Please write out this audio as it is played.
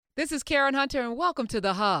This is Karen Hunter, and welcome to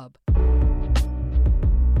The Hub.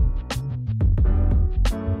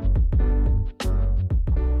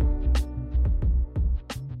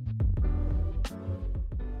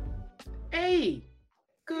 Hey,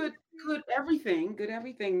 good everything,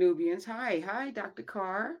 Nubians. Hi, Dr.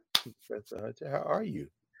 Carr. Professor Hunter, how are you?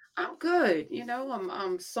 I'm good.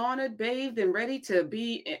 I'm saunaed, bathed, and ready to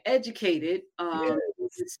be educated. Yes.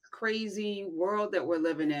 This crazy world that we're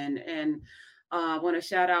living in, and I want to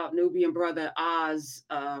shout out Nubian brother Oz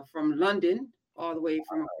from London, all the way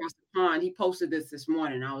from across the pond. He posted this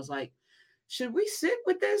morning. I was like, should we sit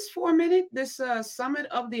with this for a minute? This summit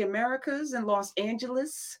of the Americas in Los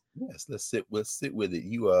Angeles. Yes, let's sit with it.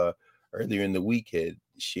 You earlier in the week had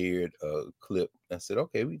shared a clip. I said,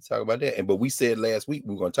 okay, we can talk about that. But we said last week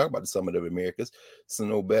we were going to talk about the Summit of Americas. So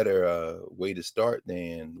no better way to start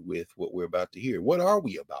than with what we're about to hear. What are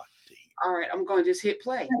we about to hear? All right, I'm going to just hit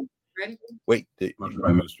play. Ready? Wait,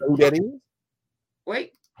 Prime Minister. who that is?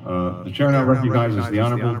 Wait. The chair now recognizes the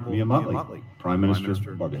Honorable Mia Mottley, Prime Minister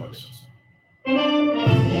of Barbados. You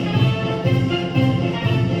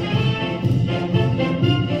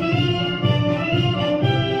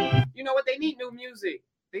know what? They need new music.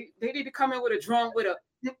 They need to come in with a drum with a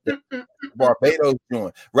Barbados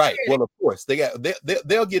joint. Right. Well, of course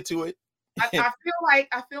they'll get to it. I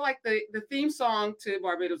feel like the theme song to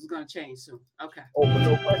Barbados is going to change soon. Okay. Oh, but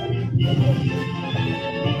no question.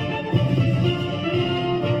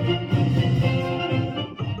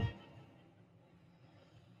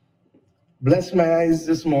 Bless my eyes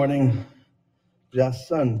this morning. The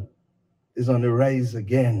sun is on the rise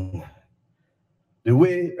again. The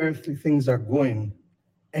way earthly things are going,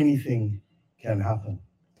 anything can happen.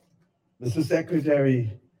 Mr.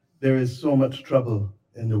 Secretary, there is so much trouble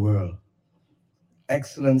in the world.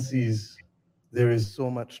 Excellencies, there is so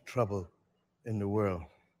much trouble in the world.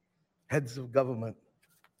 Heads of government,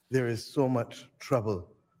 there is so much trouble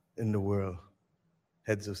in the world.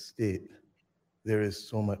 Heads of state, there is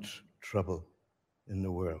so much trouble in the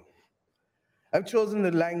world. I've chosen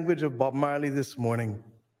the language of Bob Marley this morning,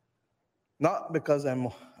 not because I'm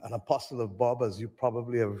an apostle of Bob, as you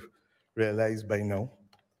probably have realized by now,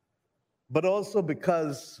 but also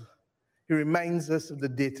because he reminds us of the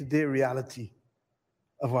day-to-day reality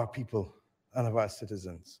of our people and of our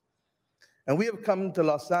citizens. And we have come to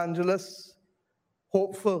Los Angeles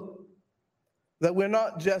hopeful that we're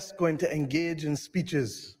not just going to engage in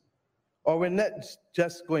speeches, or we're not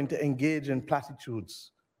just going to engage in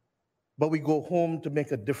platitudes, but we go home to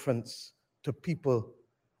make a difference to people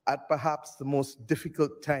at perhaps the most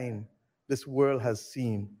difficult time this world has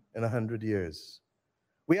seen in 100 years.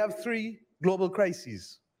 We have 3 global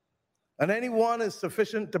crises, and any one is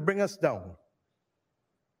sufficient to bring us down.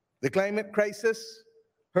 The climate crisis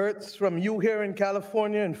hurts from you here in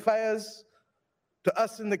California in fires, to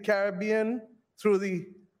us in the Caribbean through the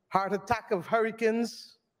heart attack of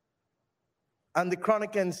hurricanes, and the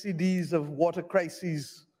chronic NCDs of water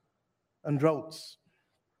crises and droughts,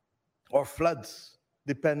 or floods,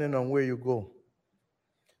 depending on where you go.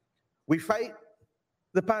 We fight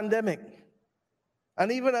the pandemic.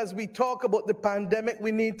 And even as we talk about the pandemic,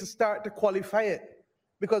 we need to start to qualify it,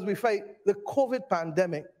 because we fight the COVID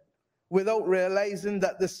pandemic without realizing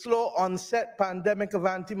that the slow onset pandemic of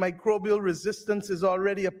antimicrobial resistance is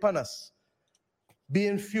already upon us,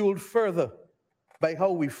 being fueled further by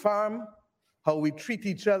how we farm, how we treat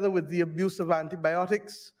each other with the abuse of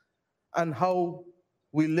antibiotics, and how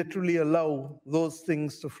we literally allow those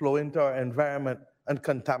things to flow into our environment and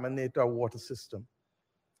contaminate our water system.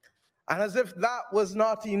 And as if that was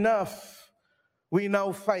not enough, we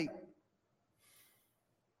now fight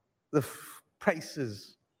the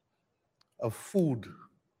prices of food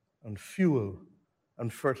and fuel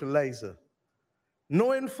and fertilizer,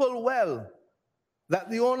 knowing full well that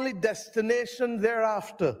the only destination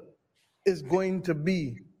thereafter is going to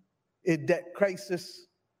be a debt crisis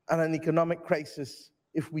and an economic crisis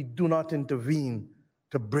if we do not intervene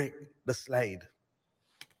to break the slide.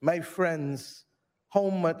 My friends, how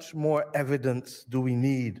much more evidence do we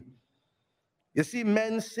need? You see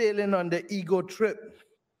men sailing on their ego trip,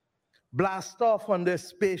 blast off on their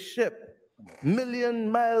spaceship,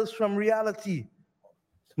 million miles from reality.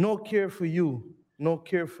 No care for you, no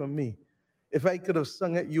care for me. If I could have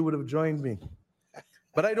sung it, you would have joined me.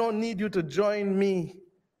 But I don't need you to join me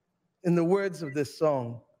in the words of this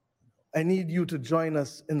song. I need you to join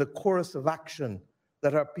us in the chorus of action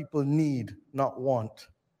that our people need, not want.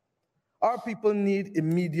 Our people need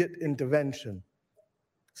immediate intervention.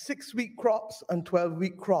 6-week crops and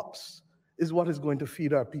 12-week crops is what is going to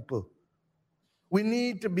feed our people. We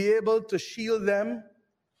need to be able to shield them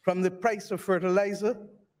from the price of fertilizer.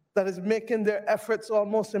 that is making their efforts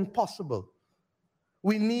almost impossible.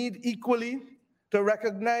 We need equally to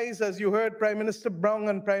recognize, as you heard Prime Minister Brown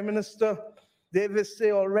and Prime Minister Davis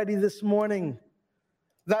say already this morning,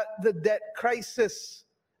 that the debt crisis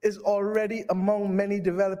is already among many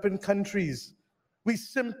developing countries. We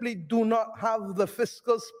simply do not have the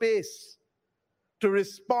fiscal space to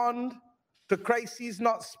respond to crises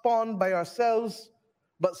not spawned by ourselves,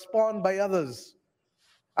 but spawned by others.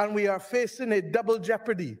 And we are facing a double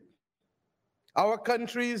jeopardy. Our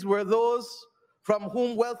countries were those from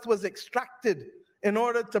whom wealth was extracted in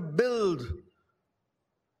order to build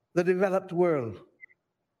the developed world.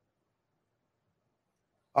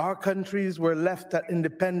 Our countries were left at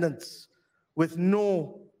independence with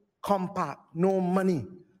no compact, no money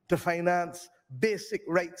to finance basic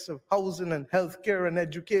rights of housing and healthcare and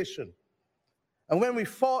education. And when we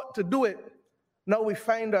fought to do it, now we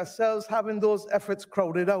find ourselves having those efforts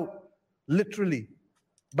crowded out, literally,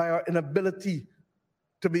 by our inability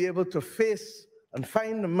to be able to face and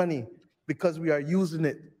find the money because we are using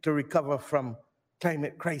it to recover from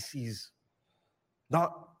climate crises,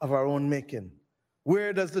 not of our own making.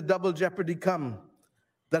 Where does the double jeopardy come?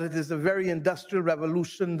 That it is the very industrial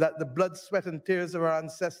revolution that the blood, sweat, and tears of our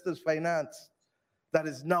ancestors financed that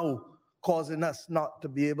is now causing us not to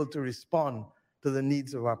be able to respond to the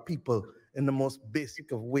needs of our people in the most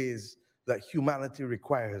basic of ways that humanity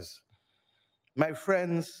requires. My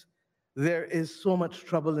friends, there is so much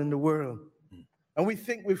trouble in the world, and we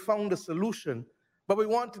think we found a solution, but we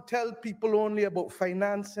want to tell people only about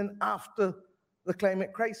financing after the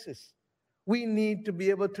climate crisis. We need to be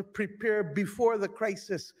able to prepare before the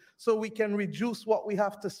crisis so we can reduce what we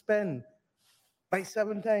have to spend by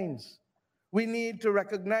 7 times. We need to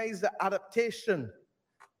recognize that adaptation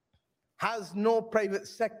has no private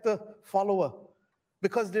sector follower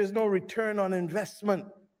because there's no return on investment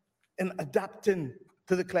in adapting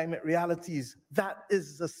to the climate realities. That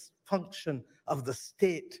is the function of the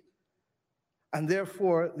state. And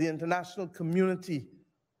therefore, the international community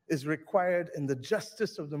is required in the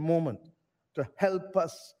justice of the moment to help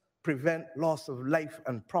us prevent loss of life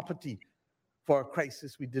and property for a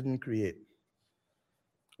crisis we didn't create.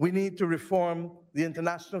 We need to reform the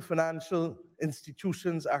international financial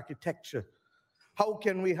institutions architecture. How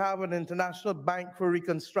can we have an international bank for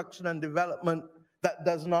reconstruction and development that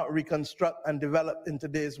does not reconstruct and develop in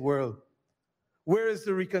today's world? Where is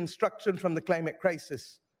the reconstruction from the climate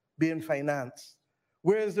crisis being financed?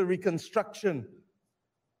 Where is the reconstruction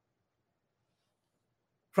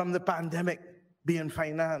from the pandemic being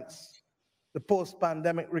financed? The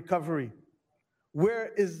post-pandemic recovery?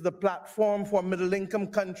 Where is the platform for middle-income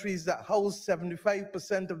countries that house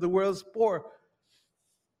 75% of the world's poor?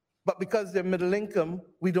 But because they're middle income,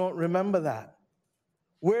 we don't remember that.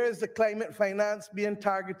 Where is the climate finance being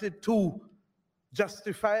targeted to,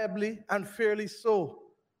 justifiably and fairly so,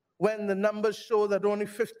 when the numbers show that only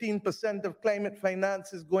 15% of climate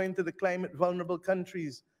finance is going to the climate vulnerable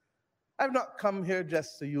countries? I've not come here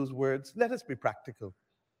just to use words. Let us be practical.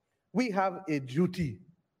 We have a duty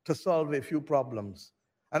to solve a few problems.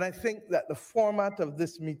 And I think that the format of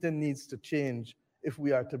this meeting needs to change if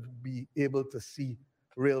we are to be able to see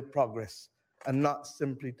real progress and not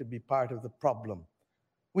simply to be part of the problem.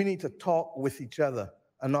 We need to talk with each other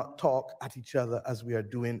and not talk at each other as we are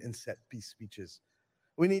doing in set piece speeches.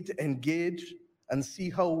 We need to engage and see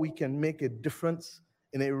how we can make a difference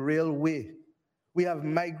in a real way. We have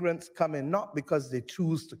migrants coming not because they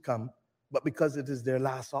choose to come, but because it is their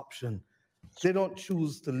last option. They don't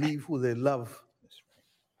choose to leave who they love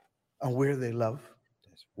and where they love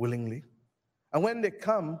willingly. And when they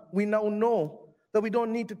come, we now know that we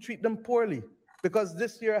don't need to treat them poorly because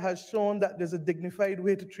this year has shown that there's a dignified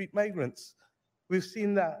way to treat migrants. We've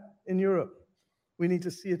seen that in Europe. We need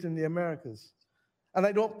to see it in the Americas. And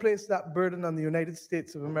I don't place that burden on the United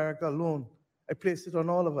States of America alone. I place it on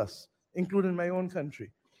all of us, including my own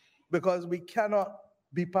country, because we cannot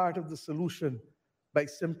be part of the solution by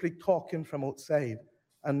simply talking from outside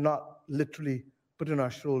and not literally putting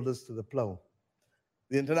our shoulders to the plow.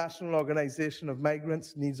 The International Organization of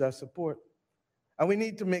Migrants needs our support. And we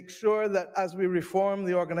need to make sure that as we reform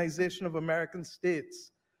the Organization of American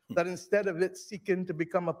States, that instead of it seeking to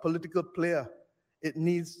become a political player, it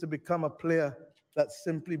needs to become a player that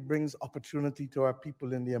simply brings opportunity to our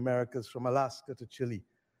people in the Americas from Alaska to Chile.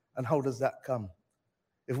 And how does that come?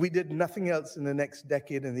 If we did nothing else in the next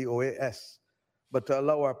decade in the OAS, but to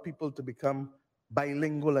allow our people to become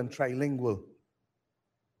bilingual and trilingual,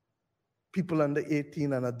 people under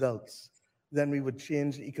 18 and adults, then we would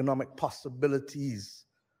change the economic possibilities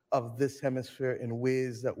of this hemisphere in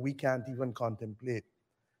ways that we can't even contemplate.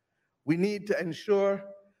 We need to ensure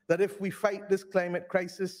that if we fight this climate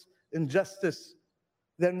crisis injustice,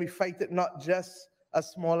 then we fight it not just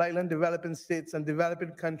as small island developing states and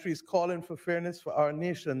developing countries calling for fairness for our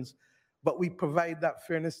nations, but we provide that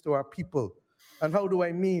fairness to our people. And how do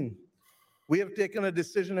I mean? We have taken a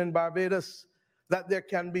decision in Barbados that there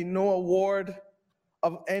can be no award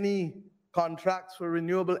of any contracts for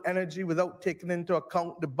renewable energy without taking into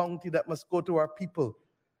account the bounty that must go to our people.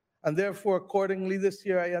 And therefore, accordingly, this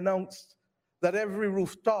year I announced that every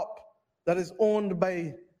rooftop that is owned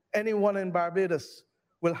by anyone in Barbados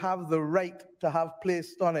will have the right to have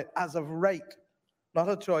placed on it as of right, not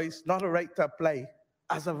a choice, not a right to apply,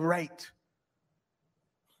 as of right.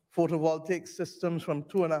 Photovoltaic systems from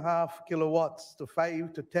 2.5 kilowatts to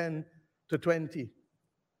 5 to 10 to 20.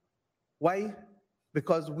 Why?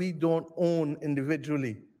 Because we don't own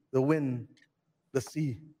individually the wind, the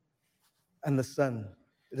sea, and the sun.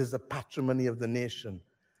 It is the patrimony of the nation.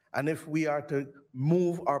 And if we are to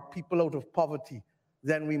move our people out of poverty,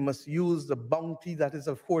 then we must use the bounty that is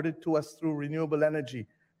afforded to us through renewable energy,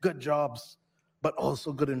 good jobs, but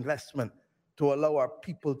also good investment to allow our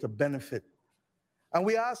people to benefit. And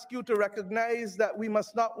we ask you to recognize that we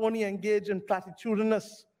must not only engage in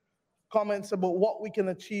platitudinous comments about what we can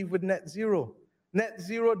achieve with net zero. Net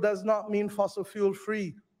zero does not mean fossil fuel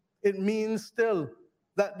free. It means still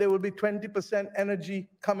that there will be 20% energy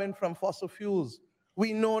coming from fossil fuels.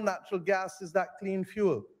 We know natural gas is that clean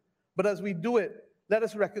fuel. But as we do it, let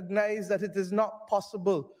us recognize that it is not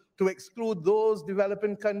possible to exclude those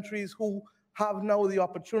developing countries who have now the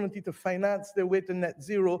opportunity to finance their way to net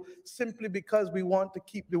zero simply because we want to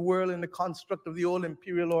keep the world in the construct of the old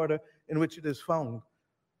imperial order in which it is found.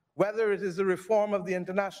 Whether it is a reform of the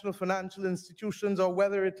international financial institutions or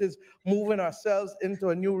whether it is moving ourselves into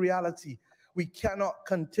a new reality, we cannot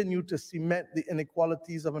continue to cement the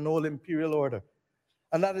inequalities of an old imperial order.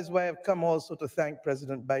 And that is why I've come also to thank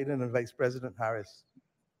President Biden and Vice President Harris.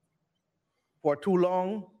 For too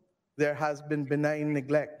long, there has been benign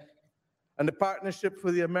neglect. And the Partnership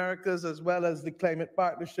for the Americas, as well as the Climate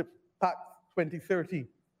Partnership Pact 2030,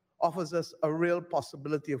 offers us a real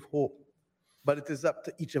possibility of hope. But it is up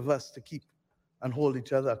to each of us to keep and hold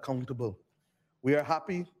each other accountable. We are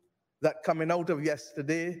happy that coming out of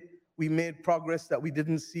yesterday, we made progress that we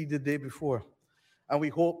didn't see the day before. And we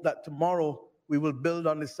hope that tomorrow we will build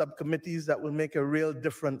on the subcommittees that will make a real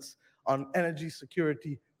difference on energy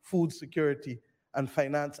security, food security, and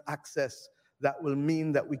finance access that will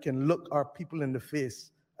mean that we can look our people in the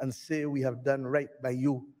face and say we have done right by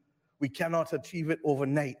you. We cannot achieve it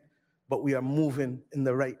overnight, but we are moving in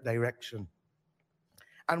the right direction.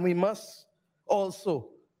 And we must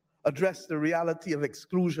also address the reality of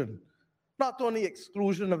exclusion, not only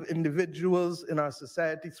exclusion of individuals in our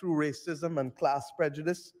society through racism and class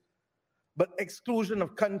prejudice, but exclusion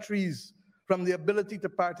of countries from the ability to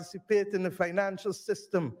participate in the financial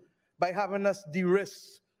system by having us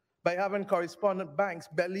de-risked, by having correspondent banks.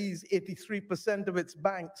 Belize, 83% of its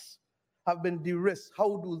banks have been de-risked.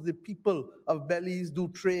 How do the people of Belize do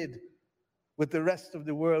trade with the rest of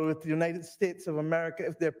the world, with the United States of America,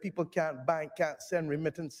 if their people can't bank, can't send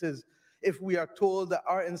remittances, if we are told that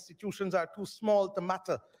our institutions are too small to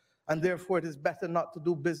matter, and therefore it is better not to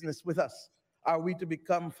do business with us? Are we to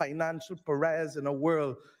become financial pariahs in a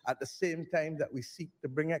world at the same time that we seek to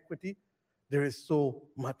bring equity? There is so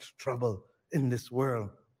much trouble in this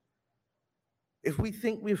world. If we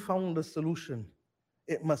think we've found a solution,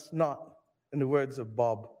 it must not, in the words of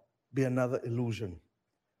Bob, be another illusion.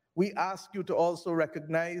 We ask you to also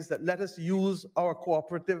recognize that let us use our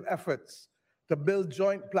cooperative efforts to build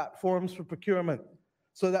joint platforms for procurement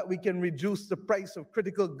so that we can reduce the price of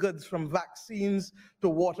critical goods, from vaccines to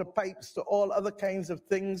water pipes to all other kinds of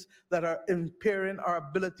things that are impairing our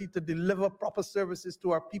ability to deliver proper services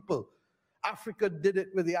to our people. Africa did it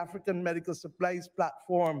with the African Medical Supplies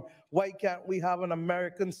Platform. Why can't we have an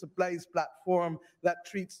American supplies platform that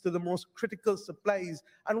treats to the most critical supplies?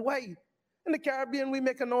 And why? In the Caribbean, we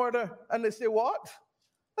make an order and they say, what?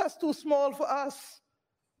 That's too small for us.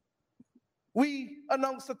 We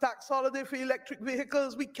announced a tax holiday for electric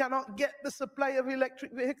vehicles. We cannot get the supply of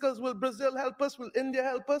electric vehicles. Will Brazil help us? Will India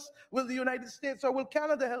help us? Will the United States or will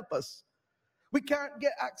Canada help us? We can't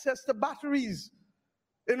get access to batteries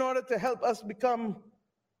in order to help us become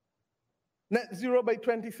net zero by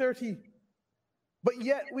 2030. But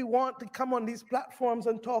yet we want to come on these platforms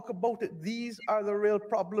and talk about it. These are the real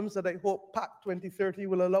problems that I hope Pact 2030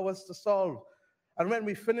 will allow us to solve. And when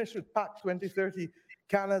we finish with Pact 2030,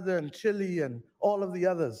 Canada and Chile and all of the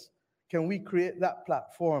others, can we create that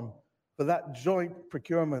platform for that joint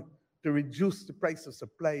procurement to reduce the price of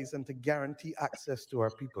supplies and to guarantee access to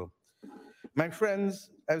our people? My friends,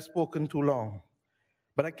 I've spoken too long.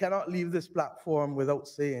 But I cannot leave this platform without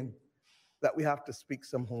saying that we have to speak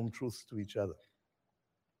some home truths to each other.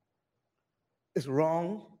 It's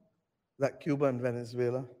wrong that Cuba and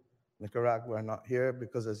Venezuela, Nicaragua are not here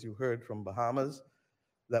because, as you heard from Bahamas,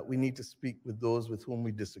 that we need to speak with those with whom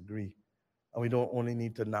we disagree. And we don't only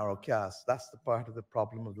need to narrowcast. That's the part of the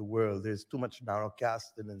problem of the world. There's too much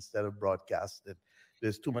narrowcasting instead of broadcasting.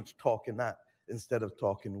 There's too much talking at instead of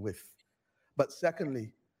talking with. But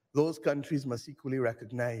secondly, those countries must equally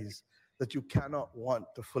recognize that you cannot want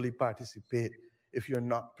to fully participate if you're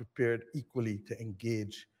not prepared equally to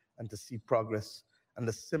engage and to see progress. And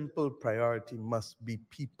the simple priority must be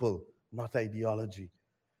people, not ideology.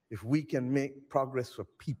 If we can make progress for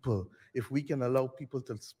people, if we can allow people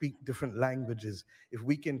to speak different languages, if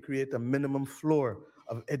we can create a minimum floor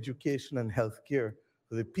of education and healthcare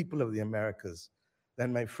for the people of the Americas,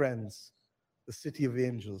 then, my friends, the City of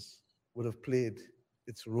Angels would have played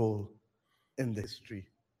its role in the history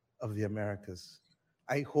of the Americas.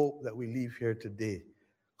 I hope that we leave here today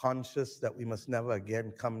conscious that we must never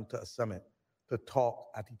again come to a summit to talk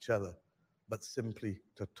at each other, but simply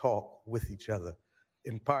to talk with each other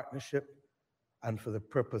in partnership and for the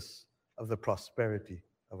purpose of the prosperity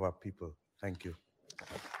of our people. Thank you.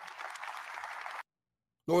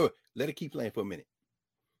 Go ahead. Let it keep playing for a minute.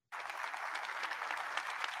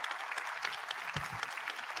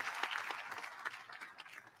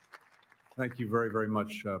 Thank you very, very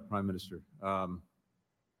much, Prime Minister.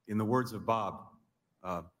 In the words of Bob,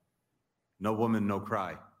 no woman, no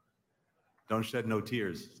cry. Don't shed no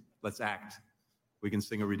tears. Let's act. We can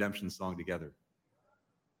sing a redemption song together.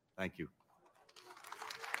 Thank you.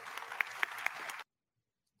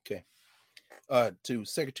 Okay. To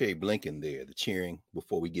Secretary Blinken there, the cheering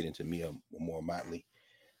before we get into Mia Moore Motley,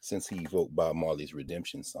 since he evoked Bob Marley's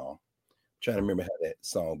redemption song. I'm trying to remember how that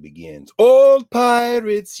song begins. Old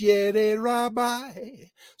pirates, yeah, they robbed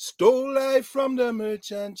by, stole life from the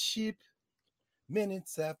merchant ship.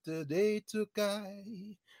 Minutes after they took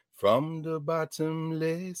I from the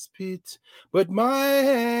bottomless pit, but my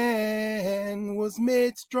hand was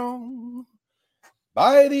made strong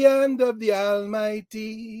by the hand of the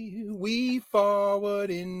Almighty. We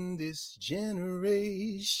forward in this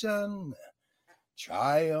generation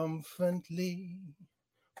triumphantly.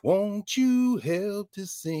 Won't you help to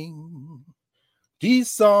sing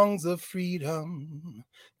these songs of freedom?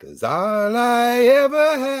 'Cause all I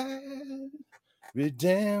ever had,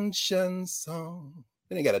 redemption song.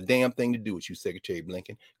 It ain't got a damn thing to do with you, Secretary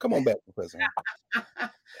Blinken. Come on back, Professor.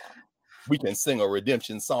 We can sing a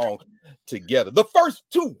redemption song together. The first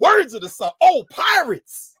two words of the song. Oh,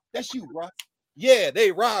 pirates. That's you, right? Yeah,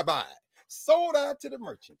 they robbed I, sold out to the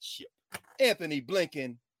merchant ship. Anthony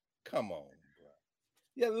Blinken, come on, bro.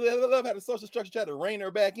 Yeah, I love how the social structure tried to rein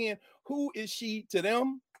her back in. Who is she to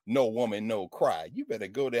them? No woman, no cry. You better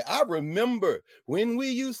go there. I remember when we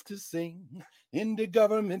used to sing in the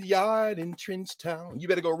government yard in Trenchtown. You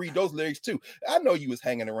better go read those lyrics too. I know you was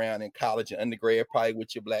hanging around in college and undergrad, probably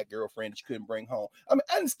with your black girlfriend that you couldn't bring home. I mean,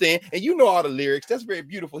 I understand, and you know all the lyrics. That's very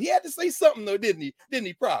beautiful. He had to say something though, didn't he? Didn't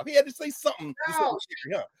he, Prof? He had to say something.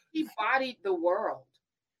 No, he bodied the world.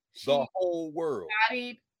 The whole world.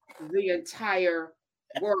 Bodied the entire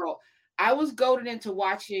world. I was goaded into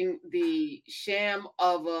watching the sham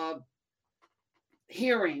of a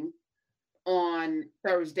hearing on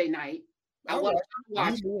Thursday night. I was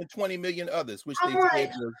watching 20 million others, which they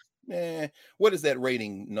said was, what is that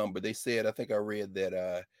rating number? They said, I think I read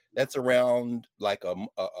that that's around like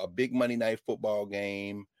a big Monday night football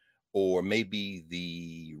game, or maybe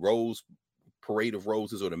the Rose Parade of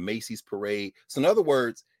Roses or the Macy's Parade. So in other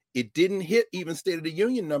words, it didn't hit even State of the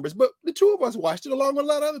Union numbers, but the two of us watched it along with a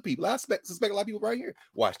lot of other people. I suspect a lot of people right here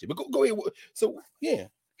watched it. But go ahead. So yeah.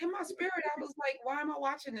 In my spirit, I was like, why am I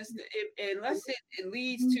watching this? Unless it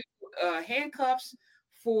leads to handcuffs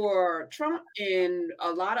for Trump and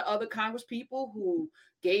a lot of other Congress people who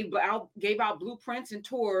gave out blueprints and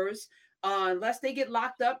tours, unless they get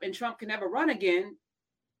locked up and Trump can never run again.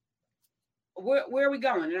 Where are we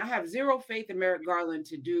going? And I have zero faith in Merrick Garland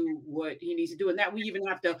to do what he needs to do. And that we even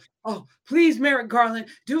have to, please, Merrick Garland,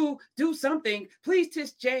 do something. Please,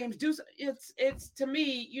 Tish James, do. It's to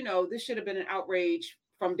me, this should have been an outrage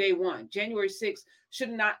from day one. January 6th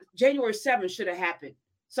January 7th should have happened.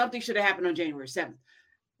 Something should have happened on January 7th,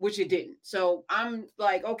 which it didn't. So I'm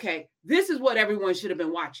like, okay, this is what everyone should have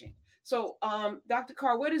been watching. So, Dr.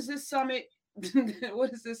 Carr, what is this summit?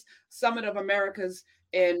 What is this Summit of Americas?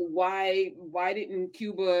 And why didn't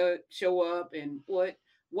Cuba show up? And what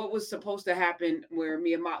was supposed to happen where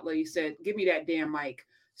Mia Motley said, "Give me that damn mic,"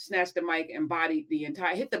 snatched the mic and bodied the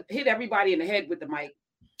entire hit everybody in the head with the mic,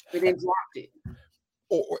 and then dropped it.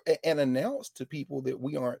 and announce to people that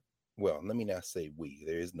we aren't, well, let me not say we,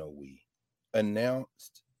 there is no we,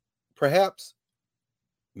 announced, perhaps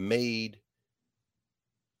made,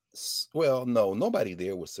 well, no, nobody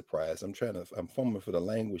there was surprised. I'm fumbling for the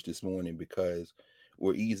language this morning because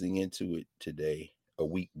we're easing into it today, a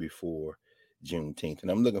week before Juneteenth.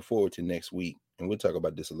 And I'm looking forward to next week. And we'll talk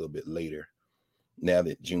about this a little bit later. Now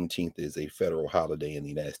that Juneteenth is a federal holiday in the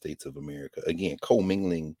United States of America, again,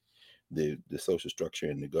 commingling the social structure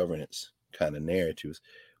and the governance kind of narratives,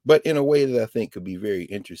 but in a way that I think could be very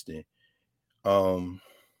interesting.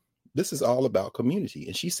 This is all about community.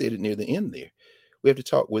 And she said it near the end there. We have to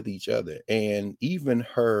talk with each other. And even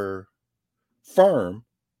her firm,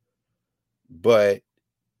 but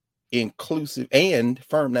inclusive and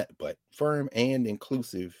firm, not but firm and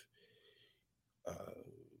inclusive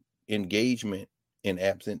engagement in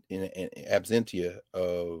absentia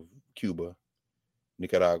of Cuba,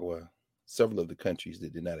 Nicaragua, several of the countries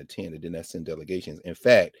that did not attend, that did not send delegations. In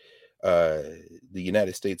fact, the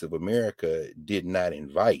United States of America did not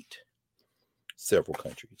invite several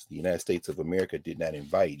countries. The United States of America did not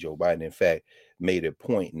invite. Joe Biden, in fact, made a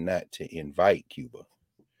point not to invite Cuba,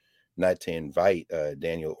 not to invite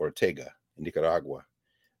Daniel Ortega in Nicaragua,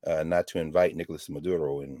 not to invite Nicolas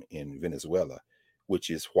Maduro in Venezuela, which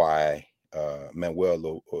is why Manuel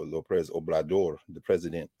López Obrador, the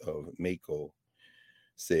president of Mexico,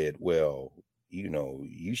 said, well, you know,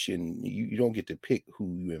 you don't get to pick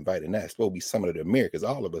who you invite, and that's supposed to be some of the Americans,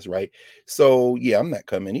 all of us, right? So yeah, I'm not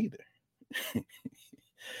coming either.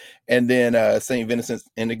 And then St. Vincent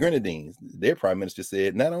and the Grenadines, their prime minister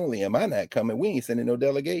said, not only am I not coming, we ain't sending no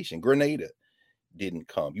delegation. Grenada didn't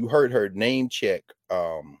come. You heard her name check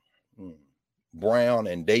Brown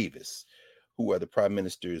and Davis, who are the prime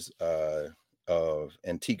ministers of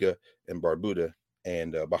Antigua and Barbuda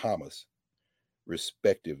and Bahamas,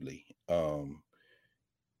 respectively.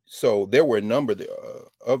 So there were a number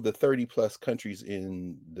of the 30 plus countries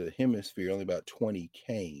in the hemisphere, only about 20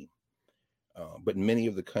 came. But many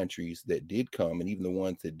of the countries that did come, and even the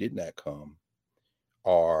ones that did not come,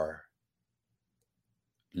 are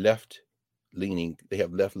left-leaning. They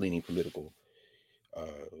have left-leaning political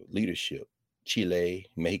leadership. Chile,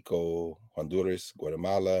 Mexico, Honduras,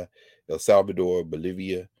 Guatemala, El Salvador,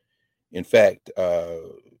 Bolivia. In fact,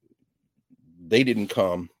 they didn't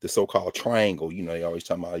come, the so-called triangle. You know, they always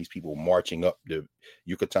talk about these people marching up the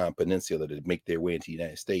Yucatan Peninsula to make their way into the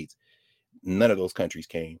United States. None of those countries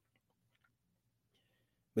came.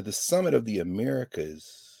 But the Summit of the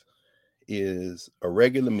Americas is a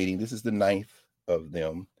regular meeting. This is the 9th of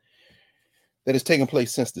them that has taken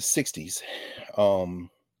place since the 60s.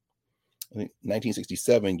 I think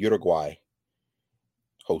 1967, Uruguay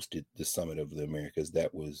hosted the Summit of the Americas.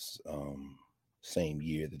 That was same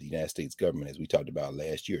year that the United States government, as we talked about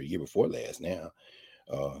last year, a year before last now,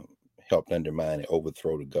 helped undermine and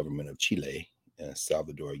overthrow the government of Chile,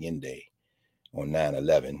 Salvador Allende, on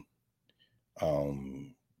 9/11.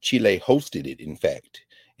 Chile hosted it, in fact,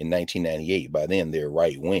 in 1998. By then, they're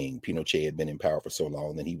right wing. Pinochet had been in power for so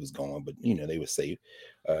long, then he was gone, but you know, they were safe.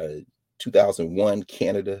 2001,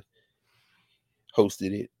 Canada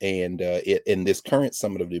hosted it, and in this current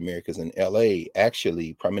Summit of the Americas in LA,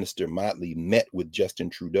 actually, Prime Minister Motley met with Justin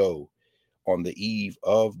Trudeau on the eve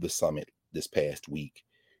of the summit this past week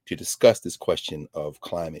to discuss this question of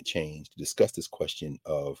climate change, to discuss this question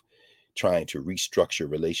of trying to restructure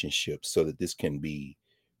relationships so that this can be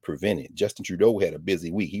prevented. Justin Trudeau had a busy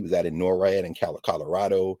week. He was out in NORAD in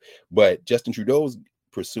Colorado, but Justin Trudeau's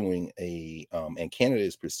pursuing and Canada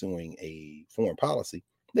is pursuing a foreign policy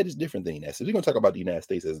that is different than the United States. We're going to talk about the United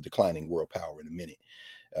States as a declining world power in a minute.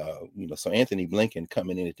 So Anthony Blinken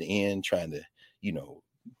coming in at the end, trying to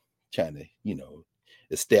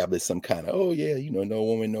establish some kind of, no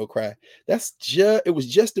woman, no cry. It was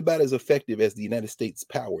just about as effective as the United States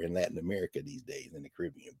power in Latin America these days, in the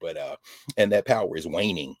Caribbean. But and that power is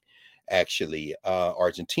waning. Actually,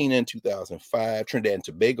 Argentina in 2005, Trinidad and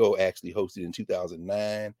Tobago actually hosted in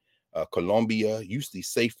 2009. Colombia, usually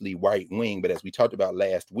safely right wing, but as we talked about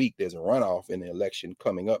last week, there's a runoff in the election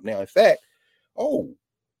coming up now. In fact,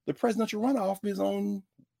 the presidential runoff is on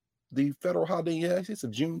the federal holiday in the United States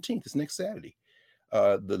of Juneteenth. It's next Saturday.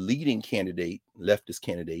 The leading candidate, leftist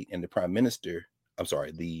candidate, and the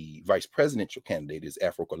vice presidential candidate is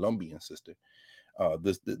Afro-Colombian sister.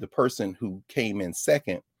 The person who came in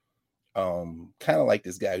second, kind of like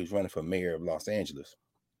this guy who's running for mayor of Los Angeles,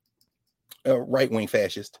 a right-wing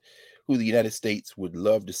fascist who the United States would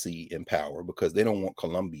love to see in power because they don't want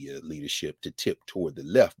Colombia leadership to tip toward the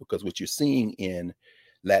left, because what you're seeing in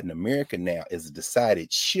Latin America now is a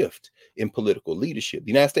decided shift in political leadership.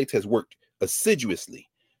 The United States has worked assiduously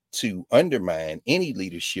to undermine any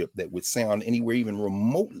leadership that would sound anywhere even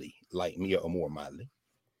remotely like Mia Amor Motley,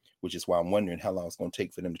 which is why I'm wondering how long it's going to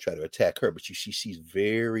take for them to try to attack her. But she's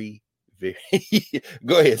very, very.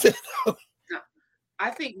 Go ahead. I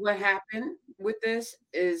think what happened with this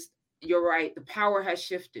is, you're right, the power has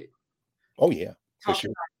shifted. Oh yeah, for Talking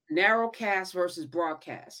sure. about narrowcast versus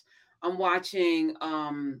broadcast. I'm watching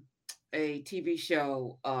a TV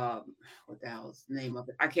show. What the hell's the name of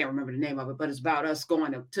it? I can't remember the name of it, but it's about us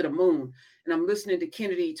going to the moon. And I'm listening to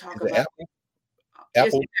Kennedy talk Is it about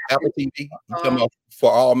Apple TV. You talking about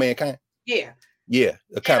For All Mankind? Yeah. Yeah,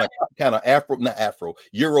 kind of not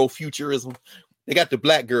Eurofuturism. They got the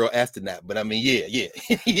black girl astronaut, but I mean, yeah,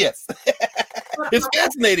 yes. It's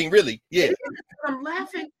fascinating, really. Yeah. I'm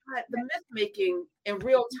laughing at the myth making in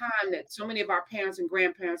real time that so many of our parents and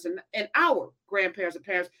grandparents and our grandparents and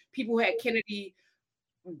parents, people who had Kennedy,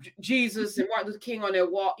 Jesus, and Martin Luther King on their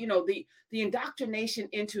wall, you know, the indoctrination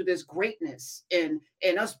into this greatness and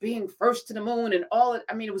us being first to the moon and all it.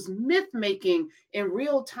 I mean, it was myth making in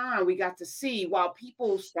real time. We got to see while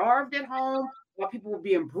people starved at home, while people were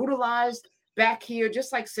being brutalized back here,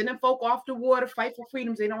 just like sending folk off the war to fight for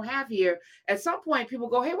freedoms they don't have here. At some point, people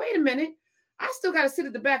go, hey, wait a minute. I still got to sit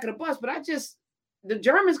at the back of the bus, but the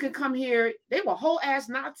Germans can come here. They were whole ass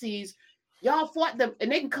Nazis. Y'all fought them,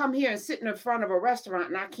 and they can come here and sit in the front of a restaurant,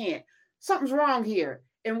 and I can't. Something's wrong here.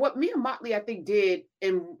 And what Mia Motley, I think, did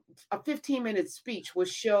in a 15-minute speech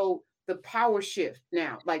was show the power shift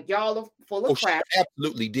now. Like, y'all are full of crap. She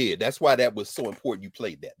absolutely did. That's why that was so important. You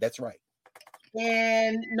played that. That's right.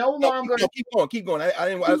 And no longer keep going. I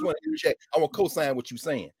just want to interject. I want to co-sign what you're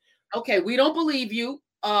saying. Okay, we don't believe you.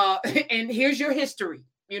 And here's your history,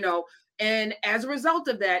 you know. And as a result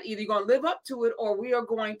of that, either you're going to live up to it or we are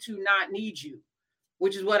going to not need you,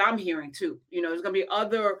 which is what I'm hearing too. You know, there's going to be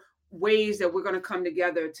other ways that we're going to come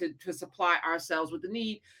together to supply ourselves with the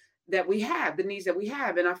needs that we have.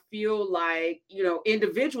 And I feel like, you know,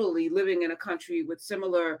 individually living in a country with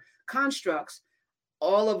similar constructs,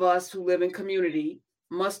 all of us who live in community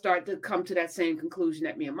must start to come to that same conclusion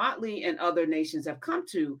that Mia Motley and other nations have come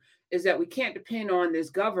to, is that we can't depend on this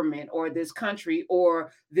government or this country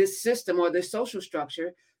or this system or this social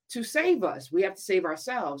structure to save us. We have to save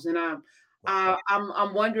ourselves. And I'm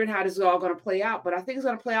wondering how this is all going to play out, but I think it's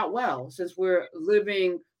going to play out well since we're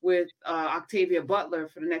living with Octavia Butler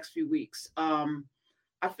for the next few weeks. I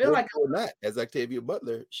feel like or not, as Octavia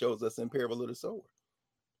Butler shows us in Parable of the Sower.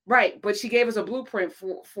 Right, but she gave us a blueprint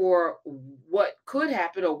for what could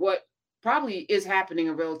happen or what probably is happening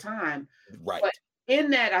in real time. Right. But in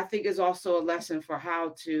that, I think is also a lesson for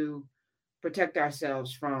how to protect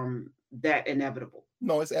ourselves from that inevitable.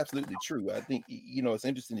 No, it's absolutely true. I think, you know, it's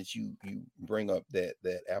interesting that you bring up that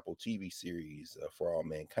Apple TV series For All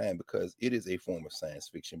Mankind, because it is a form of science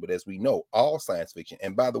fiction. But as we know, all science fiction,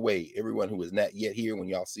 and by the way, everyone who is not yet here, when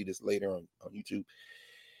y'all see this later on YouTube,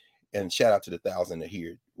 and shout out to the 1,000 that are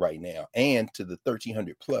here right now, and to the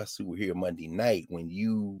 1,300 plus who were here Monday night when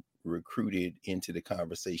you recruited into the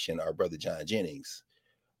conversation our brother John Jennings,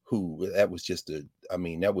 who that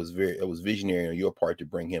was visionary on your part to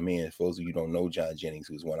bring him in. For those of you who don't know John Jennings,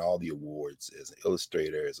 who's won all the awards as an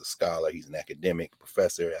illustrator, as a scholar, he's an academic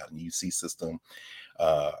professor out in the UC system,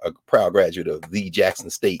 a proud graduate of the Jackson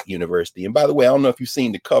State University. And by the way, I don't know if you've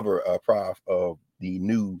seen the cover, Prof, of the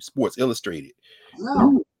new Sports Illustrated.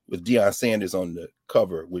 No. With Deion Sanders on the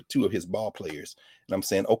cover with two of his ball players. And I'm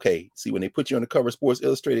saying, okay, see, when they put you on the cover of Sports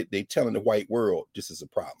Illustrated, they telling the white world this is a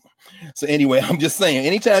problem. So anyway, I'm just saying,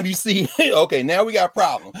 anytime you see, okay, now we got a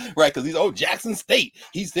problem, right? Because he's, Jackson State.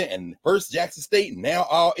 He's there, and first Jackson State, and now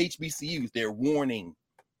all HBCUs, they're warning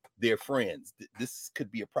their friends. This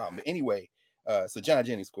could be a problem. But anyway, so John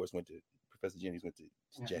Jennings, of course, Professor Jennings went to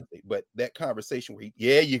Jackson State. But that conversation where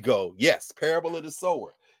there you go. Yes, Parable of the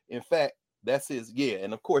Sower. In fact, that's his,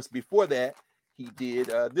 and of course before that he did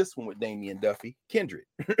this one with Damian Duffy, Kindred,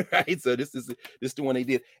 right? So this is the one they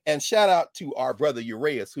did. And shout out to our brother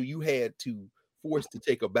Urias, who you had to force to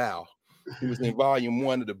take a bow. He was in volume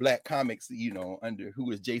 1 of the Black Comics, you know, under who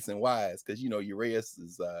is Jason Wise, because you know Urias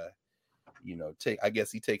is I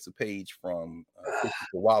guess he takes a page from Christopher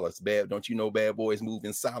Wallace. Don't you know Bad Boys Move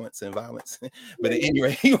in Silence and Violence? But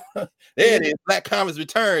anyway, there it is. Black Comics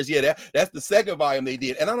Returns. Yeah, that's the second volume they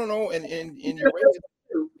did. And I don't know, and he's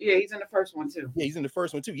in the first one too. Yeah, he's in the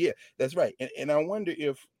first one too. Yeah, that's right. And I wonder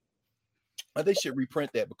if they should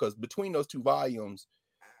reprint that, because between those two volumes,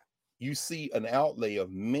 you see an outlay of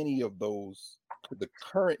many of those, the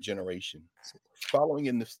current generation, following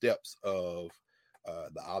in the steps of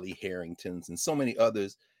the Ollie Harringtons and so many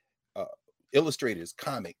others, illustrators,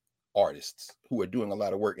 comic artists who are doing a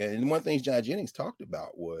lot of work. And one of the things John Jennings talked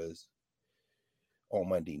about was on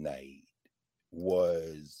Monday night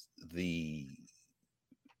was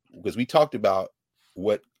because we talked about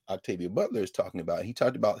what Octavia Butler is talking about. He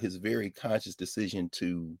talked about his very conscious decision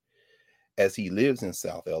to, as he lives in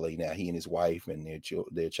South LA now, he and his wife and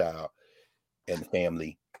their child and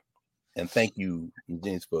family. And thank you,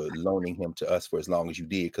 James, for loaning him to us for as long as you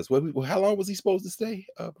did. Because how long was he supposed to stay,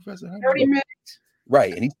 Professor? 30 minutes.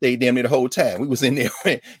 Right, and he stayed damn near the whole time. We was in there,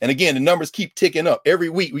 and again, the numbers keep ticking up. Every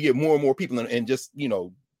week we get more and more people, and just, you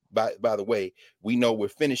know, by the way, we know we're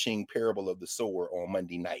finishing Parable of the Sower on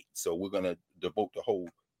Monday night, so we're gonna devote the whole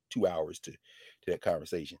 2 hours to that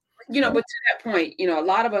conversation. You know, but to that point, you know, a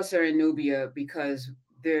lot of us are in Nubia because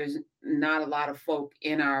there's not a lot of folk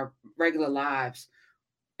in our regular lives,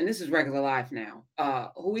 and this is regular life now,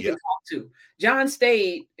 who we can talk to. John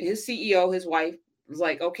stayed, his CEO, his wife was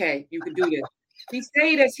like, okay, you can do this. He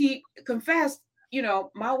stayed as he confessed, you know,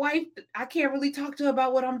 my wife, I can't really talk to her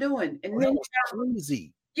about what I'm doing. And then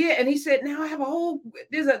crazy. Yeah, and he said, now I have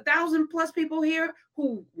there's 1,000+ people here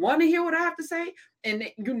who want to hear what I have to say, and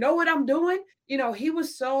you know what I'm doing. You know, he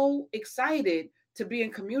was so excited to be in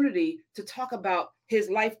community to talk about his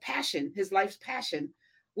life's passion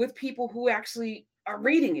with people who actually are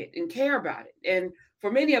reading it and care about it. And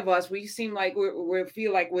for many of us, we seem like we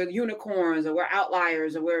feel like we're unicorns or we're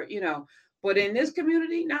outliers or we're, you know, but in this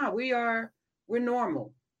community, we're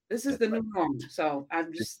normal. This is the new normal. So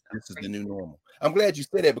this is the new normal. I'm glad you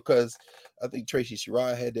said that because I think Tracy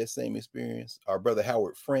Sherrod had that same experience. Our brother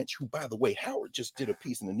Howard French, who, by the way, Howard just did a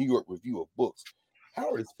piece in the New York Review of Books.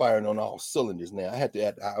 Howard is firing on all cylinders now. I had to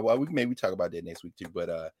add, we maybe talk about that next week too,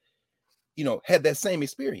 but you know, had that same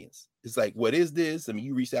experience. It's like, what is this? I mean,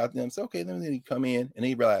 you reach out to them, say, okay, then you come in, and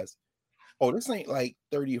they realize, oh, this ain't like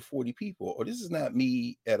 30 or 40 people, or this is not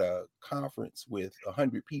me at a conference with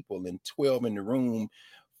 100 people and 12 in the room,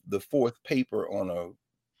 the fourth paper on a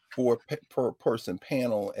 4-person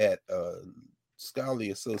panel at Scholarly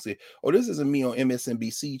Associate. Oh, this isn't me on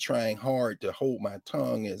MSNBC trying hard to hold my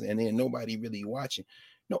tongue and then nobody really watching.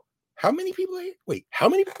 No, how many people are here? Wait, how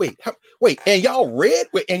many? Wait, and y'all read?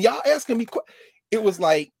 Wait, and y'all asking me? It was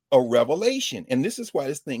like a revelation, and this is why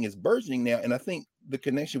this thing is burgeoning now. And I think the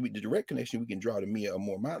direct connection we can draw to Mia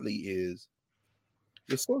Amor Motley is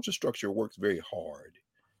the social structure works very hard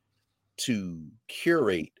to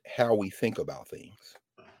curate how we think about things,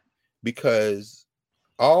 because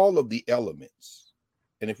all of the elements,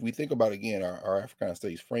 and if we think about again our Africana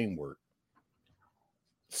Studies framework,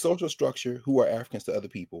 social structure, who are Africans to other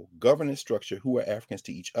people, governance structure, who are Africans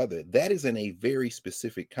to each other, that is in a very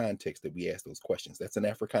specific context that we ask those questions. That's an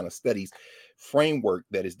Africana Studies framework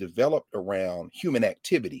that is developed around human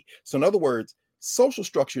activity. So in other words, social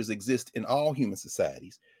structures exist in all human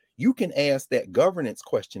societies. You can ask that governance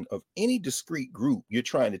question of any discrete group you're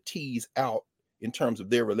trying to tease out in terms of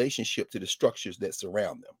their relationship to the structures that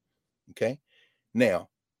surround them. Okay. Now,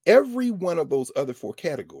 every one of those other 4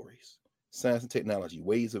 categories, science and technology,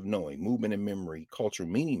 ways of knowing, movement and memory, cultural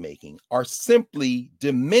meaning making, are simply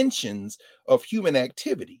dimensions of human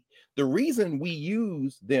activity. The reason we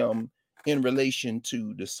use them in relation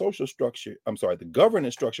to the social structure, the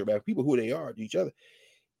governance structure about people, who they are to each other,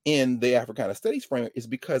 in the Africana Studies framework is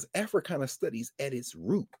because Africana Studies at its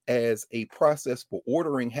root as a process for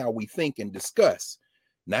ordering how we think and discuss,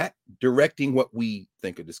 not directing what we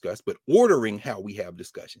think or discuss, but ordering how we have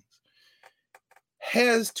discussions,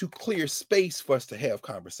 has to clear space for us to have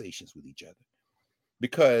conversations with each other.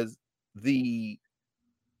 Because the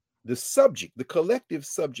subject, the collective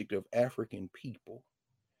subject of African people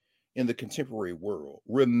in the contemporary world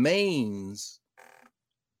remains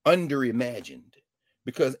underimagined.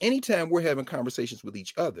 Because anytime we're having conversations with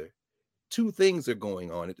each other, 2 things are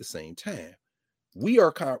going on at the same time. We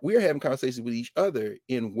are having conversations with each other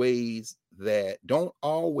in ways that we don't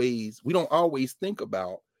always think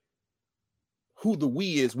about who the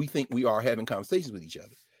we is we think we are having conversations with each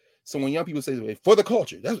other. So when young people say, for the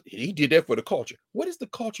culture, he did that for the culture. What is the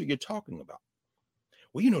culture you're talking about?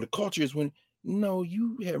 Well, you know, the culture is when, no,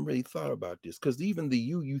 you haven't really thought about this, because even the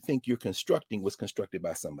you think you're constructing was constructed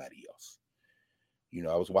by somebody else. You know,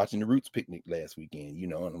 I was watching the Roots Picnic last weekend, you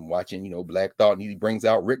know, and I'm watching, you know, Black Thought, and he brings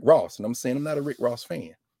out Rick Ross. And I'm saying I'm not a Rick Ross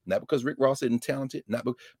fan. Not because Rick Ross isn't talented,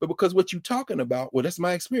 but because what you're talking about, well, that's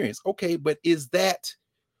my experience. Okay, but is that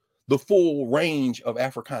the full range of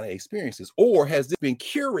Africana experiences? Or has this been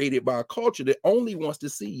curated by a culture that only wants to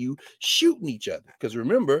see you shooting each other? Because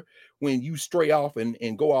remember, when you stray off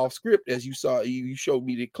and go off script, as you saw, you showed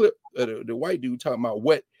me the clip of the white dude talking about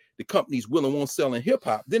what the companies will and won't sell in hip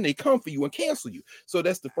hop, then they come for you and cancel you. So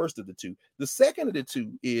that's the first of the 2. The second of the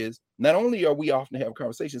 2 is not only are we often having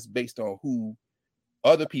conversations based on who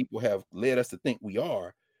other people have led us to think we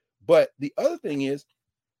are, But the other thing is,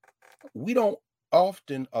 we don't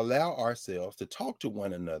often allow ourselves to talk to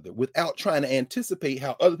one another without trying to anticipate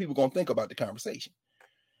how other people are going to think about the conversation.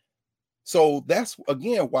 So that's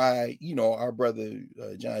again why, you know, our brother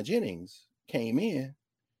John Jennings came in,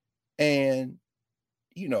 and,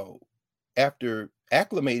 you know, after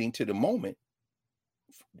acclimating to the moment,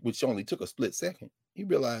 which only took a split second, he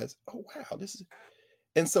realized, oh wow, this is.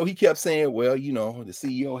 And so he kept saying, well, you know, the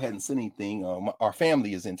CEO hadn't said anything. Our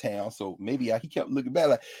family is in town, so maybe he kept looking back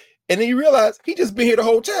like. And then he realized he just been here the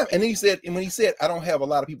whole time. And then he said, and when he said, I don't have a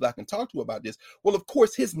lot of people I can talk to about this. Well, of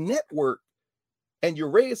course, his network and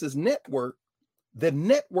Uraeus's network, the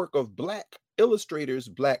network of Black illustrators,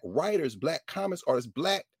 Black writers, Black comics artists,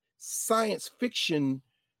 Black science fiction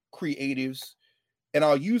creatives, and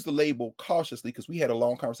I'll use the label cautiously because we had a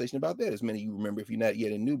long conversation about that. As many of you remember, if you're not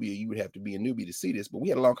yet in Nubia, you would have to be in Nubia to see this. But we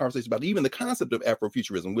had a long conversation about even the concept of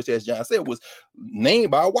Afrofuturism, which, as John said, was named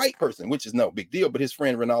by a white person, which is no big deal. But his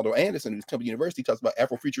friend Ronaldo Anderson, who's Temple University, talks about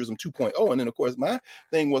Afrofuturism 2.0. And then, of course, my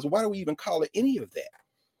thing was, why do we even call it any of that?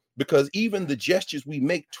 Because even the gestures we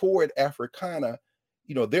make toward Africana,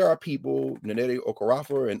 you know, there are people, Nnedi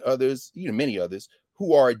Okorafor and others, you know, many others,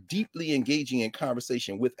 who are deeply engaging in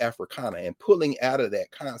conversation with Africana and pulling out of that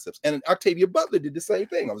concepts. And Octavia Butler did the same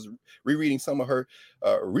thing. I was rereading some of her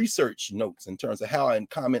research notes in terms of how, and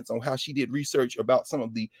comments on how she did research about some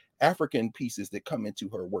of the African pieces that come into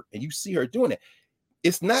her work. And you see her doing it.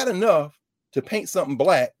 It's not enough to paint something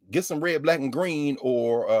Black, get some red, black, and green,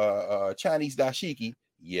 or Chinese dashiki.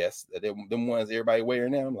 Yes, them ones everybody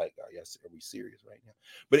wearing now. I'm like, oh yes, are we serious right now?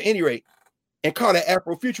 But at any rate, and call that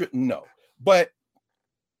Afrofuturist? No. But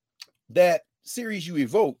that series you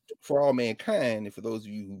evoked, For All Mankind, and for those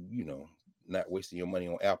of you who, you know, not wasting your money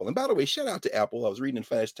on Apple. And by the way, shout out to Apple. I was reading in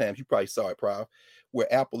Financial Times, you probably saw it, Prof,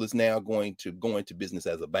 where Apple is now going to go into business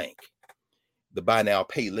as a bank. The buy now,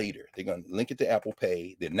 pay later. They're going to link it to Apple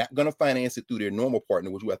Pay. They're not going to finance it through their normal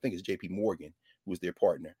partner, which I think is JP Morgan, who is their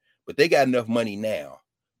partner. But they got enough money now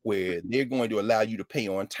where they're going to allow you to pay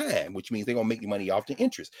on time, which means they're going to make you money off the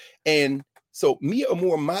interest. And so Mia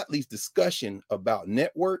Amor Motley's discussion about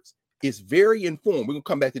networks is very informed. We're going to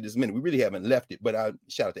come back to this in a minute. We really haven't left it, but I'll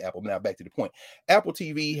shout out to Apple. Now back to the point. Apple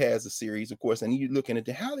TV has a series, of course, and you're looking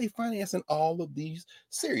into how they financing all of these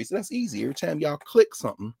series. That's easy. Every time y'all click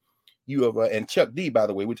something, you have, and Chuck D, by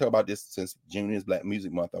the way, we talk about this since June is Black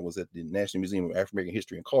Music Month. I was at the National Museum of African American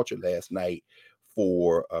History and Culture last night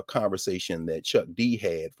for a conversation that Chuck D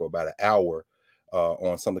had for about an hour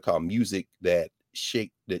on something called Music That Shook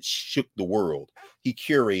the World. He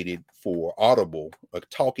curated for Audible a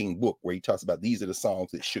talking book where he talks about these are the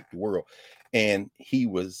songs that shook the world. And he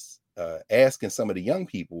was asking some of the young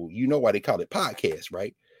people, you know why they call it podcast,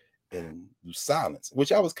 right? And silence,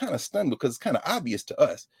 which I was kind of stunned because it's kind of obvious to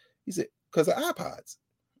us. He said, because of iPods.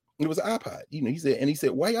 It was an iPod, you know. He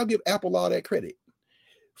said, why y'all give Apple all that credit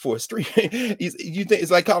for a stream? You think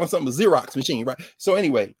it's like calling something a Xerox machine, right? So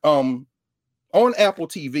anyway, on Apple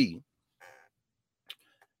TV,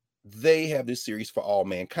 they have this series For All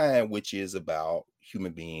Mankind, which is about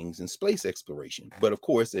human beings and space exploration. But of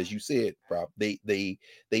course, as you said, Rob, they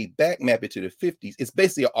back map it to the 50s. It's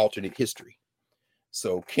basically an alternate history.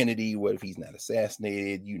 So Kennedy, what if he's not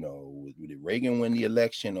assassinated? You know, did Reagan win the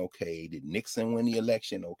election? Okay. Did Nixon win the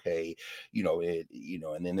election? Okay. You know,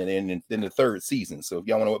 and then the third season. So if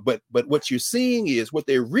y'all want to, but what you're seeing is what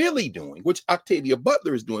they're really doing, which Octavia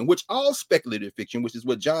Butler is doing, which all speculative fiction, which is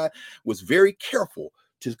what John was very careful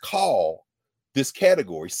to call this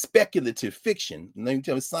category, speculative fiction. And let me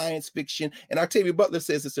tell you, science fiction. And Octavia Butler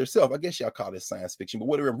says this herself. I guess y'all call this science fiction, but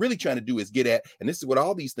what we're really trying to do is get at, and this is what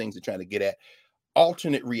all these things are trying to get at,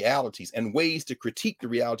 alternate realities and ways to critique the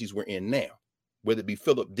realities we're in now, whether it be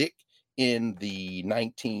Philip Dick in the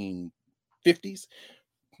 1950s.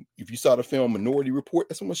 If you saw the film Minority Report,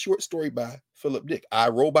 that's from a short story by Philip Dick. I,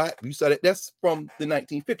 Robot, you saw that, that's from the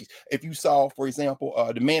 1950s. If you saw, for example,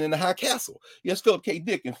 The Man in the High Castle, yes, Philip K.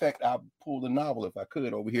 Dick. In fact, I pulled a novel if I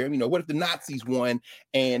could over here. You know, what if the Nazis won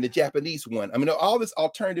and the Japanese won? I mean, all this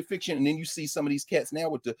alternative fiction, and then you see some of these cats now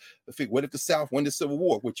with the what if the South won the Civil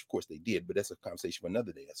War, which of course they did, but that's a conversation for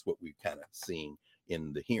another day. That's what we're kind of seeing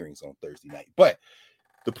in the hearings on Thursday night. But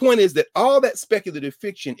the point is that all that speculative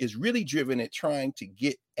fiction is really driven at trying to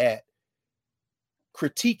get at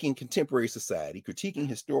critiquing contemporary society, critiquing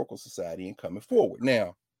historical society, and coming forward.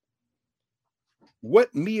 Now,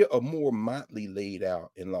 what Mia Amor Motley laid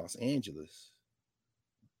out in Los Angeles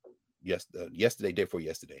yesterday, day before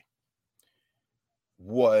yesterday,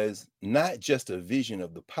 was not just a vision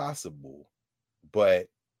of the possible, but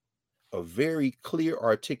a very clear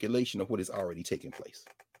articulation of what is already taking place.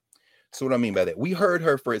 So what I mean by that, we heard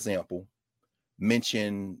her, for example,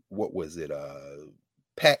 mention, what was it?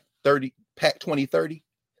 PAC 2030.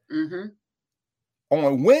 Mm-hmm.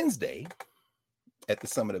 On Wednesday at the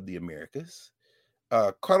Summit of the Americas,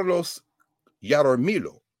 Carlos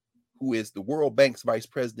Jaramillo, who is the World Bank's vice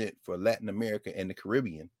president for Latin America and the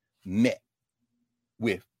Caribbean, met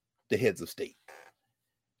with the heads of state.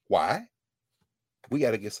 Why? We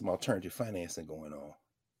got to get some alternative financing going on.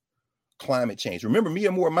 Climate change. Remember,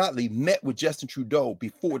 Mia Moore-Motley met with Justin Trudeau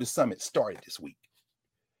before the summit started this week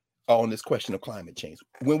on this question of climate change.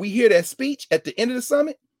 When we hear that speech at the end of the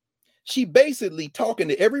summit, she basically talking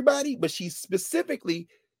to everybody, but she's specifically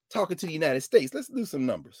talking to the United States. Let's do some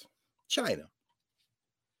numbers.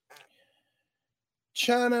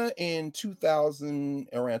 China in 2000,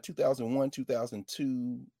 around 2001,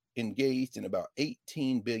 2002, engaged in about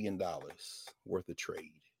 $18 billion worth of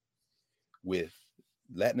trade with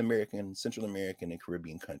Latin American, Central American, and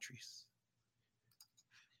Caribbean countries.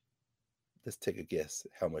 Let's take a guess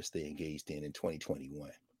how much they engaged in 2021.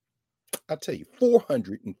 I'll tell you,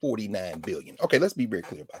 $449 billion. Okay, let's be very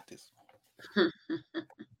clear about this.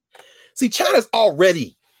 See, China's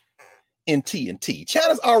already in TNT.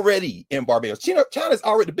 China's already in Barbados. China's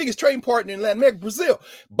already the biggest trading partner in Latin America, Brazil.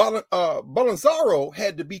 Bolsonaro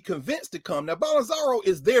had to be convinced to come. Now, Bolsonaro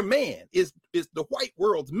is their man, is the white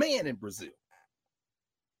world's man in Brazil.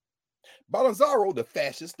 Bolsonaro, the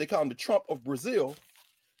fascist, they call him the Trump of Brazil.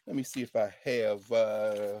 Let me see if I have,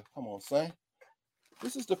 come on, son.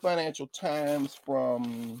 This is the Financial Times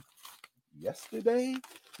from yesterday.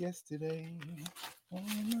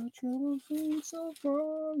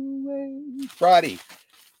 Friday.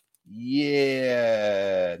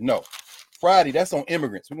 Yeah, no. Friday, that's on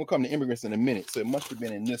immigrants. We're going to come to immigrants in a minute. So it must have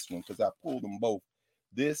been in this one because I pulled them both.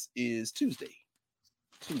 This is Tuesday.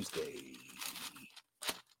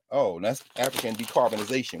 Oh, that's African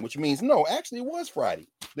decarbonization, which means, no, actually it was Friday.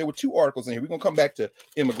 There were two articles in here. We're going to come back to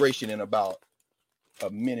immigration in about a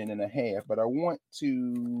minute and a half, but I want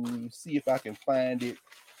to see if I can find it.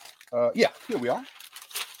 Yeah, here we are.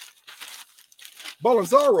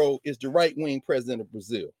 Bolsonaro is the right-wing president of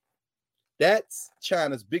Brazil. That's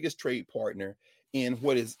China's biggest trade partner in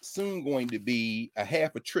what is soon going to be a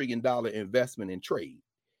 $500 billion investment in trade.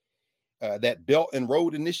 That Belt and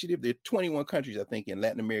Road Initiative, there are 21 countries, I think, in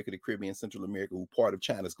Latin America, the Caribbean, Central America, who are part of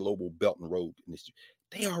China's global Belt and Road Initiative.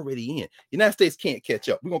 They already in. The United States can't catch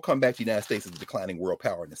up. We're going to come back to the United States as a declining world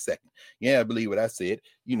power in a second. Yeah, I believe what I said.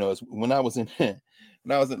 You know, when I was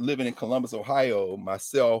living in Columbus, Ohio,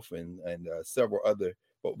 myself and several other,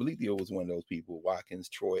 well, Belithio was one of those people, Watkins,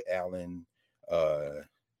 Troy Allen,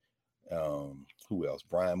 who else?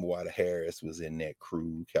 Brian Muata Harris was in that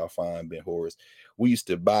crew, Calfine Ben Horace. We used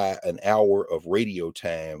to buy an hour of radio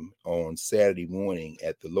time on Saturday morning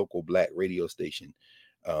at the local black radio station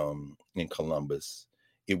in Columbus.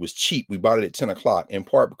 It was cheap. We bought it at 10 o'clock, in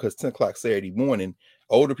part because 10 o'clock Saturday morning,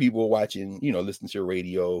 older people were watching, listening to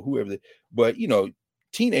radio, whoever, but,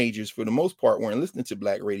 teenagers for the most part weren't listening to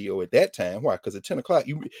black radio at that time. Why? Because at 10 o'clock,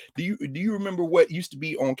 do you remember what used to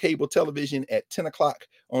be on cable television at 10 o'clock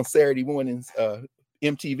on Saturday mornings?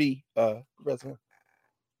 MTV, Professor?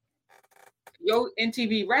 Yo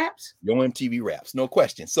MTV Raps? Yo MTV Raps, no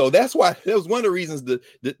question. So that's why that was one of the reasons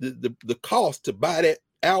the cost to buy that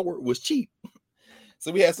hour was cheap.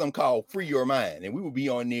 So we had something called Free Your Mind, and we would be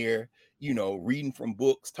on there, reading from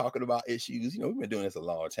books, talking about issues. We've been doing this a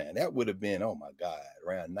long time. That would have been, oh my God,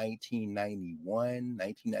 around 1991,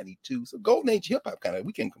 1992. So Golden Age hip hop kind of,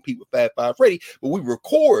 we can compete with Fat Five Freddy, but we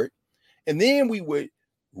record, and then we would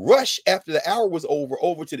rush after the hour was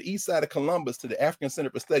over to the east side of Columbus to the African Center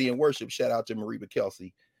for Study and Worship. Shout out to Mariba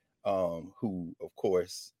Kelsey, who, of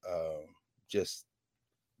course, just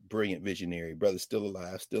brilliant visionary. Brother's still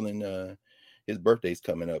alive, still in his birthday's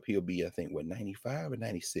coming up. He'll be, I think, 95 or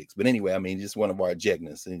 96. But anyway, I mean, just one of our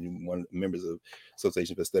Jegnas and one of the members of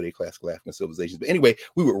Association for Study of Classical African Civilizations. But anyway,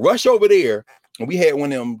 we would rush over there, and we had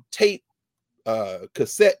one of them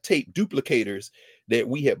cassette tape duplicators that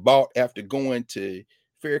we had bought after going to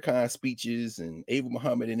Farrakhan speeches and Ava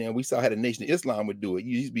Muhammad, and then we saw how the Nation of Islam would do it.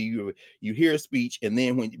 You hear a speech, and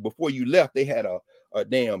then before you left, they had a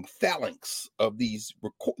damn phalanx of these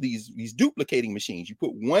duplicating machines. You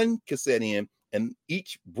put one cassette in, and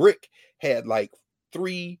each brick had like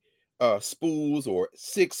 3 spools or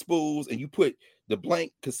 6 spools, and you put the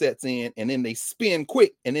blank cassettes in, and then they spin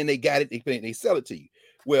quick, and then they got it. They sell it to you.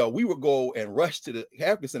 Well, we would go and rush to the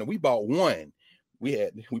African Center. We bought one.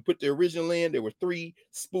 We put the original in. There were 3,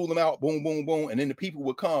 spool them out, boom, boom, boom, and then the people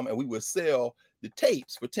would come, and we would sell the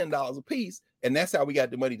tapes for $10 a piece, and that's how we got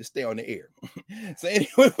the money to stay on the air. So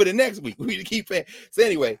anyway, for the next week, we keep paying. So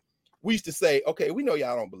anyway, we used to say, okay, we know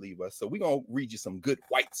y'all don't believe us, so we're going to read you some good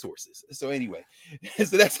white sources. So anyway,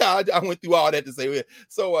 so that's how I went through all that to say,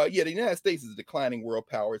 so yeah, the United States is a declining world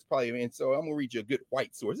power. It's probably, and so I'm going to read you a good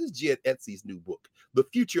white source. This is Jed Etsy's new book, The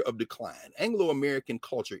Future of Decline, Anglo-American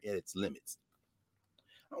Culture and Its Limits.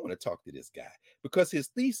 I want to talk to this guy because his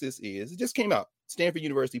thesis is, it just came out, Stanford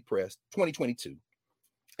University Press, 2022.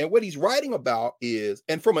 And what he's writing about is,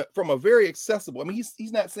 and from a very accessible, I mean,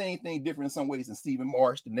 he's not saying anything different in some ways than Stephen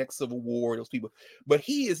Marsh, the next Civil War, those people, but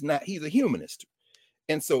he is not, he's a humanist.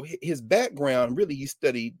 And so his background, really, he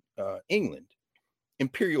studied England,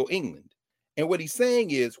 Imperial England. And what he's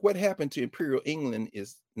saying is what happened to Imperial England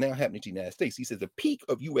is now happening to the United States. He says the peak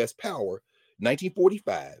of US power,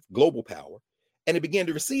 1945, global power, and it began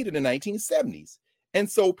to recede in the 1970s. And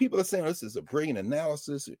so people are saying, oh, this is a brilliant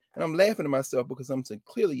analysis. And I'm laughing to myself because I'm saying,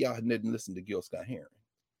 clearly y'all didn't listen to Gil Scott-Heron.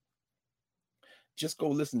 Just go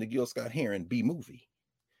listen to Gil Scott-Heron, B-Movie.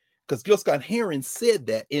 Because Gil Scott-Heron said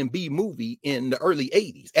that in B-Movie in the early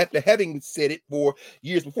 80s, after having said it for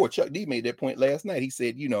years before. Chuck D made that point last night. He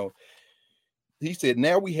said, you know, he said,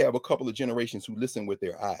 now we have a couple of generations who listen with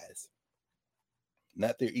their eyes,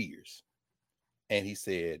 not their ears. And he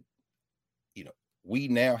said, you know, we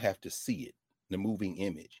now have to see it. The moving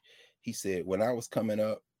image. He said, when I was coming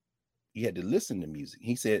up, you had to listen to music.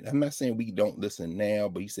 He said, I'm not saying we don't listen now,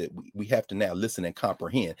 but he said, we have to now listen and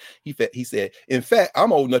comprehend. He said, in fact,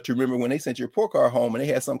 I'm old enough to remember when they sent your report card home and they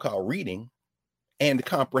had something called reading and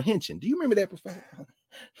comprehension. Do you remember that, Professor?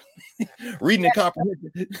 Reading and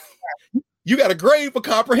comprehension. You got a grade for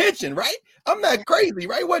comprehension, right? I'm not crazy,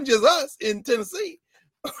 right? It wasn't just us in Tennessee.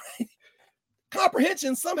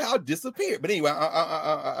 Comprehension somehow disappeared. But anyway,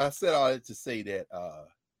 I said all that to say that,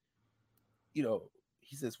 you know,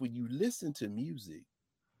 he says, when you listen to music,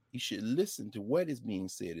 you should listen to what is being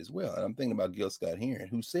said as well. And I'm thinking about Gil Scott-Heron,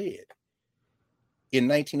 who said in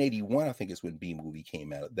 1981, I think it's when B-Movie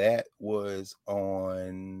came out. That was it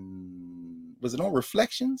on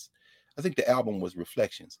Reflections? I think the album was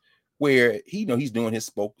Reflections, where he's doing his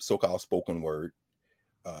so-called spoken word.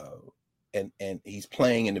 And he's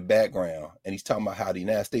playing in the background and he's talking about how the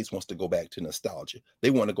United States wants to go back to nostalgia. They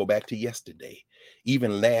want to go back to yesterday,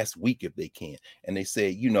 even last week if they can. And they say,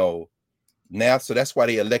 you know, now, so that's why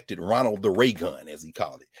they elected Ronald the Ray Gun, as he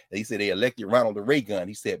called it. And he said they elected Ronald the Ray Gun,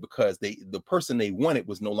 he said, because the person they wanted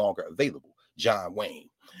was no longer available, John Wayne.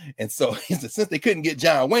 And so he said, since they couldn't get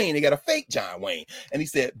John Wayne, they got a fake John Wayne. And he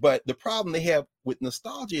said, but the problem they have with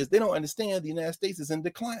nostalgia is they don't understand the United States is in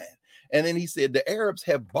decline. And then he said the Arabs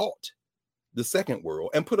have bought the second world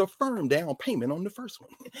and put a firm down payment on the first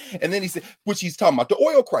one. And then he said, which he's talking about the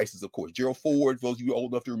oil crisis, of course, Gerald Ford, those of you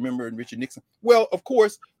old enough to remember, and Richard Nixon. Well, of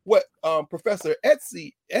course, what Professor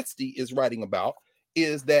Etsy is writing about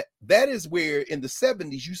is that is where in the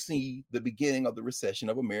 70s, you see the beginning of the recession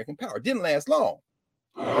of American power. It didn't last long.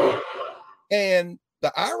 And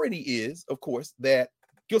the irony is, of course, that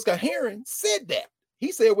Gil Scott-Heron said that.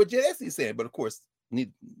 He said what Jed Etsy said, but of course,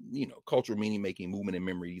 you know, cultural meaning making, movement and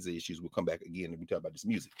memory, these issues will come back again if we talk about this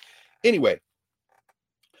music. Anyway,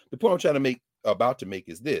 the point I'm about to make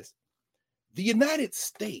is this: the United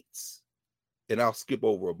States, and I'll skip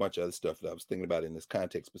over a bunch of other stuff that I was thinking about in this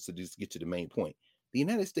context, but to just get to the main point, the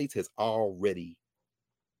United States has already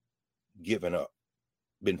given up,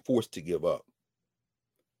 been forced to give up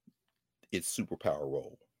its superpower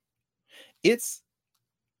role.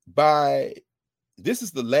 This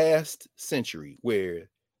is the last century where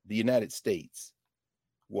the United States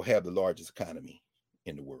will have the largest economy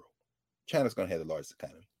in the world. China's going to have the largest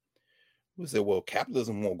economy. We say, well,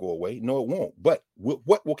 capitalism won't go away. No, it won't. But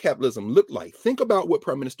what will capitalism look like? Think about what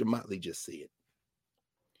Prime Minister Motley just said.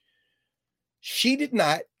 She did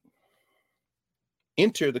not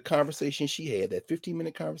enter the conversation she had, that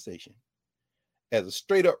 15-minute conversation, as a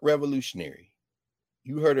straight up revolutionary.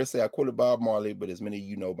 You heard her say, I quoted Bob Marley, but as many of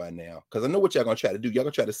you know by now, because I know what y'all going to try to do. Y'all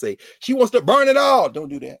going to try to say, she wants to burn it all. Don't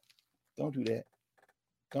do that. Don't do that.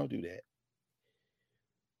 Don't do that.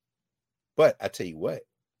 But I tell you what,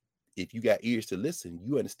 if you got ears to listen,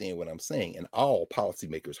 you understand what I'm saying. And all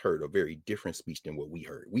policymakers heard a very different speech than what we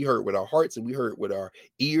heard. We heard with our hearts and we heard with our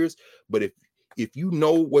ears. But if you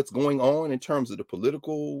know what's going on in terms of the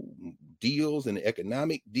political deals and the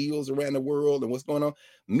economic deals around the world and what's going on,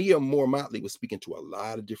 Mia Moore Motley was speaking to a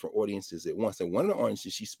lot of different audiences at once. And one of the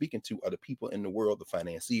audiences she's speaking to are the people in the world, the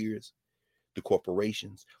financiers, the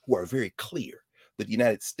corporations, who are very clear that the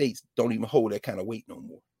United States don't even hold that kind of weight no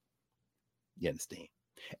more. You understand?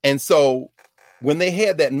 And so when they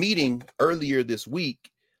had that meeting earlier this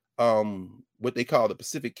week, what they call the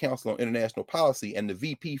Pacific Council on International Policy, and the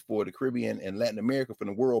VP for the Caribbean and Latin America from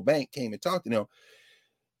the World Bank came and talked to them,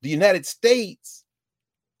 the United States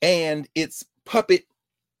and its puppet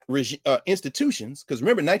institutions, because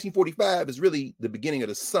remember, 1945 is really the beginning of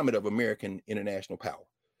the summit of American international power.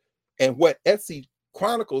 And what Etsy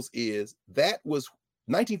chronicles is that was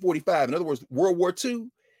 1945. In other words, World War II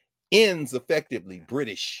ends effectively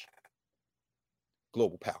British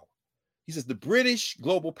global power. He says the British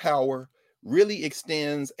global power really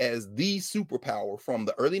extends as the superpower from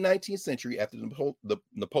the early 19th century after the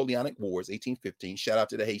Napoleonic Wars, 1815. Shout out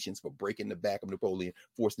to the Haitians for breaking the back of Napoleon,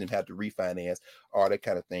 forcing them to have to refinance, all that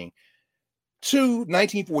kind of thing, to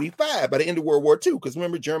 1945, by the end of World War II. Because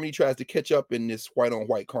remember, Germany tries to catch up in this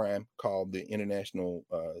white-on-white crime called the international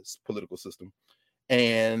political system.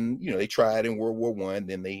 And, you know, they tried in World War I,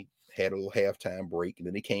 then they had a little halftime break, and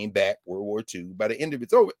then they came back, World War II. By the end of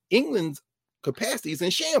it's over, England's capacity is in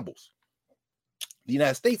shambles. The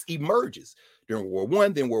United States emerges during World War I,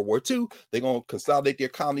 then World War II. They're going to consolidate their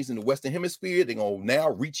colonies in the Western Hemisphere. They're going to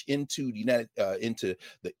now reach into into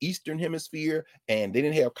the Eastern Hemisphere, and they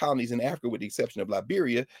didn't have colonies in Africa with the exception of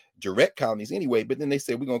Liberia, direct colonies anyway. But then they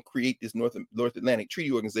said, we're going to create this North Atlantic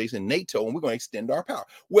Treaty Organization, NATO, and we're going to extend our power.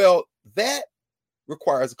 Well, that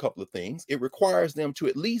requires a couple of things. It requires them to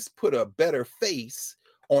at least put a better face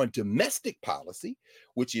on domestic policy,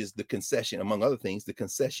 which is the concession, among other things, the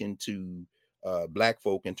concession to Black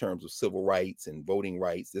folk in terms of civil rights and voting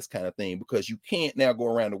rights, this kind of thing, because you can't now go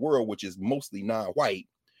around the world, which is mostly non-white,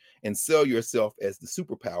 and sell yourself as the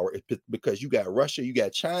superpower, because you got Russia, you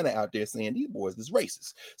got China out there saying these boys is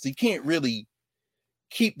racist. So you can't really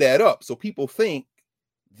keep that up. So people think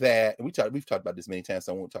that, and we've talked about this many times,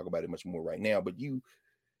 so I won't talk about it much more right now, but you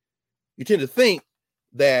tend to think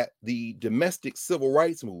that the domestic civil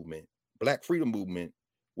rights movement, Black freedom movement,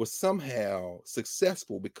 was somehow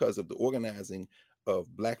successful because of the organizing of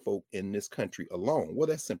Black folk in this country alone. Well,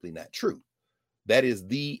 that's simply not true. That is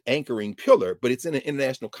the anchoring pillar, but it's in an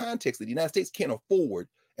international context that the United States can't afford,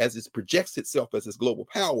 as it projects itself as this global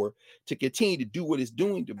power, to continue to do what it's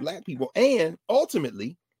doing to Black people. And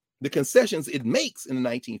ultimately, the concessions it makes in the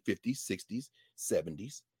 1950s, 60s,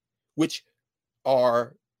 70s, which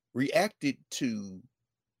are reacted to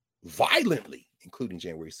violently, including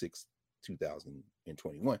January 6th,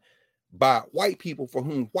 2021, by white people for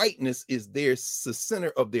whom whiteness is the center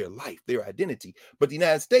of their life, their identity. But the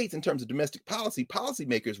United States, in terms of domestic policy,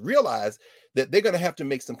 policymakers realize that they're going to have to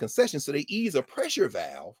make some concessions, so they ease a pressure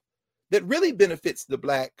valve that really benefits the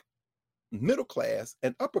Black middle class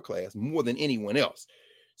and upper class more than anyone else.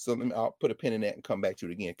 So I'll put a pin in that and come back to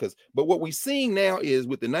it again. But what we're seeing now is,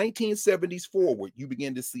 with the 1970s forward, you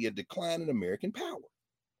begin to see a decline in American power,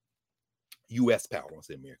 U.S. power, I want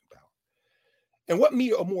to say American power. And what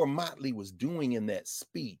Maura Mottley was doing in that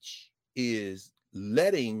speech is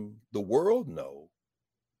letting the world know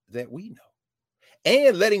that we know,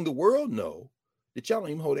 and letting the world know that y'all don't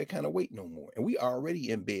even hold that kind of weight no more. And we are already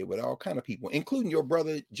in bed with all kind of people, including your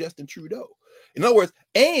brother, Justin Trudeau. In other words,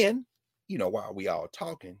 and, you know, while we all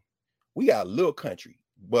talking, we got a little country,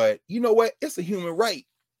 but you know what? It's a human right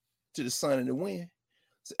to the sun and the wind.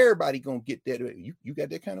 So everybody gonna get that. You got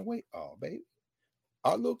that kind of weight? Oh, baby.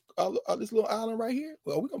 This little island right here,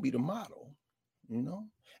 well, we're going to be the model, you know?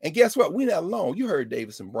 And guess what? We're not alone. You heard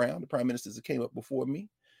Davison Brown, the prime ministers that came up before me.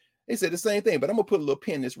 They said the same thing, but I'm going to put a little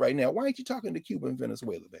pin in this right now. Why ain't you talking to Cuba and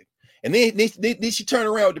Venezuela, baby? And then she turned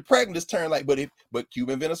around with the pragmatist turn, like, but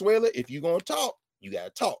Cuba and Venezuela, if you're going to talk, you got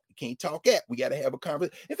to talk. You can't talk at. We got to have a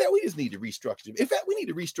conversation. In fact, we just need to restructure. In fact, we need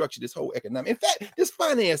to restructure this whole economic. In fact, this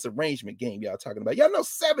finance arrangement game y'all talking about. Y'all know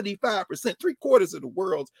 75%, 3/4 of the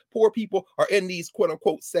world's poor people are in these quote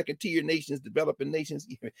unquote second tier nations, developing nations.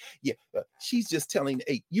 Yeah, she's just telling,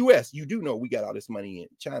 hey, U.S., you do know we got all this money in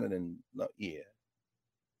China, and yeah.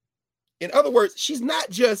 In other words, she's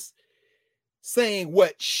not just saying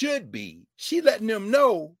what should be. She's letting them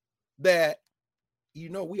know that, you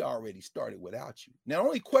know, we already started without you. Now, the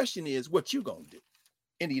only question is what you're going to do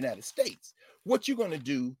in the United States, what you're going to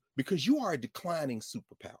do, because you are a declining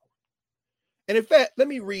superpower. And in fact, let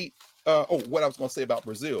me read what I was going to say about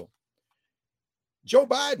Brazil. Joe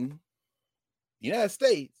Biden, the United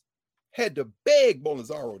States, had to beg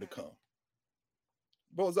Bolsonaro to come.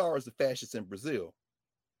 Bolsonaro is the fascist in Brazil.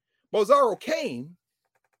 Bolsonaro came,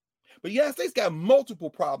 but the United States got multiple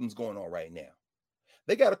problems going on right now.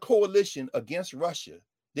 They got a coalition against Russia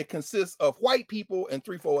that consists of white people and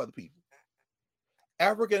 3-4 other people.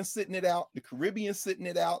 Africans sitting it out, the Caribbean sitting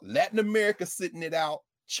it out, Latin America sitting it out,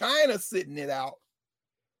 China sitting it out.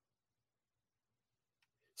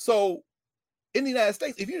 So in the United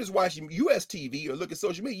States, if you're just watching US TV or look at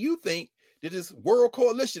social media, you think that this world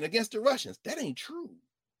coalition against the Russians. That ain't true.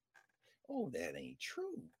 Oh, that ain't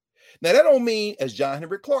true. Now, that don't mean, as John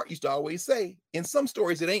Henrik Clarke used to always say, in some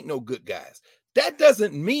stories, it ain't no good guys. that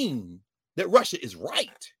doesn't mean that Russia is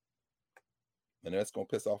right. And that's going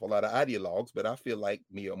to piss off a lot of ideologues, but I feel like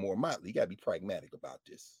Mia Moore Motley, you got to be pragmatic about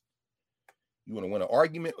this. You want to win an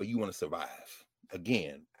argument or you want to survive?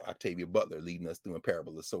 Again, Octavia Butler leading us through in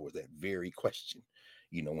Parable of Sowers, that very question.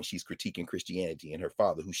 You know, when she's critiquing Christianity and her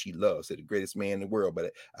father, who she loves, said the greatest man in the world,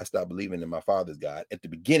 but I stopped believing in my father's God at the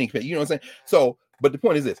beginning. You know what I'm saying? So, but the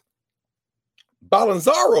point is this.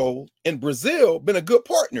 Bolsonaro in Brazil been a good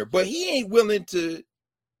partner, but he ain't willing to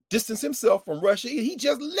distance himself from Russia. He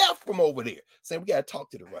just left from over there, saying we got to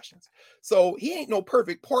talk to the Russians. So he ain't no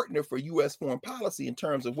perfect partner for U.S. foreign policy in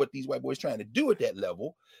terms of what these white boys trying to do at that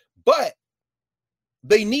level, but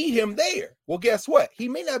they need him there. Well, guess what? He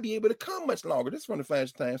may not be able to come much longer. This is from the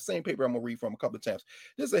Financial Times, same paper I'm going to read from a couple of times.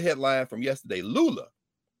 This is a headline from yesterday. Lula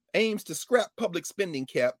aims to scrap public spending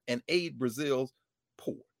cap and aid Brazil's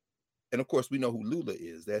poor. And of course, we know who Lula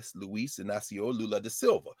is. That's Luiz Inácio Lula da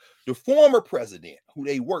Silva, the former president who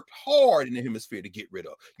they worked hard in the hemisphere to get rid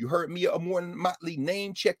of. You heard Mia Moore Motley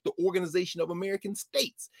name check the Organization of American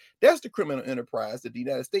States. That's the criminal enterprise that the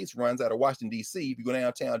United States runs out of Washington, D.C. If you go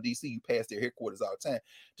downtown D.C., you pass their headquarters all the time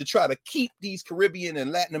to try to keep these Caribbean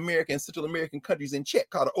and Latin American and Central American countries in check,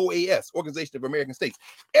 called the OAS, Organization of American States.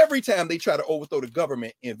 Every time they try to overthrow the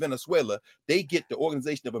government in Venezuela, they get the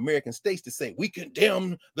Organization of American States to say, we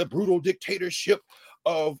condemn the brutal dictatorship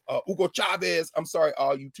of Hugo Chavez. I'm sorry,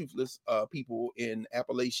 all you toothless people in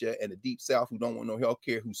Appalachia and the Deep South who don't want no health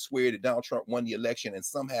care, who swear that Donald Trump won the election and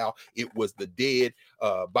somehow it was the dead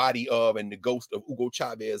body of and the ghost of Hugo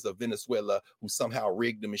Chavez of Venezuela who somehow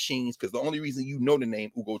rigged the machines. Because the only reason you know the name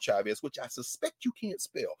Hugo Chavez, which I suspect you can't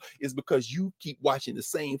spell, is because you keep watching the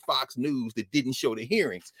same Fox News that didn't show the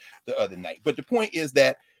hearings the other night. But the point is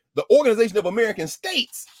that the Organization of American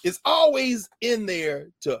States is always in there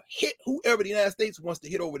to hit whoever the United States wants to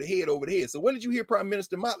hit over the head. So what did you hear Prime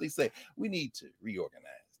Minister Motley say? We need to reorganize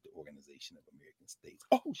the Organization of American States.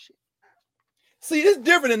 Oh, shit. See, it's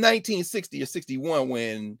different in 1960 or 61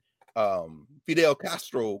 when Fidel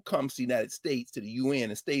Castro comes to the United States, to the UN,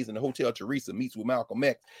 and stays in the Hotel Teresa, meets with Malcolm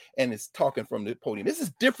X, and is talking from the podium. This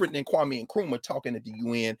is different than Kwame Nkrumah talking at the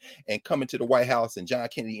UN and coming to the White House and John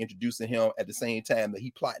Kennedy introducing him at the same time that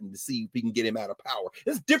he plotting to see if he can get him out of power.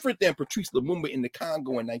 It's different than Patrice Lumumba in the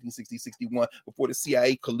Congo in 1960-61 before the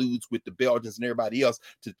CIA colludes with the Belgians and everybody else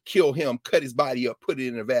to kill him, cut his body up, put it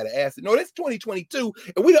in Nevada acid. No, that's 2022,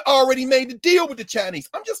 and we already made the deal with the Chinese.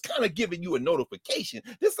 I'm just kind of giving you a notification.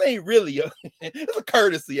 This ain't really it's a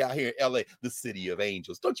courtesy out here in LA, the city of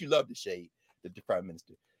angels. Don't you love the shade that the Prime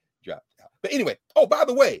Minister dropped out? But anyway, oh, by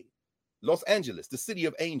the way, Los Angeles, the city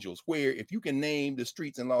of angels, where if you can name the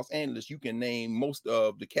streets in Los Angeles, you can name most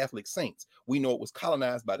of the Catholic saints. We know it was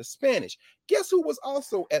colonized by the Spanish. Guess who was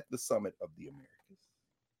also at the summit of the Americas?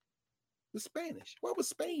 The Spanish. Why was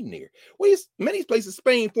Spain there? Well, many places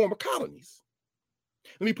Spain former colonies.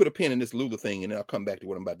 Let me put a pin in this Lula thing, and then I'll come back to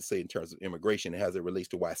what I'm about to say in terms of immigration and how it relates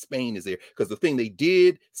to why Spain is there. Because the thing they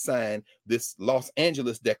did sign, this Los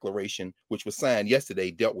Angeles Declaration, which was signed yesterday,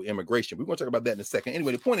 dealt with immigration. We're going to talk about that in a second.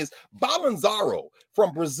 Anyway, the point is, Bolsonaro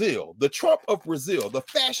from Brazil, the Trump of Brazil, the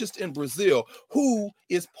fascist in Brazil, who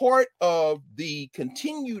is part of the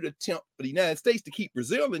continued attempt for the United States to keep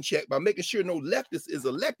Brazil in check by making sure no leftist is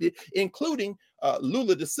elected, including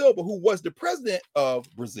Lula da Silva, who was the president of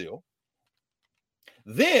Brazil,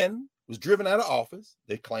 then was driven out of office.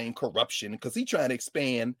 They claim corruption because he's trying to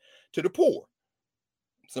expand to the poor.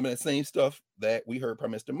 Some of that same stuff that we heard Prime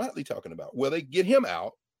Minister Motley talking about. Well, they get him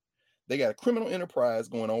out. They got a criminal enterprise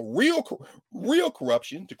going on, real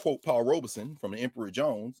corruption, to quote Paul Robeson from the Emperor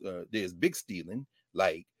Jones. There's big stealing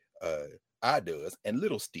like I does and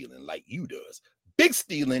little stealing like you does. Big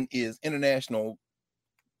stealing is international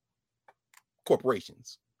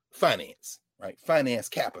corporations, finance, right? Finance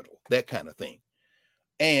capital, that kind of thing.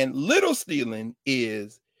 And little stealing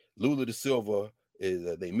is Lula da Silva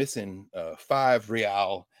is they missing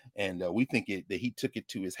R5, and we think that he took it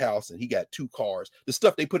to his house and he got 2 cars. The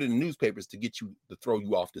stuff they put in the newspapers to get you to throw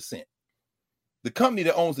you off the scent. The company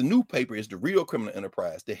that owns the newspaper is the real criminal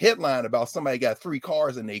enterprise. The headline about somebody got 3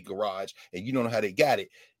 cars in their garage and you don't know how they got it.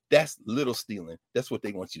 That's little stealing. That's what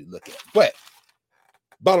they want you to look at. But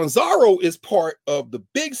Bolsonaro is part of the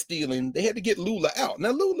big stealing. They had to get Lula out.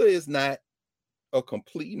 Now Lula is not a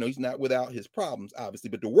complete, he's not without his problems, obviously,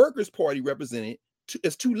 but the Workers' Party represented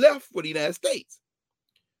is too left for the United States.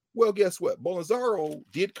 Well, guess what? Bolsonaro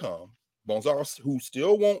did come. Bolsonaro, who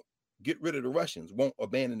still won't get rid of the Russians, won't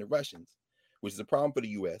abandon the Russians, which is a problem for the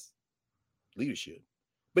U.S. leadership.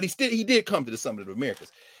 But he did come to the Summit of the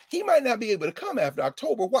Americas. He might not be able to come after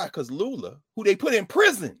October. Why? Because Lula, who they put in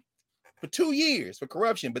prison for 2 years for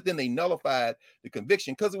corruption, but then they nullified the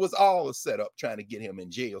conviction because it was all a setup trying to get him in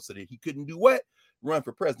jail so that he couldn't do what? Run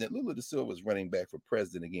for president. Lula da Silva was running back for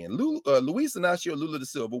president again. Luiz Inácio Lula da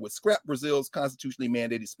Silva would scrap Brazil's constitutionally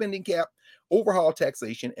mandated spending cap, overhaul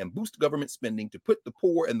taxation, and boost government spending to put the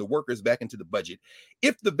poor and the workers back into the budget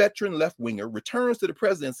if the veteran left-winger returns to the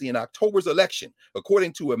presidency in October's election,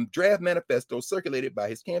 according to a draft manifesto circulated by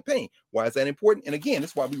his campaign. Why is that important? And again,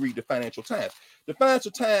 that's why we read the Financial Times. The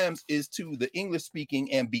Financial Times is to the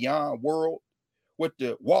English-speaking and beyond world what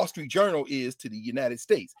the Wall Street Journal is to the United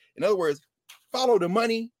States. In other words, follow the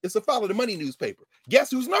money. It's a follow the money newspaper.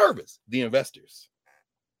 Guess who's nervous? The investors.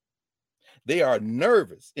 They are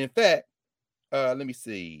nervous. In fact, let me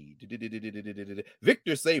see.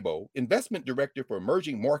 Victor Szabo, investment director for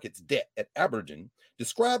emerging markets debt at Aberdeen,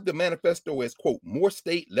 described the manifesto as, quote, more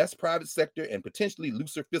state, less private sector, and potentially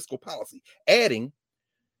looser fiscal policy, adding,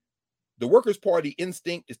 the Workers' Party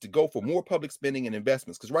instinct is to go for more public spending and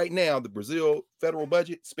investments, because right now the Brazil federal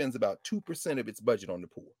budget spends about 2% of its budget on the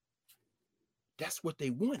poor. That's what they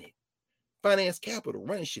wanted. Finance capital,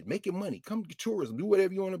 running shit, making money, come to tourism, do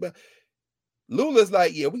whatever you want about. Lula's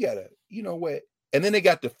like, yeah, we gotta, you know what? And then they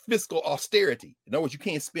got the fiscal austerity. In other words, you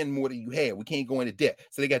can't spend more than you have. We can't go into debt.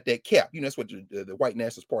 So they got that cap. You know, that's what the white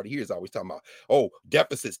nationalist party here is always talking about. Oh,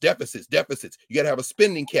 deficits. You got to have a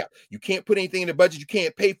spending cap. You can't put anything in the budget you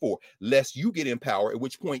can't pay for, lest you get in power, at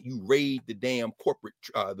which point you raid the damn corporate,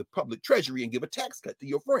 the public treasury and give a tax cut to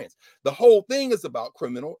your friends. The whole thing is about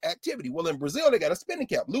criminal activity. Well, in Brazil, they got a spending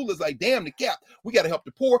cap. Lula's like, damn the cap. We got to help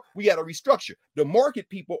the poor. We got to restructure. The market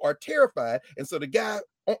people are terrified. And so the guy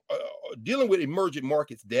dealing with emerging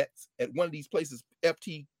markets debts at one of these places,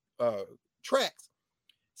 FT tracks,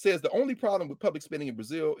 says the only problem with public spending in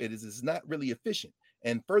Brazil is it's not really efficient.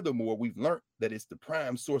 And furthermore, we've learned that it's the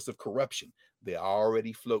prime source of corruption. They're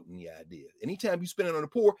already floating the idea. Anytime you spend it on the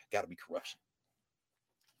poor, got to be corruption.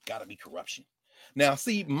 Got to be corruption. Now,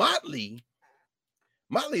 see, Motley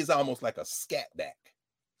is almost like a scat back.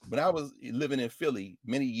 When I was living in Philly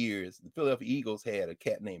many years, the Philadelphia Eagles had a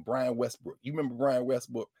cat named Brian Westbrook. You remember Brian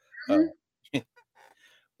Westbrook?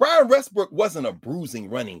 Brian Westbrook wasn't a bruising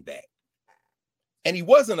running back. And he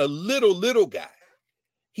wasn't a little guy.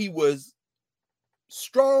 He was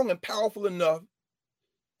strong and powerful enough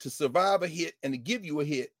to survive a hit and to give you a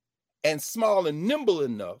hit, and small and nimble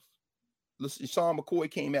enough. Listen, Sean McCoy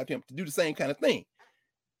came after him to do the same kind of thing.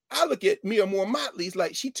 I look at Mia Moore Motley's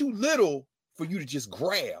like, she too little for you to just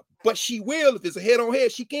grab, but she will. If it's a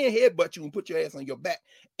head-on-head, she can headbutt you and put your ass on your back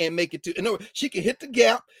and make it to. In other words, she can hit the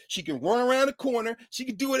gap, she can run around the corner, she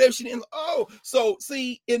can do whatever she didn't. Oh, so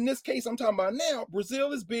see, in this case I'm talking about now,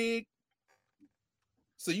 Brazil is big.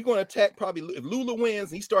 So you're going to attack probably if Lula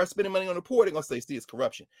wins and he starts spending money on the poor, they're going to say, see, it's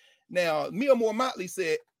corruption. Now, Mia Moore Motley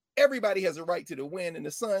said everybody has a right to the wind and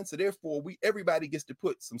the sun, so therefore everybody gets to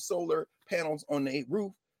put some solar panels on the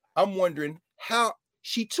roof. I'm wondering how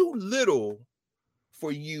she too little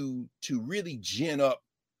for you to really gin up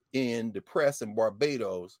in the press in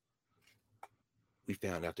Barbados. We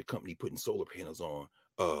found out the company putting solar panels on,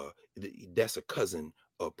 that's a cousin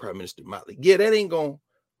of Prime Minister Motley. Yeah, that ain't gonna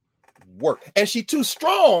work. And she too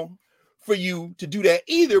strong for you to do that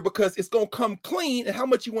either, because it's gonna come clean. And how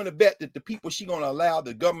much you want to bet that the people she gonna allow,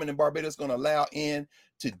 the government in Barbados gonna allow in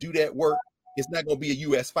to do that work, it's not gonna be a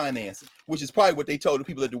U.S. financing, which is probably what they told the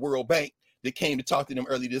people at the World Bank that came to talk to them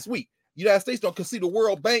early this week. United States don't, because see, the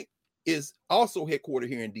World Bank is also headquartered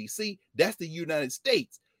here in DC. That's the United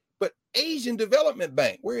States. But Asian Development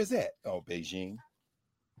Bank, where is that? Oh, Beijing.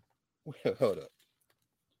 Well, hold up.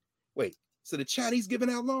 Wait, so the Chinese giving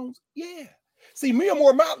out loans? Yeah. See, Mia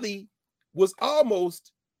Moore Motley was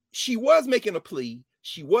she was making a plea,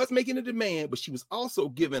 she was making a demand, but she was also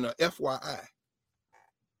giving a FYI.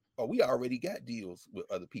 Oh, we already got deals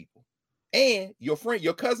with other people. And your friend,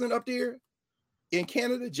 your cousin up there in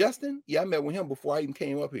Canada, Justin, yeah, I met with him before I even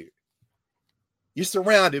came up here. You're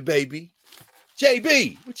surrounded, baby.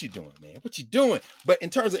 JB, what you doing, man? What you doing? But in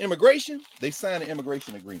terms of immigration, they signed an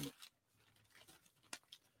immigration agreement.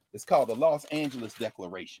 It's called the Los Angeles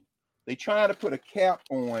Declaration. They try to put a cap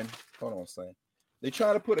on, hold on, son. They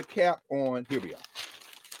try to put a cap on, here we are.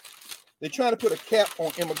 They try to put a cap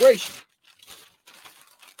on immigration.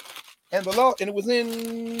 And the law, and it was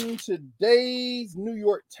in today's New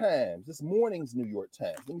York Times, this morning's New York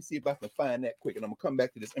Times. Let me see if I can find that quick, and I'm gonna come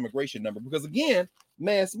back to this immigration number, because again,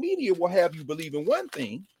 mass media will have you believe in one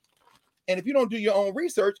thing, and if you don't do your own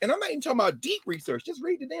research, and I'm not even talking about deep research, just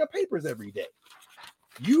read the damn papers every day,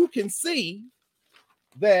 you can see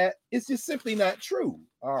that it's just simply not true.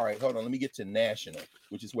 All right, hold on, let me get to national,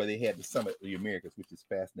 which is where they had the Summit of the Americas, which is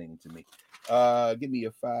fascinating to me. Give me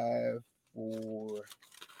a 5, 4.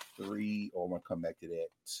 3. Oh, I'm going to come back to that.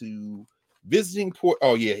 2, visiting port.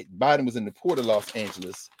 Oh, yeah. Biden was in the port of Los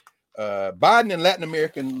Angeles. Biden and Latin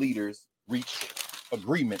American leaders reached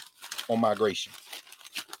agreement on migration.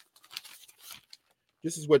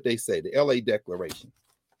 This is what they say, the LA Declaration.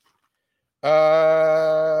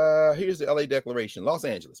 Here's the LA Declaration. Los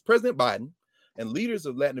Angeles. President Biden and leaders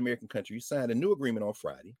of Latin American countries signed a new agreement on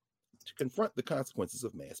Friday to confront the consequences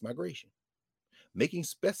of mass migration, making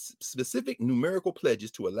specific numerical pledges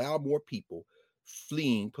to allow more people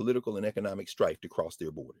fleeing political and economic strife to cross their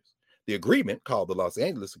borders. The agreement, called the Los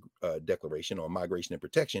Angeles Declaration on Migration and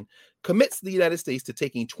Protection, commits the United States to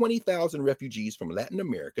taking 20,000 refugees from Latin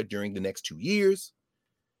America during the next 2 years.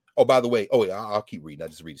 Oh, by the way, I'll keep reading. I'll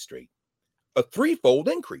just read it straight. A 3-fold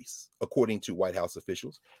increase, according to White House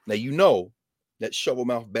officials. Now, you know that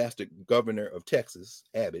shovel-mouthed bastard governor of Texas,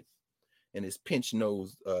 Abbott, and his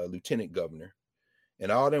pinch-nosed lieutenant governor,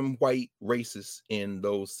 and all them white racists in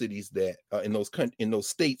those cities that, in those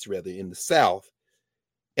states, rather, in the South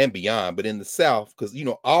and beyond, but in the South, because, you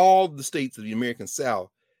know, all the states of the American South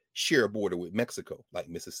share a border with Mexico, like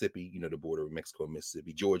Mississippi, you know, the border with Mexico and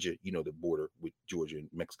Mississippi. Georgia, you know, the border with Georgia and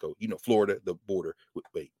Mexico. You know, Florida, the border with,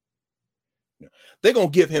 they're going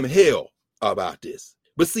to give him hell about this.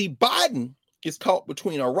 But see, Biden is caught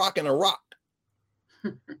between a rock and a rock.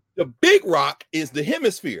 The big rock is the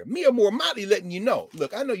hemisphere. Mia Moore Motley letting you know,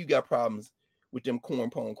 look, I know you got problems with them corn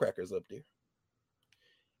pone crackers up there.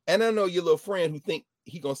 And I know your little friend who think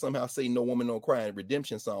he going to somehow say No Woman, No Cry in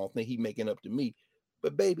Redemption song, think he making up to me.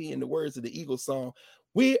 But baby, in the words of the Eagles song,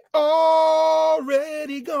 we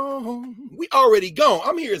already gone. We already gone.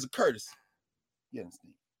 I'm here as a courtesy. You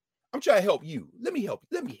understand? I'm trying to help you. Let me help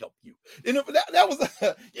you. And if that was,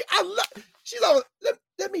 she's always,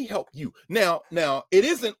 let me help you. Now, it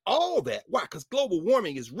isn't all that. Why? Because global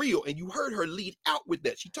warming is real. And you heard her lead out with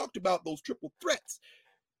that. She talked about those triple threats.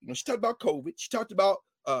 You know, she talked about COVID. She talked about,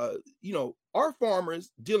 you know, our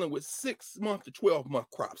farmers dealing with 6-month to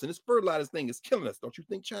 12-month crops. And this fertilizer thing is killing us. Don't you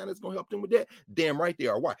think China's going to help them with that? Damn right they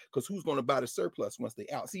are. Why? Because who's going to buy the surplus once they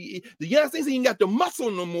out? See, the United States ain't got the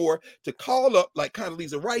muscle no more to call up, like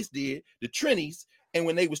Condoleezza Rice did, the Trinis, and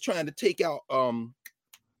when they was trying to take out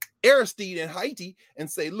Aristide in Haiti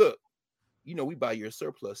and say, look, you know, we buy your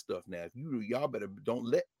surplus stuff now. If y'all better don't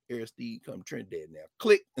let Aristide come Trinidad now.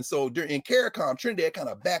 Click. And so in CARICOM, Trinidad kind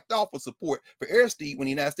of backed off of support for Aristide when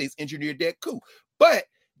the United States engineered that coup. But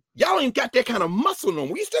y'all ain't got that kind of muscle no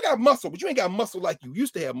more. You still got muscle, but you ain't got muscle like you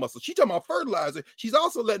used to have muscle. She talking about fertilizer. She's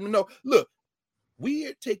also letting them know, look,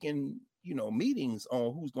 we're taking, you know, meetings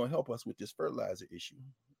on who's going to help us with this fertilizer issue.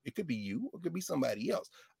 It could be you, or it could be somebody else.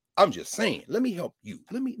 I'm just saying, let me help you.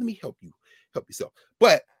 Let me help you help yourself.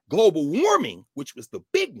 But global warming, which was the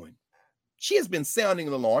big one, she has been sounding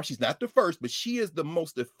an alarm. She's not the first, but she is the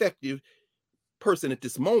most effective person at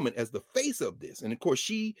this moment as the face of this. And of course,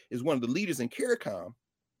 she is one of the leaders in CARICOM.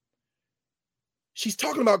 She's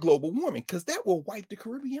talking about global warming because that will wipe the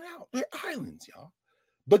Caribbean out. They're islands, y'all.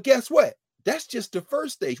 But guess what? That's just the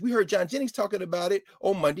first stage. We heard John Jennings talking about it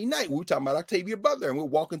on Monday night. We were talking about Octavia Butler, and we're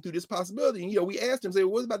walking through this possibility. And, you know, we asked him, say,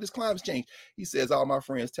 well, what about this climate change? He says, all my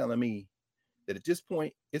friends telling me that at this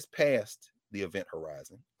point, it's past the event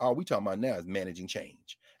horizon. All we talking about now is managing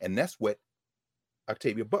change. And that's what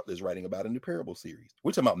Octavia Butler is writing about in the Parable series.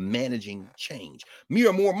 We're talking about managing change.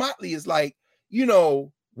 Mia Moore Motley is like, you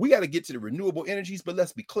know, we got to get to the renewable energies, but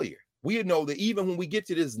let's be clear. We know that even when we get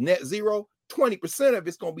to this net zero, 20% of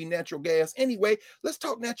it's going to be natural gas anyway. Let's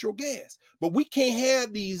talk natural gas. But we can't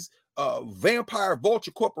have these vampire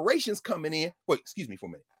vulture corporations coming in. Wait, excuse me for a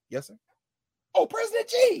minute. Yes, sir? Oh, President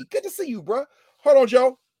G, good to see you, bro. Hold on,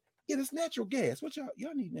 Joe. Yeah, this natural gas. What y'all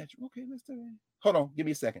need natural? Okay, let's do it. Hold on, give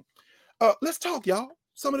me a second. Let's talk, y'all.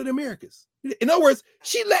 Some of the Americas. In other words,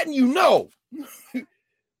 she letting you know,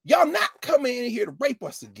 y'all not coming in here to rape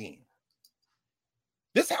us again.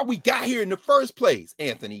 This is how we got here in the first place,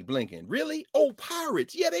 Anthony Blinken. Really? Oh,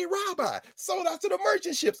 pirates. Yeah, they robbed us. Sold out to the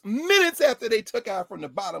merchant ships minutes after they took out from the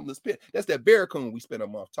bottomless pit. That's that Barracoon we spent a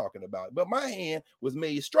month talking about. But my hand was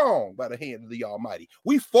made strong by the hand of the Almighty.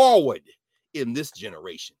 We forward in this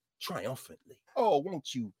generation triumphantly. Oh,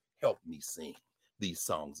 won't you help me sing these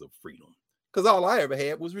songs of freedom? Because all I ever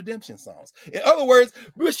had was redemption songs. In other words,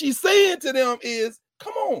 what she's saying to them is,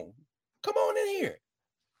 come on in here.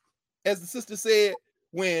 As the sister said,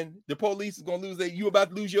 when the police is going to lose you about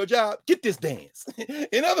to lose your job, get this dance.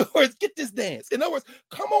 In other words, get this dance. In other words,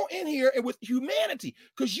 come on in here and with humanity,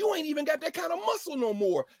 because you ain't even got that kind of muscle no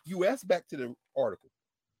more. U.S., back to the article.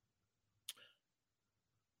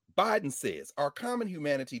 Biden says, our common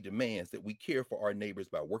humanity demands that we care for our neighbors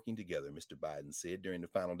by working together, Mr. Biden said during the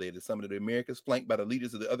final day of the Summit of the Americas, flanked by the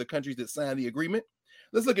leaders of the other countries that signed the agreement.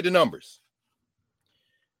 Let's look at the numbers.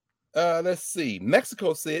 Let's see.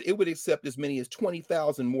 Mexico said it would accept as many as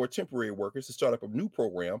 20,000 more temporary workers to start up a new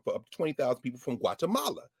program for up to 20,000 people from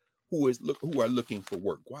Guatemala who are looking for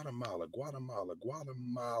work. Guatemala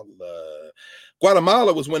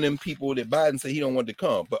was one of them people that Biden said he don't want to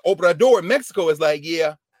come. But Obrador in Mexico is like,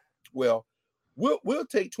 yeah, well, we'll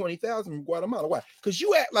take 20,000 from Guatemala. Why? Because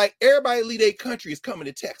you act like everybody leave their country is coming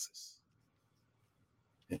to Texas.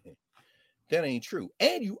 That ain't true.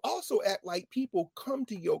 And you also act like people come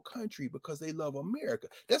to your country because they love America.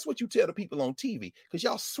 That's what you tell the people on TV, because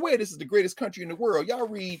y'all swear this is the greatest country in the world. Y'all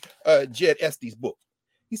read Jed Estes' book.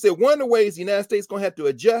 He said one of the ways the United States is going to have to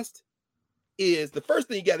adjust is the first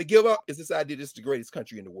thing you got to give up is this idea this is the greatest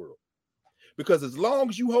country in the world. Because as long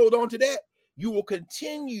as you hold on to that, you will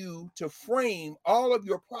continue to frame all of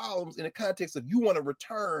your problems in the context of you want to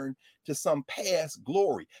return to some past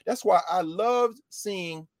glory. That's why I loved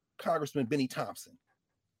seeing Congressman Benny Thompson,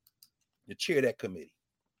 the chair of that committee.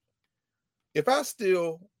 If I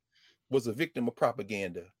still was a victim of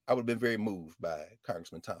propaganda, I would have been very moved by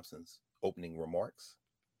Congressman Thompson's opening remarks.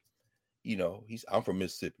 You know, I'm from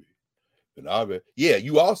Mississippi. And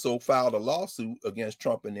you also filed a lawsuit against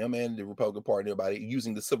Trump and them and the Republican Party and everybody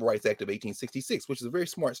using the Civil Rights Act of 1866, which is a very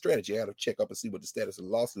smart strategy. I got to check up and see what the status of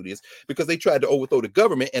the lawsuit is, because they tried to overthrow the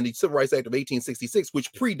government, and the Civil Rights Act of 1866,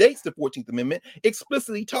 which predates the 14th Amendment,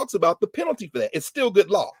 explicitly talks about the penalty for that. It's still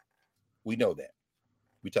good law. We know that.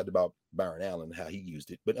 We talked about Byron Allen and how he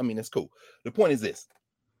used it, but I mean, that's cool. The point is this.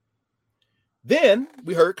 Then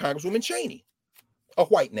we heard Congresswoman Cheney, a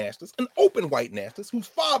white nationalist, an open white nationalist, whose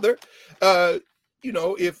father,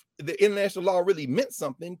 if the international law really meant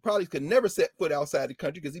something, probably could never set foot outside the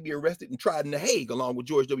country because he'd be arrested and tried in The Hague along with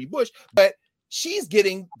George W. Bush. But she's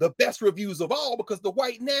getting the best reviews of all because the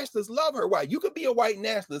white nationalists love her. Why? You could be a white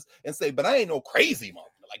nationalist and say, but I ain't no crazy motherfucker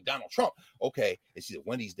like Donald Trump. Okay. And she said,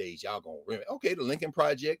 one of these days, y'all gonna remember. Okay, the Lincoln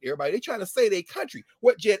Project, everybody, they trying to save their country.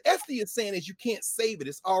 What Jed Estes is saying is you can't save it.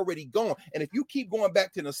 It's already gone. And if you keep going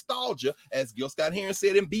back to nostalgia, as Gil Scott-Heron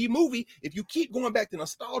said in B Movie, if you keep going back to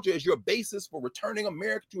nostalgia as your basis for returning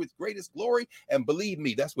America to its greatest glory, and believe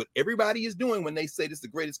me, that's what everybody is doing when they say this is the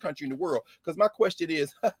greatest country in the world. Because my question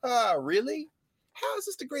is, really? How is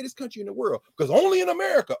this the greatest country in the world? Because only in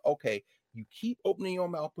America. Okay, you keep opening your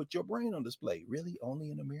mouth, put your brain on display. Really?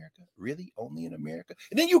 Only in America? Really? Only in America?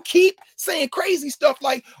 And then you keep saying crazy stuff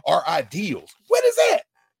like our ideals. What is that?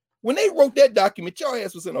 When they wrote that document, your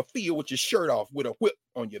ass was in a field with your shirt off with a whip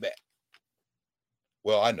on your back.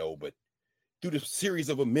 Well, I know, but through the series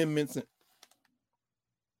of amendments, and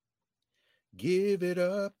give it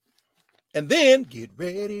up, and then get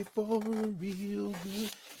ready for real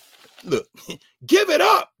good. Look, give it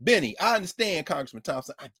up, Benny. I understand, Congressman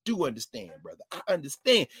Thompson. I do understand, brother. I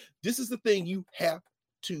understand. This is the thing you have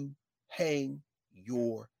to hang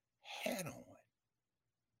your hat on.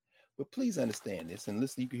 But please understand this, and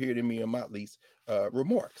listen, you can hear it in Mia Motley's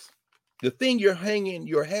remarks. The thing you're hanging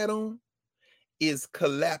your hat on is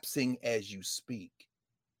collapsing as you speak.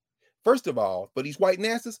 First of all, for these white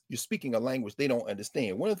nationalists, you're speaking a language they don't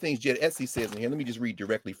understand. One of the things Jed Estes says in here, let me just read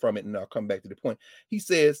directly from it and I'll come back to the point. He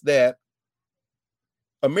says that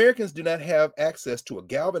Americans do not have access to a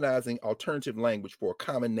galvanizing alternative language for a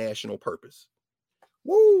common national purpose.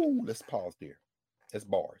 Woo! Let's pause there. That's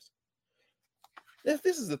bars.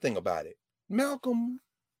 This is the thing about it. Malcolm,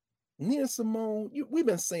 Nina Simone, we've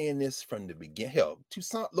been saying this from the beginning. Hell,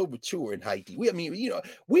 Toussaint Louverture in Haiti.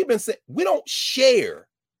 We've been saying we don't share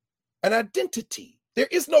an identity. There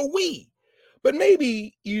is no we. But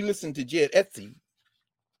maybe you listen to Jed Estes.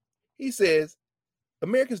 He says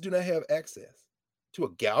Americans do not have access to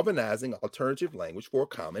a galvanizing alternative language for a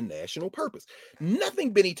common national purpose.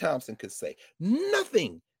 Nothing Benny Thompson could say,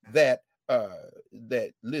 nothing that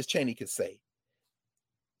Liz Cheney could say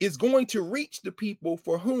is going to reach the people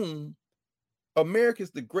for whom America is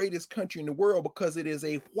the greatest country in the world because it is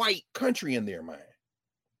a white country in their mind.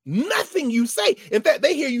 Nothing you say. In fact,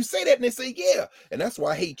 they hear you say that and they say, yeah. And that's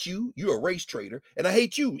why I hate you. You're a race traitor. And I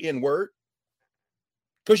hate you, N-word.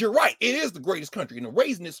 Because you're right. It is the greatest country. And the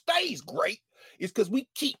reason it stays great is because we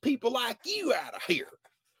keep people like you out of here.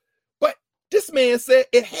 But this man said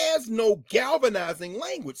it has no galvanizing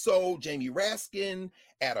language. So Jamie Raskin,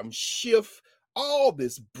 Adam Schiff, all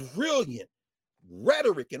this brilliant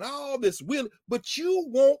rhetoric and all this will, but you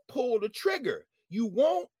won't pull the trigger. You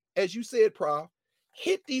won't, as you said, Prof,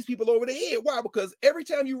 hit these people over the head. Why? Because every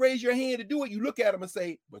time you raise your hand to do it, you look at them and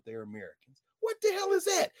say, but they're Americans. What the hell is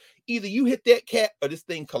that? Either you hit that cat or this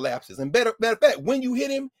thing collapses. And matter of fact, when you hit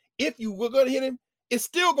him, if you were going to hit him, it's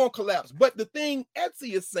still going to collapse. But the thing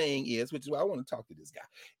Etsy is saying is, which is why I want to talk to this guy,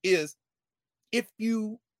 is if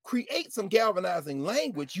you create some galvanizing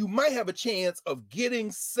language, you might have a chance of getting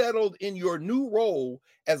settled in your new role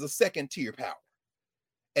as a second-tier power.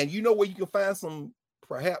 And you know where you can find some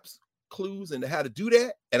perhaps clues into how to do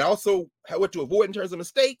that, and also what to avoid in terms of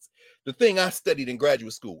mistakes? The thing I studied in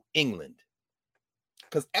graduate school, England.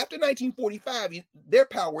 Because after 1945, their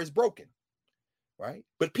power is broken. Right?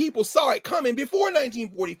 But people saw it coming before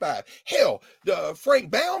 1945. Hell,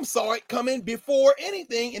 Frank Baum saw it coming before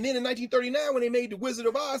anything. And then in 1939, when they made the Wizard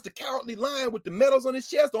of Oz, the cowardly lion with the medals on his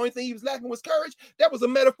chest, the only thing he was lacking was courage. That was a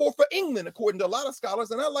metaphor for England, according to a lot of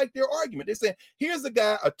scholars. And I like their argument. They said, here's a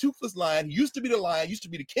guy, a toothless lion. He used to be the lion, used to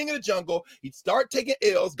be the king of the jungle. He'd start taking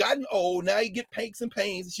L's, gotten old. Now he get aches and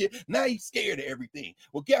pains and shit. Now he's scared of everything.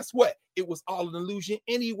 Well, guess what? It was all an illusion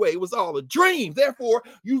anyway. It was all a dream. Therefore,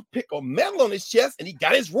 you pick a medal on his chest and he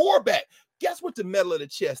got his roar back. Guess what the medal of the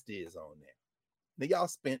chest is on there? Now, y'all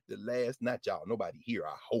spent the last, not y'all, nobody here,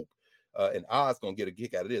 I hope. And Oz gonna get a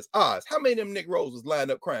kick out of this. Oz, how many of them Negroes was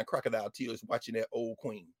lined up crying crocodile tears watching that old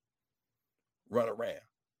queen run around?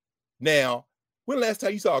 Now, when the last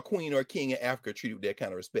time you saw a queen or a king in Africa treated with that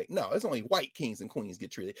kind of respect? No, it's only white kings and queens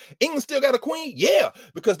get treated. England still got a queen? Yeah,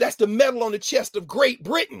 because that's the medal on the chest of Great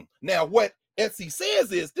Britain. Now, what Etsy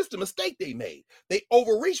says is, this is the mistake they made. They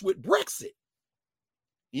overreached with Brexit.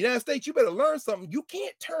 The United States, you better learn something. You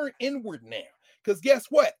can't turn inward now. Because guess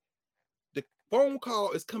what? The phone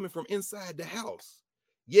call is coming from inside the house.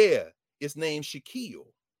 Yeah, it's named Shaquille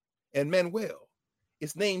and Manuel.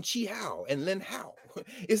 It's named Chi Hao and Lin Hao.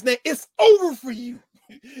 It's over for you.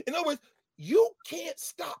 In other words, you can't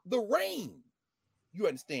stop the rain. You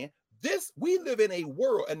understand? We live in a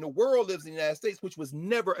world, and the world lives in the United States, which was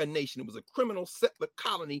never a nation. It was a criminal settler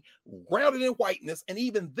colony grounded in whiteness. And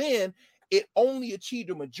even then, it only achieved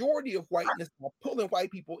a majority of whiteness by pulling white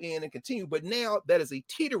people in and continue. But now that is a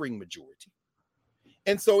teetering majority.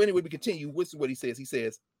 And so anyway, we continue. This is what he says. He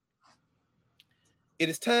says, it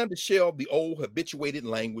is time to shelve the old habituated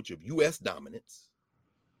language of U.S. dominance,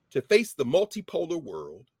 to face the multipolar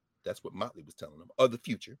world, that's what Motley was telling them, of the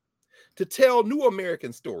future, to tell new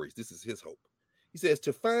American stories. This is his hope. He says,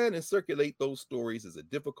 to find and circulate those stories is a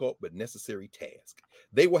difficult but necessary task.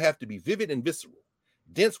 They will have to be vivid and visceral,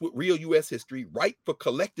 dense with real U.S. history, ripe for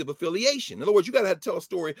collective affiliation. In other words, you got to tell a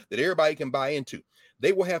story that everybody can buy into.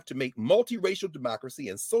 They will have to make multiracial democracy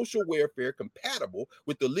and social welfare compatible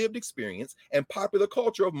with the lived experience and popular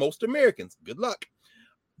culture of most Americans. Good luck.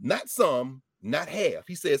 Not some, not half.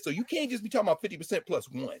 He says, so you can't just be talking about 50% plus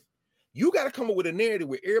one. You got to come up with a narrative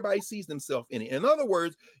where everybody sees themselves in it. In other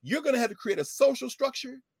words, you're going to have to create a social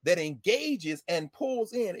structure that engages and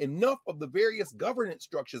pulls in enough of the various governance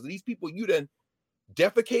structures of these people you done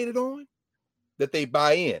defecated on that they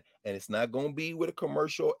buy in. And it's not going to be with a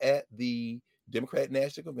commercial at the Democratic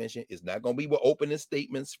National Convention. It's not going to be with opening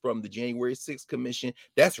statements from the January 6th Commission.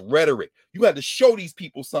 That's rhetoric. You got to show these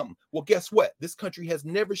people something. Well, guess what? This country has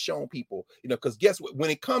never shown people, because guess what? When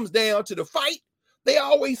it comes down to the fight, they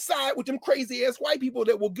always side with them crazy ass white people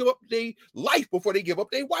that will give up their life before they give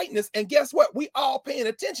up their whiteness. And guess what? We all paying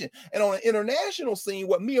attention. And on an international scene,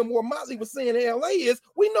 what Mia Moore Motley was saying in LA is,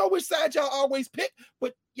 we know which side y'all always pick,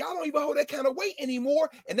 but y'all don't even hold that kind of weight anymore.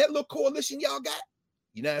 And that little coalition y'all got,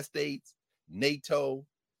 United States, NATO,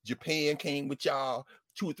 Japan came with y'all,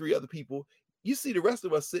 2 or 3 other people. You see the rest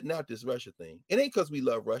of us sitting out this Russia thing. It ain't because we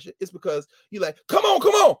love Russia. It's because you're like, come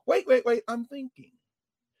on. Wait. I'm thinking.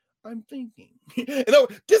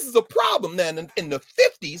 This is a problem now. In the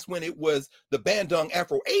 50s, when it was the Bandung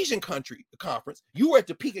Afro-Asian Country Conference, you were at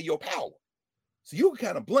the peak of your power. So you could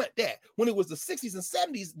kind of blunt that. When it was the 60s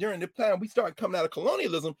and 70s, during the time we started coming out of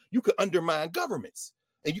colonialism, you could undermine governments.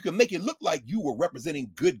 And you can make it look like you were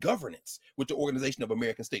representing good governance with the Organization of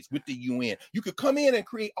American States, with the UN. You could come in and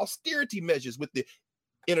create austerity measures with the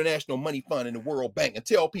International Money Fund and the World Bank and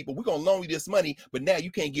tell people, we're going to loan you this money, but now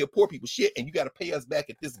you can't give poor people shit and you got to pay us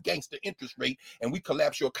back at this gangster interest rate, and we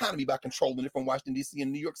collapse your economy by controlling it from Washington, D.C.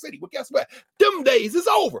 and New York City. Well, guess what? Them days is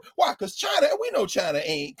over. Why? Because China, we know China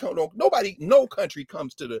ain't, no country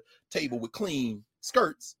comes to the table with clean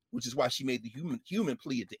skirts, which is why she made the human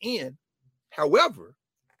plea at the end. However,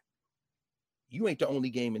 you ain't the only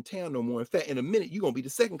game in town no more. In fact, in a minute, you're going to be the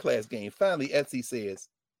second class game. Finally, Etsy says,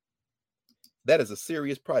 that is a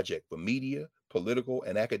serious project for media, political,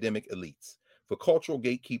 and academic elites, for cultural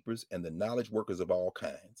gatekeepers and the knowledge workers of all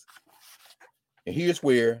kinds. And here's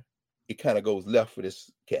where it kind of goes left for this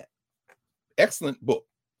cat. Excellent book.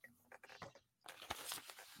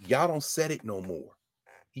 Y'all don't set it no more.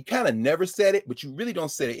 He kind of never said it, but you really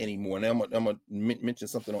don't say it anymore. Now I'm gonna mention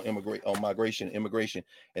something on migration,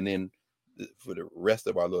 and then for the rest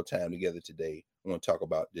of our little time together today, I want to talk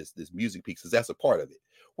about this music piece because that's a part of it.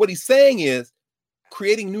 What he's saying is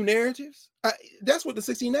creating new narratives. That's what the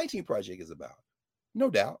 1619 Project is about, no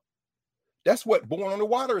doubt. That's what Born on the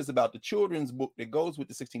Water is about, the children's book that goes with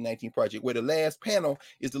the 1619 Project, where the last panel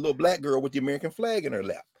is the little black girl with the American flag in her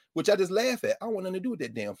lap, which I just laugh at. I want nothing to do with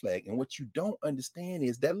that damn flag. And what you don't understand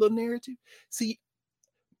is that little narrative. See,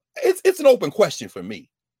 it's an open question for me,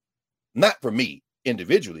 not for me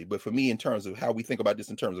individually, but for me in terms of how we think about this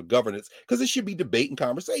in terms of governance, because it should be debate and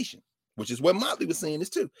conversation, which is what Motley was saying this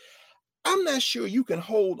too. I'm not sure you can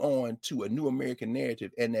hold on to a new American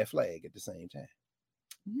narrative and that flag at the same time.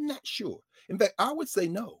 Not sure. In fact, I would say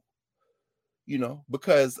no,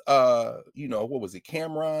 because, what was it?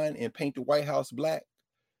 Cameron and Paint the White House Black,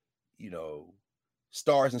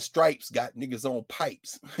 Stars and Stripes got niggas on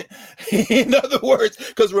pipes. In other words,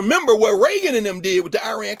 because remember what Reagan and them did with the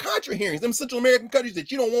Iran-Contra hearings, them Central American countries that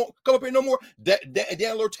you don't want come up here no more,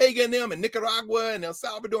 Daniel Ortega and them, and Nicaragua and El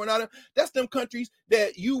Salvador and all them, that's them countries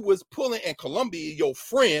that you was pulling, and Colombia, your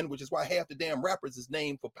friend, which is why half the damn rappers is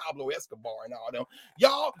named for Pablo Escobar and all them.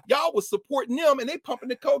 Y'all was supporting them, and they pumping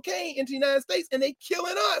the cocaine into the United States, and they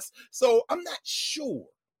killing us. So I'm not sure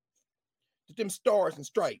that them Stars and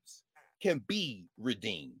Stripes can be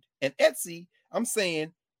redeemed. And Etsy, I'm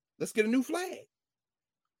saying, let's get a new flag.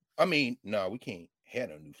 I mean, no, we can't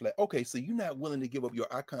have a new flag. Okay, so you're not willing to give up your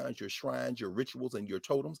icons, your shrines, your rituals, and your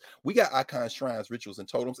totems. We got icons, shrines, rituals, and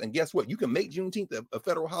totems. And guess what? You can make Juneteenth a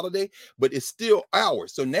federal holiday, but it's still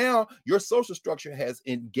ours. So now your social structure has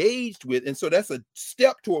engaged with, and so that's a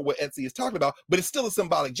step toward what Etsy is talking about, but it's still a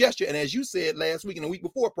symbolic gesture. And as you said last week and the week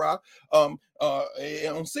before, Prof,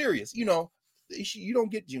 on Sirius, you don't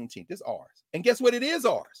get Juneteenth. It's ours. And guess what? It is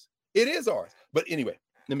ours. It is ours. But anyway,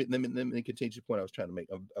 let me continue the point I was trying to make.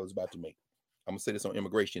 I was about to make. I'm gonna say this on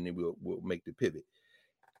immigration, and we'll make the pivot.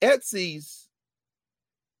 Etsy's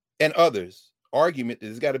and others argument that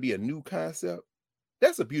there's got to be a new concept.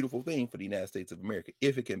 That's a beautiful thing for the United States of America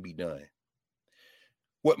if it can be done.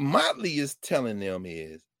 What Motley is telling them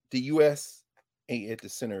is the U.S. ain't at the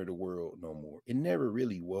center of the world no more. It never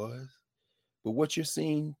really was. But what you're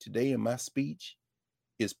seeing today in my speech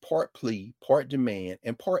is part plea, part demand,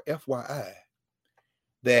 and part FYI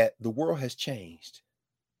that the world has changed.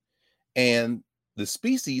 And the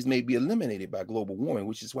species may be eliminated by global warming,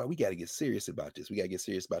 which is why we got to get serious about this. We got to get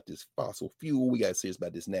serious about this fossil fuel. We got to get serious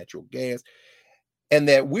about this natural gas, and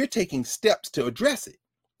that we're taking steps to address it.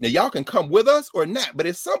 Now, y'all can come with us or not, but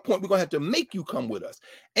at some point, we're going to have to make you come with us.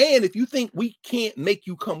 And if you think we can't make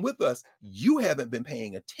you come with us, you haven't been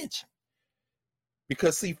paying attention.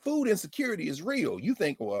 Because, see, food insecurity is real. You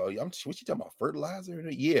think, well, what you talking about, fertilizer?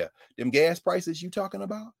 Yeah, them gas prices you talking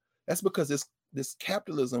about? That's because this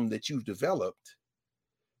capitalism that you've developed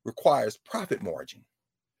requires profit margin.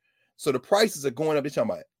 So the prices are going up. They're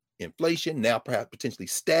talking about inflation, now perhaps potentially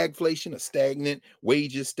stagflation, a stagnant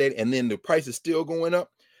wages steady, and then the price is still going up.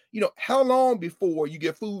 How long before you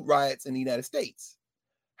get food riots in the United States?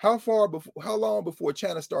 How long before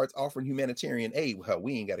China starts offering humanitarian aid? Well,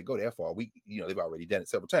 we ain't got to go that far. They've already done it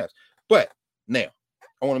several times. But now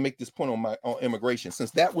I want to make this point on immigration, since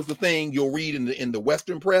that was the thing you'll read in the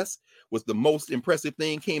Western press was the most impressive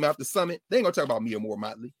thing came out the summit. They ain't gonna talk about Mia Moore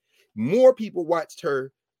Motley. More people watched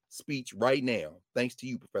her speech right now, thanks to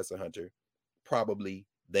you, Professor Hunter, probably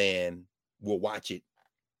than will watch it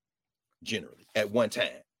generally at one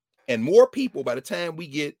time. And more people by the time we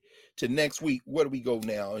get to next week, where do we go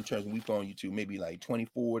now in terms of we on YouTube? Maybe like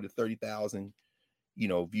 24 to 30,000,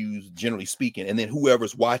 views, generally speaking. And then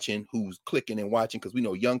whoever's watching, who's clicking and watching, because we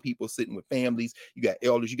know young people sitting with families, you got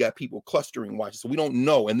elders, you got people clustering watching. So we don't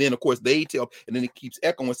know. And then, of course, they tell, and then it keeps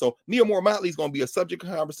echoing. So Mia Moore Motley is going to be a subject of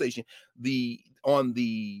conversation. On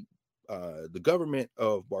the government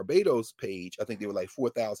of Barbados page, I think there were like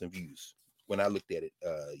 4,000 views when I looked at it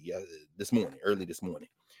early this morning.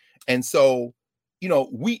 And so,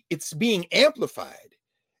 it's being amplified.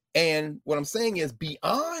 And what I'm saying is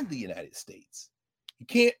beyond the United States, you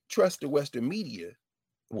can't trust the Western media,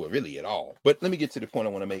 well, really at all. But let me get to the point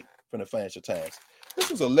I want to make from the Financial Times.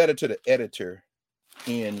 This was a letter to the editor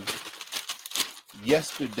in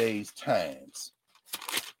yesterday's Times.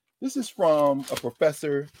 This is from a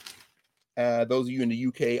professor, those of you in the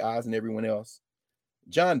UK, Oz and everyone else,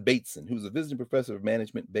 John Bateson, who's a visiting professor of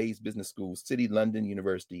management, Bayes Business School, City, London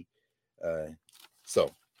University. So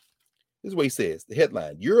this is what he says. The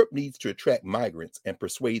headline: Europe needs to attract migrants and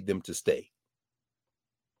persuade them to stay.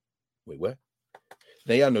 Wait, what?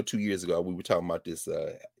 Now, y'all know 2 years ago we were talking about this.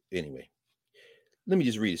 Anyway, let me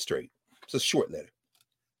just read it straight. It's a short letter.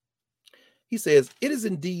 He says, it is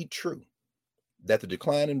indeed true that the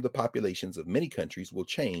decline in the populations of many countries will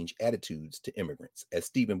change attitudes to immigrants, as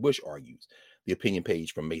Stephen Bush argues, the opinion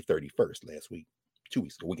page from May 31st last week, 2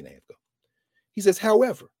 weeks ago, a week and a half ago. He says,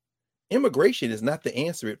 however, immigration is not the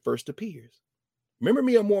answer it first appears. Remember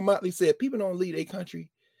Mia Moore Motley said, people don't leave their country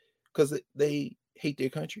because they hate their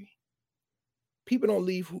country. People don't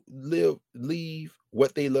leave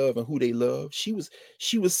what they love and who they love. She was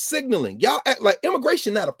signaling, y'all act like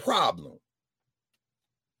immigration not a problem.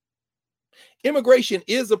 Immigration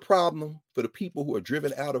is a problem for the people who are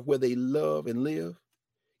driven out of where they love and live.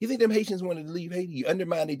 You think them Haitians wanted to leave Haiti? You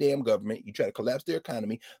undermine their damn government. You try to collapse their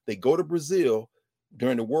economy. They go to Brazil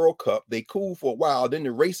during the World Cup. They cool for a while. Then the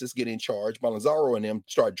racists get in charge. Bolsonaro and them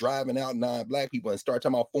start driving out non-black people and start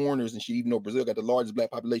talking about foreigners and shit, even though Brazil got the largest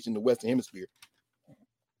black population in the Western Hemisphere.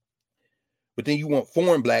 But then you want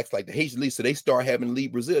foreign blacks like the Haitians, so they start having to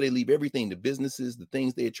leave Brazil. They leave everything, the businesses, the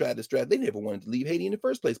things they had tried to strap. They never wanted to leave Haiti in the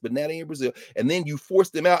first place, but now they're in Brazil. And then you force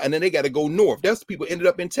them out, and then they got to go north. That's people ended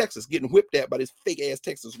up in Texas getting whipped at by this fake-ass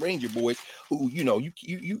Texas Ranger boys who,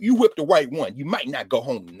 you whipped a white one. You might not go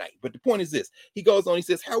home tonight. But the point is this. He goes on, he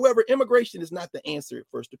says, however, immigration is not the answer it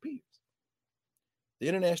first appears. The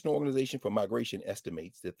International Organization for Migration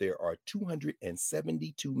estimates that there are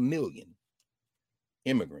 272 million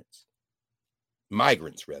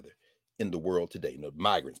migrants in the world today.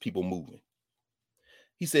 Migrants, people moving.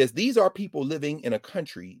 He says these are people living in a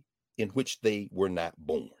country in which they were not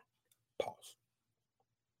born. Pause.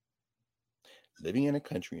 Living in a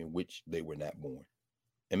country in which they were not born.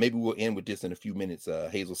 And maybe we'll end with this in a few minutes.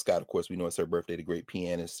 Hazel Scott, of course, we know it's her birthday, the great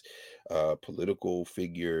pianist, political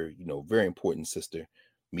figure, very important sister,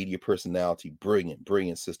 media personality,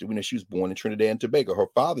 brilliant sister. We know she was born in Trinidad and Tobago. Her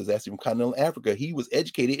father's actually from continental Africa. He was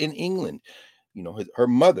educated in England. Her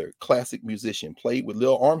mother, classic musician, played with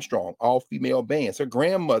Lil Armstrong, all-female bands. Her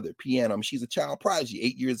grandmother, piano. She's a child prodigy,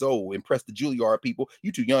 8 years old, impressed the Juilliard people.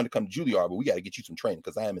 You too young to come to Juilliard, but we got to get you some training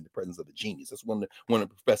because I am in the presence of a genius. That's one of the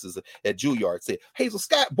professors at Juilliard said. Hazel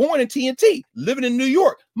Scott, born in TNT, living in New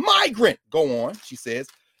York, migrant. Go on, she says.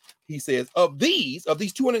 He says, of these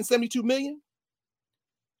 272 million,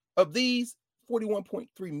 of these, 41.3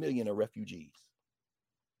 million are refugees.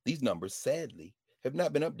 These numbers, sadly, have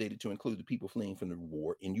not been updated to include the people fleeing from the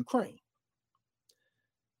war in Ukraine.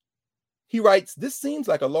 He writes, this seems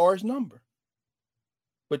like a large number,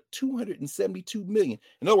 but 272 million.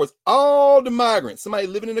 In other words, all the migrants, somebody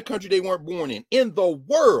living in a country they weren't born in the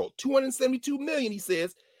world, 272 million, he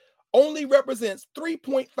says, only represents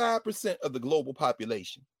 3.5% of the global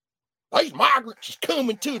population. These migrants is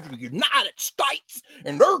coming to the United States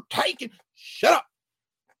and they're taking, shut up,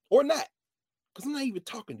 or not, because I'm not even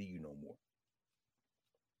talking to you no more.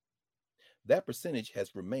 That percentage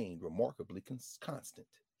has remained remarkably constant,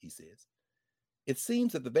 he says. It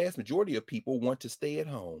seems that the vast majority of people want to stay at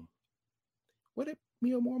home. What did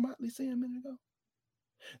Mia Moore Motley say a minute ago?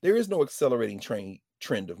 There is no accelerating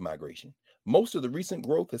trend of migration. Most of the recent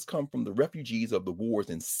growth has come from the refugees of the wars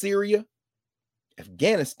in Syria,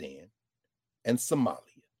 Afghanistan, and Somalia.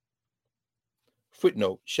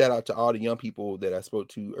 Footnote, shout out to all the young people that I spoke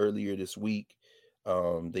to earlier this week.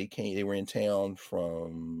 They were in town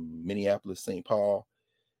from Minneapolis, St. Paul.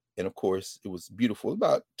 And of course, it was beautiful.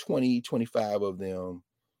 About 20, 25 of them.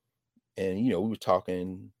 And, we were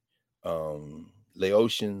talking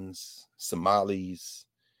Laotians, Somalis,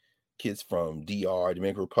 kids from DR,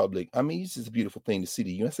 Dominican Republic. I mean, it's just a beautiful thing to see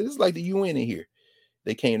the UN. I said, it's like the UN in here.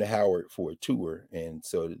 They came to Howard for a tour. And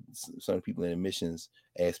so some of the people in admissions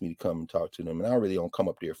asked me to come and talk to them. And I really don't come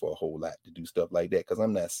up there for a whole lot to do stuff like that because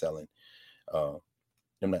I'm not selling.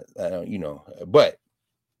 But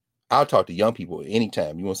I'll talk to young people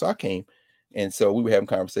anytime. So I came, and so we were having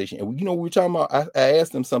conversation, and we were talking about. I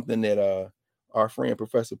asked them something that our friend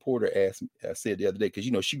Professor Porter said the other day, because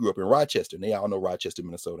she grew up in Rochester, and they all know Rochester,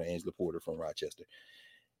 Minnesota. Angela Porter from Rochester,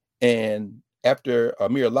 and after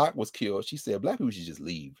Amir Locke was killed, she said Black people should just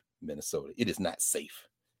leave Minnesota. It is not safe.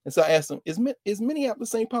 And so I asked them, is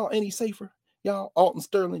Minneapolis, St. Paul any safer? Y'all, Alton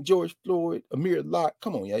Sterling, George Floyd, Amir Locke,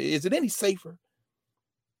 come on, y'all. Is it any safer?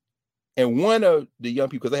 And one of the young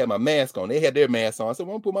people, because I had my mask on, they had their masks on. I said,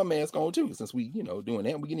 well, I'm going to put my mask on too, since we, doing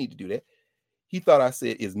that. We need to do that. He thought I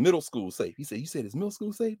said, is middle school safe? He said, you said, is middle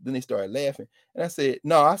school safe? Then they started laughing. And I said,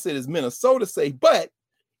 no, I said, is Minnesota safe? But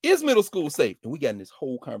is middle school safe? And we got in this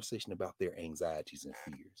whole conversation about their anxieties and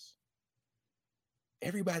fears.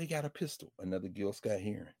 Everybody got a pistol. Another Gil Scott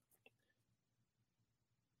hearing.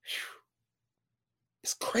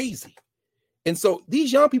 It's crazy. And so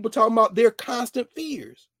these young people talking about their constant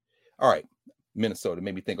fears. All right, Minnesota.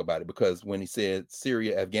 Made me think about it because when he said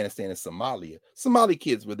Syria, Afghanistan, and Somalia, Somali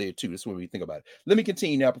kids were there too. That's when we think about it. Let me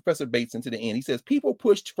continue now. Professor Bates into the end. He says people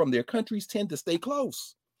pushed from their countries tend to stay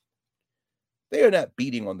close. They are not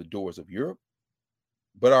beating on the doors of Europe,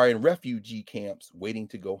 but are in refugee camps waiting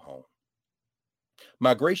to go home.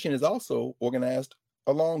 Migration is also organized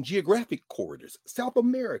along geographic corridors. South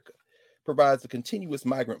America provides a continuous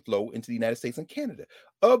migrant flow into the United States and Canada.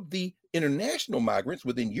 Of the international migrants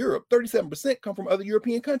within Europe, 37% come from other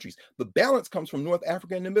European countries. The balance comes from North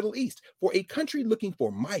Africa and the Middle East. For a country looking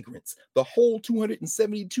for migrants, the whole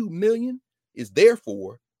 272 million is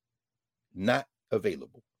therefore not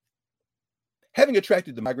available. Having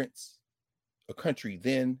attracted the migrants, a country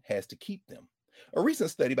then has to keep them. A recent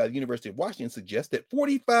study by the University of Washington suggests that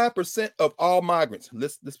 45% of all migrants,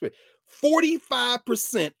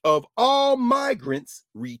 45% of all migrants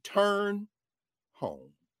return home.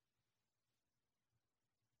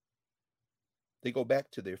 They go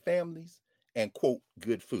back to their families and, quote,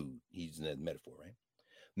 good food. He's using that metaphor, right?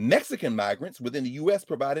 Mexican migrants within the U.S.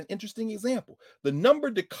 provide an interesting example. The number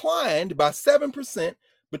declined by 7%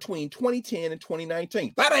 between 2010 and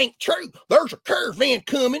 2019. That ain't true. There's a caravan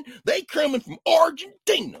coming. They coming from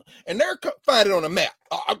Argentina, and they're find it on a map.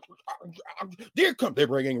 They're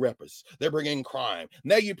bringing rappers. They're bringing crime.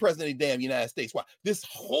 Now you're president of the damn United States. Why? This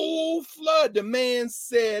whole flood, the man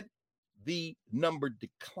said the number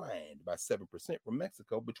declined by 7% from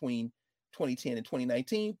Mexico between 2010 and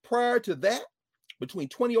 2019. Prior to that, between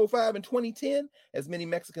 2005 and 2010, as many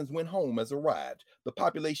Mexicans went home as arrived. The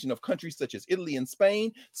population of countries such as Italy and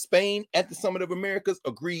Spain at the Summit of Americas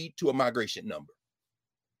agreed to a migration number.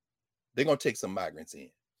 They're going to take some migrants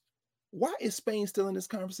in. Why is Spain still in this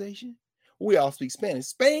conversation? We all speak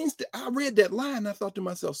Spanish. I read that line and I thought to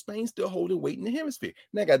myself, Spain's still holding weight in the hemisphere.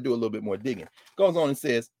 Now I got to do a little bit more digging. Goes on and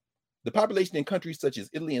says, the population in countries such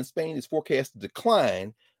as Italy and Spain is forecast to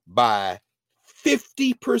decline by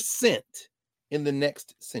 50% in the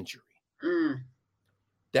next century.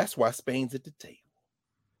 That's why Spain's at the table.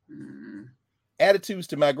 Attitudes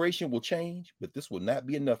to migration will change, but this will not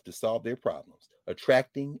be enough to solve their problems.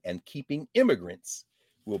 Attracting and keeping immigrants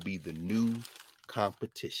will be the new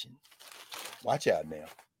competition. Watch out now.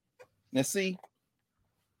 Now see,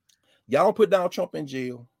 y'all don't put Donald Trump in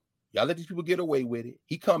jail. Y'all let these people get away with it.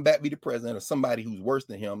 He come back be the president of somebody who's worse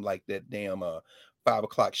than him, like that damn 5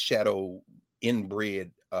 o'clock shadow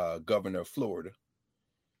inbred governor of Florida.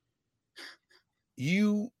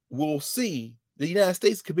 You will see the United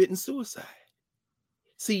States committing suicide.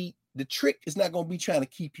 See, the trick is not going to be trying to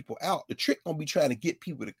keep people out. The trick going to be trying to get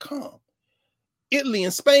people to come. Italy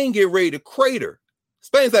and Spain get ready to crater.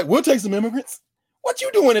 Spain's like, we'll take some immigrants. What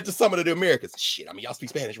you doing at the Summit of the Americas? Shit, I mean, y'all speak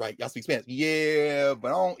Spanish, right? Y'all speak Spanish. Yeah, but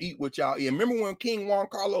I don't eat what y'all eat. Remember when King Juan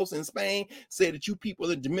Carlos in Spain said that you people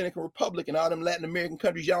in the Dominican Republic and all them Latin American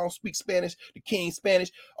countries, y'all don't speak Spanish, the King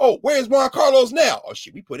Spanish. Oh, where's Juan Carlos now? Oh,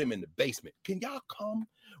 shit, we put him in the basement. Can y'all come?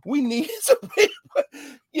 We need some people.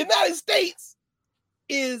 United States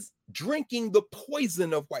is drinking the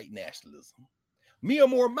poison of white nationalism. Mia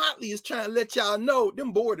Moore Motley is trying to let y'all know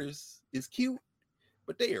them borders is cute,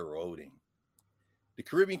 but they eroding. The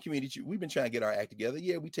Caribbean community, we've been trying to get our act together.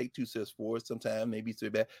 Yeah, we take 2 steps forward sometimes, maybe it's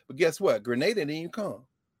bad. But guess what? Grenada didn't even come.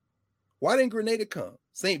 Why didn't Grenada come?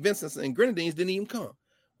 St. Vincent and Grenadines didn't even come.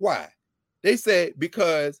 Why? They said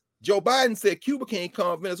because Joe Biden said Cuba can't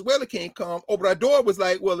come, Venezuela can't come. Obrador was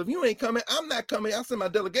like, well, if you ain't coming, I'm not coming. I'll send my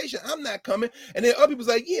delegation. I'm not coming. And then other people was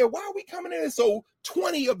like, yeah, why are we coming in? So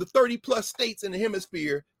 20 of the 30 plus states in the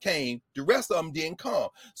hemisphere came. The rest of them didn't come.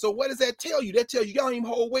 So what does that tell you? That tells you y'all don't even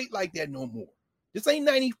hold weight like that no more. This ain't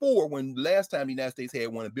 94 when last time the United States had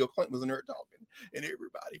one and Bill Clinton was in there talking and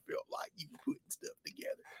everybody felt like you were putting stuff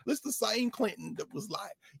together. This the same Clinton that was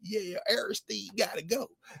like, yeah, Aristide got to go.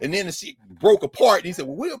 And then the shit broke apart and he said,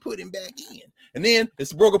 well, we'll put him back in. And then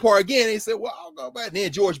it's broke apart again. And he said, well, I'll go back. And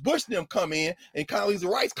then George Bush and them come in and Condoleezza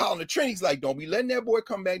Rice calling the Trinity. He's like, don't be letting that boy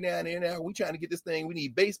come back down there now. We trying to get this thing. We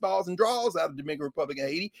need baseballs and draws out of the Dominican Republic and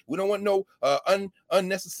Haiti. We don't want no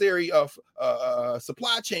unnecessary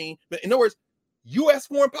supply chain. But in other words, U.S.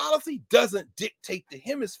 foreign policy doesn't dictate the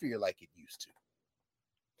hemisphere like it used to.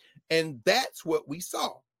 And that's what we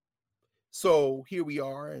saw. So here we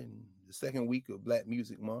are in the second week of Black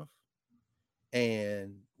Music Month.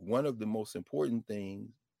 And one of the most important things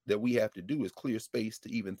that we have to do is clear space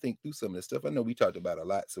to even think through some of this stuff. I know we talked about a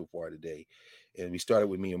lot so far today. And we started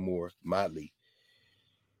with Mia Moore Motley.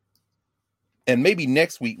 And maybe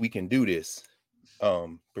next week we can do this.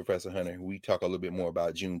 Professor Hunter, we talk a little bit more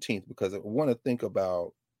about Juneteenth because I want to think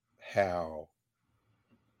about how,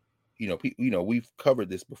 we've covered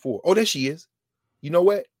this before. Oh, there she is. You know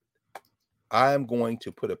what? I'm going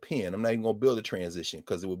to put a pin. I'm not even going to build a transition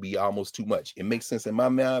because it would be almost too much. It makes sense in my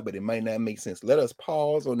mind, but it might not make sense. Let us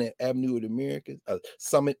pause on that Avenue of the Americas,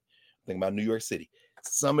 Summit. Think about New York City,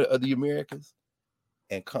 Summit of the Americas,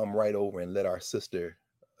 and come right over and let our sister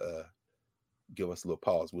give us a little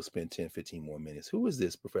pause. We'll spend 10, 15 more minutes. Who is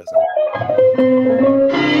this, Professor?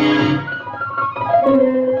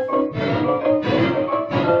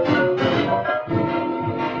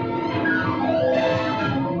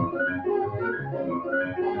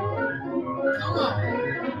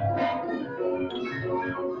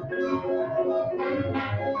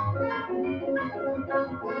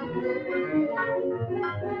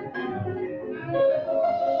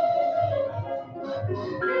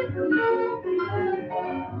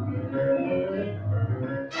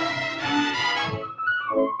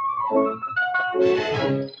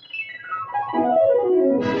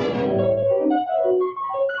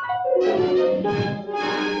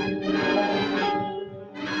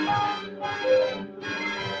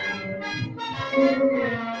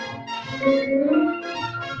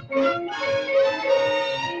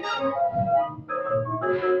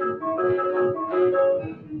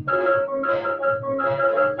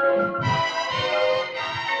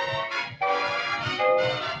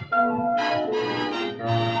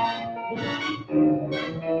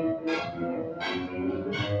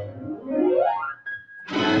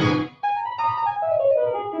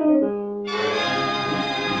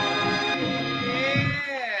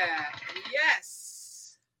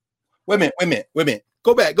 Wait a minute.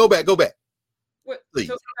 Go back. What? Please.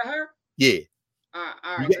 So her? Yeah. All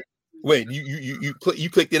right. Wait, you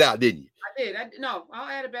clicked it out, didn't you? I did. No, I'll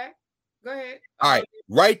add it back. Go ahead. All right.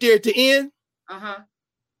 Right there at the end.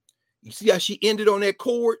 You see how she ended on that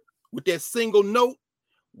chord with that single note?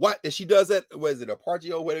 What that she does that? Was it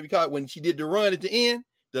arpeggio, whatever you call it? When she did the run at the end,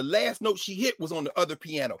 the last note she hit was on the other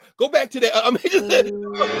piano. Go back to that. Almost there.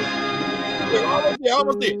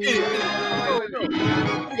 Hit it.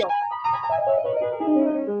 Here we go.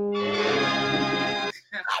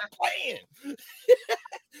 Stop playing.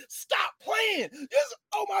 Stop playing.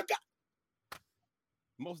 Oh my God.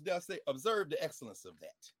 Most dare say, observe the excellence of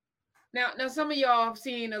that. Now, some of y'all have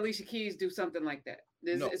seen Alicia Keys do something like that.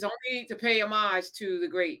 It's only to pay homage to the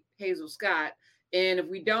great Hazel Scott. And if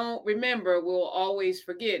we don't remember, we'll always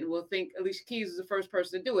forget, and we'll think Alicia Keys is the first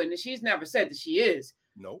person to do it. And she's never said that she is.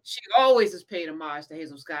 No. She always has paid homage to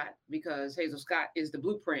Hazel Scott because Hazel Scott is the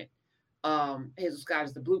blueprint. Hazel Scott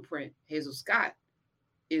is the blueprint. Hazel Scott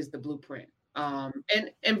is the blueprint.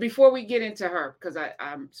 And before we get into her, because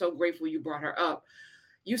I'm so grateful you brought her up,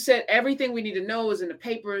 you said everything we need to know is in the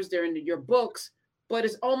papers, they're in your books, but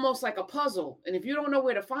it's almost like a puzzle. And if you don't know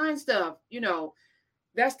where to find stuff,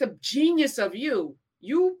 that's the genius of you.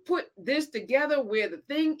 You put this together where the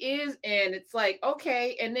thing is, and it's like,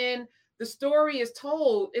 okay, and then the story is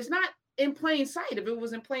told. It's not in plain sight. If it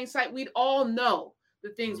was in plain sight, we'd all know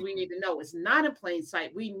the things we need to know. It's not in plain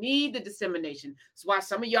sight. We need the dissemination. That's why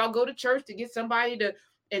some of y'all go to church to get somebody to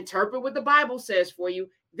interpret what the Bible says for you.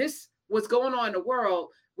 This, what's going on in the world,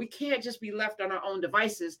 we can't just be left on our own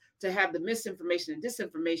devices to have the misinformation and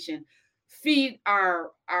disinformation feed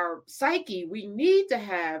our psyche. We need to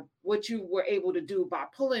have what you were able to do by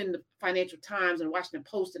pulling the Financial Times and Washington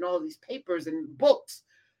Post and all of these papers and books,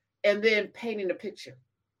 and then painting a picture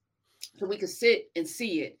so we can sit and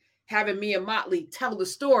see it, having Mia Motley tell the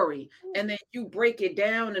story, and then you break it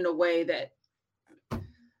down in a way that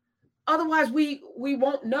otherwise we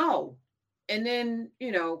won't know. And then,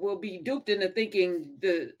 we'll be duped into thinking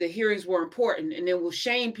the hearings were important, and then we'll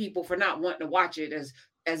shame people for not wanting to watch it as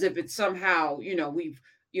if it's somehow, we've,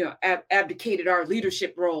 abdicated our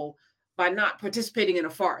leadership role by not participating in a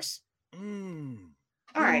farce.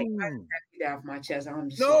 All right. I got to get that off my chest.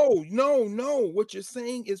 No. What you're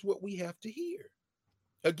saying is what we have to hear.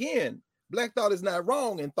 Again, Black thought is not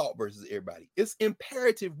wrong in thought versus everybody. It's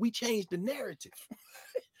imperative we change the narrative.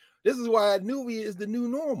 This is why Nubia is the new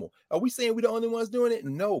normal. Are we saying we're the only ones doing it?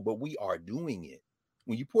 No, but we are doing it.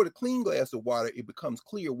 When you pour a clean glass of water, it becomes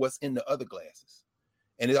clear what's in the other glasses.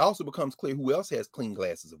 And it also becomes clear who else has clean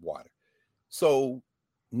glasses of water. So,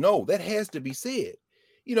 no, that has to be said.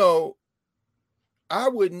 We're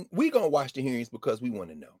going to watch the hearings because we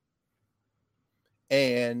want to know.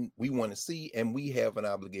 And we want to see, and we have an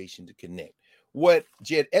obligation to connect. What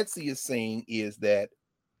Jed Etsy is saying is that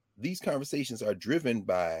these conversations are driven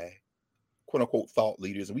by quote unquote thought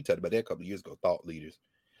leaders. And we talked about that a couple of years ago, thought leaders.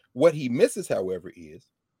 What he misses, however, is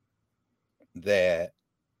that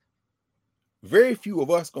very few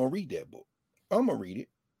of us going to read that book. I'm going to read it,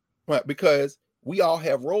 right? Because we all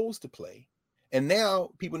have roles to play. And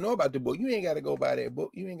now people know about the book. You ain't got to go buy that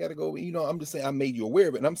book. You ain't got to go, I'm just saying I made you aware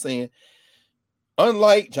of it. And I'm saying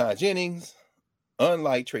unlike John Jennings,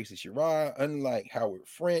 unlike Tracy Sherrod, unlike Howard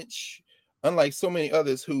French, unlike so many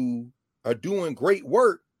others who are doing great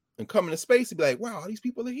work and coming to space and be like, wow, these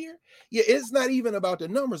people are here. Yeah, it's not even about the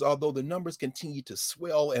numbers, although the numbers continue to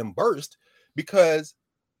swell and burst, because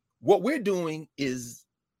what we're doing is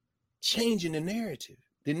changing the narrative.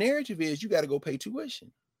 The narrative is you got to go pay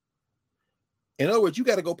tuition. In other words, you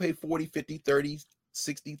got to go pay $40, $50, $30,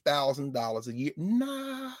 $60,000 a year.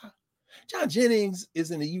 Nah. John Jennings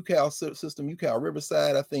is in the UCal system, UCal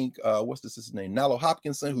Riverside. I think, what's the sister's name? Nalo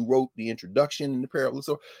Hopkinson, who wrote the introduction in the parable.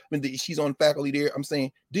 So, I mean, she's on faculty there. I'm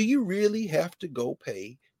saying, do you really have to go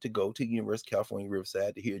pay to go to University of California,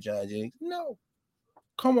 Riverside to hear John Jennings? No.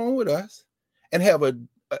 Come on with us and have a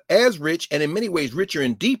as rich, and in many ways richer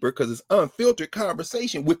and deeper, because it's unfiltered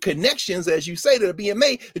conversation with connections, as you say, that are being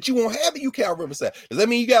made that you won't have at UCal Riverside. Does that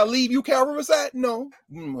mean you got to leave UCal Riverside? No,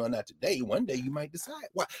 well, not today. One day you might decide.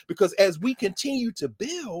 Why? Because as we continue to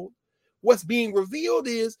build, what's being revealed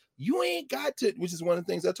is you ain't got to, which is one of the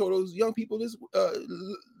things I told those young people this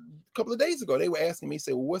couple of days ago. They were asking me,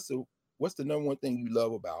 say, well, what's the number one thing you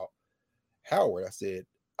love about Howard? I said,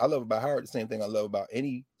 I love about Howard the same thing I love about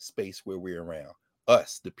any space where we're around.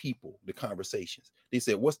 Us, the people, the conversations. They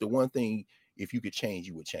said, what's the one thing, if you could change,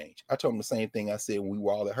 you would change? I told them the same thing I said when we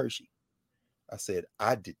were all at Hershey. I said,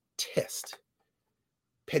 I detest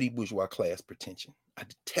petty bourgeois class pretension. I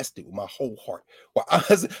detest it with my whole heart. Well, I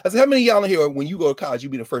said, how many of y'all in here, when you go to college, you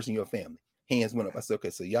be the first in your family? Hands went up. I said,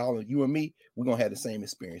 okay, so y'all, you and me, we're going to have the same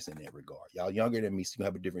experience in that regard. Y'all younger than me, so you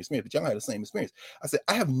have a different experience, but y'all have the same experience. I said,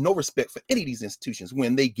 I have no respect for any of these institutions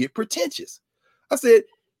when they get pretentious. I said,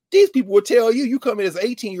 these people will tell you, you come in as an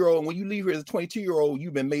 18-year-old, and when you leave here as a 22-year-old,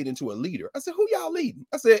 you've been made into a leader. I said, who y'all leading?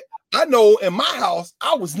 I said, I know in my house,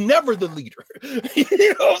 I was never the leader. You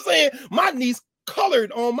know what I'm saying? My niece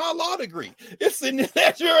colored on my law degree. It's sitting in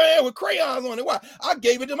that your hand with crayons on it. Why? I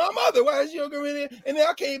gave it to my mother. Why is she younger in it? And then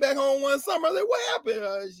I came back home one summer. I said, what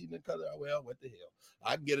happened? She didn't color. Well, what the hell?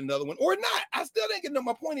 I can get another one or not. I still didn't get no.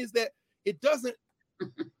 My point is that it doesn't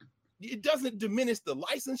diminish the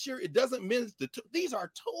licensure. It doesn't diminish these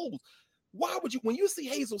are tools. Why would you, when you see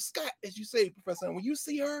Hazel Scott, as you say, Professor, when you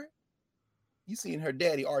see her, you seeing her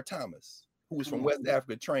daddy, R. Thomas, who was from West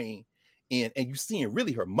Africa trained, and you seeing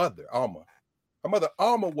really her mother, Alma. Her mother,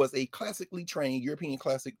 Alma, was a classically trained, European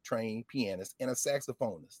classic trained pianist and a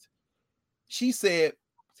saxophonist. She said,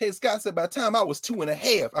 Hazel Scott said, by the time I was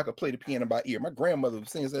 2.5, I could play the piano by ear. My grandmother was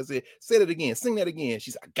singing, I said, say it again, sing that again. She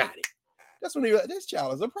said, I got it. That's when they were like, this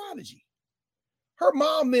child is a prodigy. Her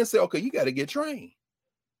mom then said, okay, you got to get trained.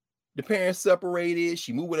 The parents separated.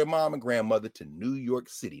 She moved with her mom and grandmother to New York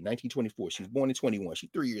City, 1924. She was born in 21. She's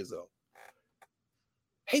 3 years old.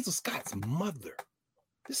 Hazel Scott's mother,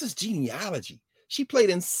 this is genealogy. She played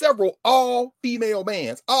in several all-female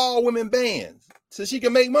bands, all-women bands, so she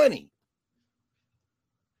can make money.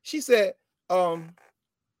 She said, and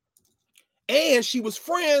she was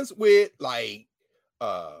friends with like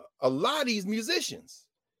a lot of these musicians.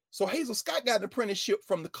 So Hazel Scott got an apprenticeship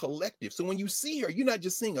from the collective. So when you see her, you're not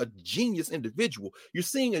just seeing a genius individual. You're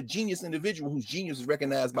seeing a genius individual whose genius is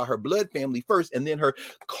recognized by her blood family first, and then her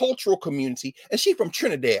cultural community. And she's from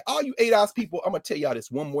Trinidad. All you 8-ounce people, I'm going to tell y'all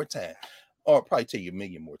this one more time, or I'll probably tell you a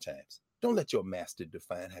million more times. Don't let your master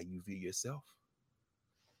define how you view yourself.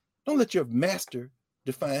 Don't let your master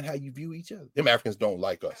define how you view each other. Them Africans don't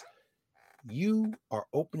like us. You are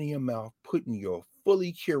opening your mouth, putting your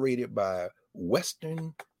fully curated by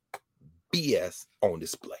Western BS on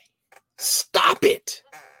display. Stop it.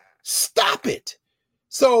 Stop it.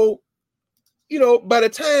 So, you know, by the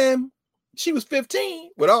time she was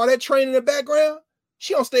 15, with all that training in the background,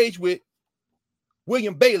 she on stage with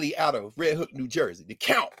William Bailey out of Red Hook, New Jersey, the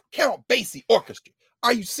Count Basie Orchestra.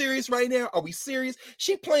 Are you serious right now? Are we serious?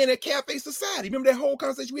 She playing at Cafe Society. Remember that whole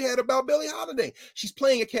conversation we had about Billie Holiday? She's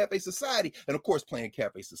playing at Cafe Society, and of course playing at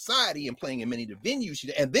Cafe Society and playing in many of the venues.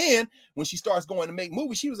 And then when she starts going to make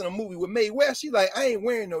movies, she was in a movie with Mae West. She's like, I ain't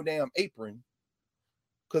wearing no damn apron,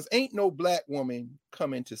 because ain't no black woman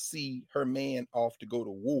coming to see her man off to go to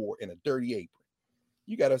war in a dirty apron.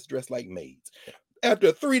 You got us dressed like maids. After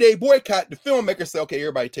a 3-day boycott, the filmmaker said, okay,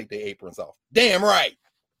 everybody take their aprons off. Damn right.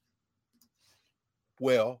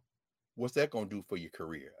 Well, what's that going to do for your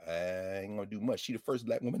career? I ain't going to do much. She the first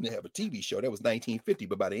black woman to have a TV show. That was 1950.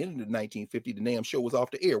 But by the end of the 1950, the damn show was off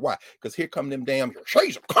the air. Why? Because here come them damn,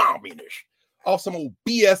 she's a communist. Off some old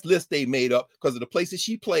BS list they made up because of the places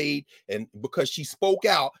she played, and because she spoke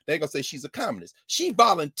out, they're going to say she's a communist. She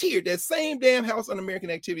volunteered that same damn House Un-American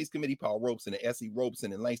Activities Committee. Paul Robeson and S.E.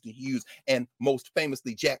 Robeson and Langston Hughes, and most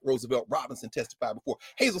famously Jack Roosevelt Robinson testified before.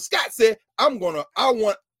 Hazel Scott said, I'm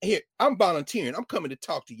volunteering. I'm coming to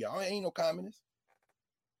talk to y'all. I ain't no communist.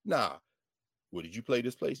 Nah. Well, did you play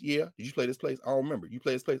this place? Yeah. Did you play this place? I don't remember. You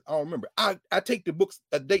play this place? I don't remember. I take the books,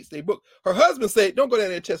 dates they book. Her husband said, don't go down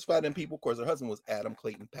there and testify to them people. Of course, her husband was Adam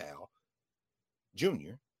Clayton Powell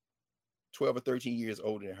Jr., 12 or 13 years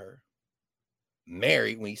older than her.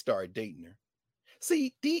 Married when he started dating her.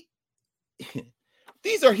 See, these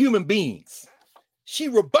are human beings. She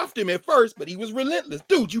rebuffed him at first, but he was relentless.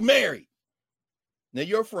 Dude, you married. Now,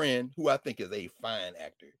 your friend, who I think is a fine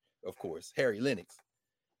actor, of course, Harry Lennox,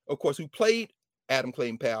 of course, who played Adam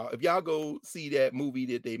Clayton Powell. If y'all go see that movie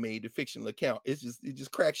that they made, the fictional account, it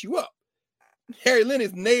just cracks you up. Harry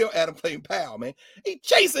Lennox nailed Adam Clayton Powell, man. He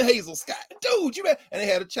chasing Hazel Scott. Dude, you man. And they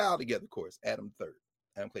had a child together, of course, Adam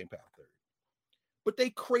Clayton Powell III. But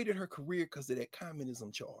they created her career because of that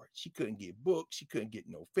communism charge. She couldn't get booked. She couldn't get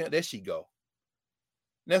no film. There she go.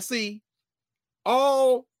 Now, see,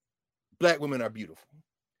 all Black women are beautiful,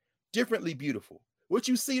 differently beautiful. What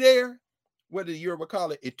you see there, what the Yoruba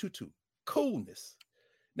call it, tutu, coolness.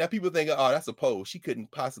 Now, people think, oh, that's a pose. She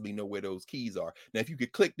couldn't possibly know where those keys are. Now, if you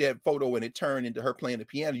could click that photo and it turned into her playing the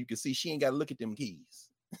piano, you can see she ain't got to look at them keys.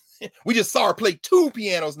 We just saw her play 2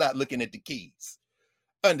 pianos, not looking at the keys.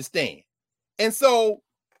 Understand? And so,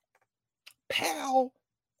 Powell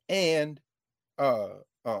and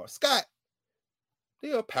Scott,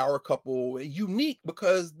 they're a power couple, unique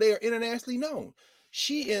because they are internationally known.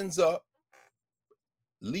 She ends up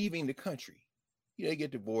leaving the country. They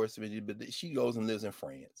get divorced, but she goes and lives in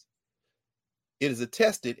France. It is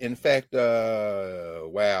attested. In fact,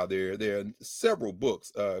 wow, there are several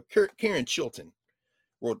books. Karen Chilton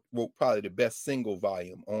wrote probably the best single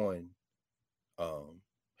volume on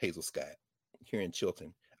Hazel Scott. Karen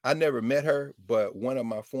Chilton. I never met her, but one of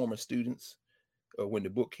my former students, when the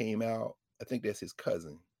book came out, I think that's his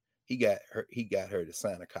cousin. He got her to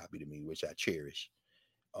sign a copy to me, which I cherish.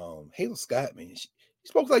 Hazel Scott, man, she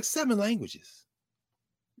spoke like 7 languages.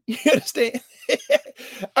 You understand?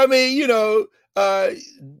 I mean,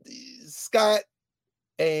 Scott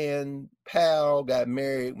and Powell got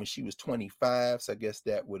married when she was 25. So I guess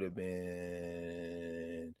that would have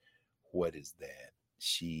been, what is that?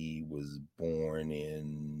 She was born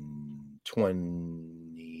in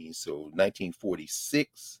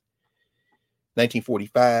 1946.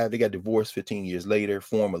 1945. They got divorced 15 years later,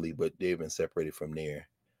 formally, but they've been separated from there.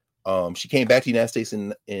 She came back to the United States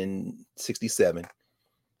in 67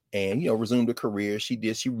 and, resumed her career. She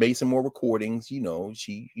made some more recordings,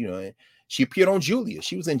 she appeared on Julia.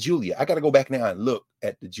 She was in Julia. I got to go back now and look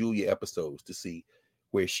at the Julia episodes to see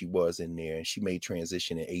where she was in there. And she made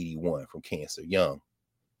transition in 81 from cancer, young,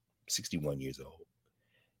 61 years old,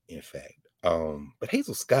 in fact. But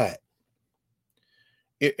Hazel Scott,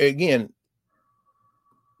 again,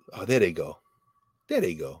 oh, there they go.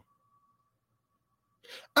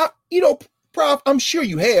 Prof, I'm sure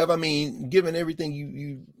you have. I mean, given everything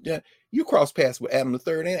you crossed paths with Adam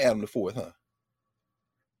III and Adam IV, huh?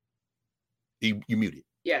 You muted.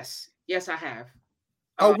 Yes, I have.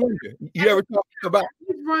 I wonder. You ever talk about?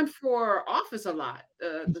 He's run for office a lot.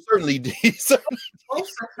 Certainly did. Both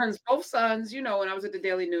sons. When I was at the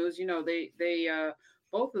Daily News, they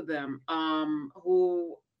both of them,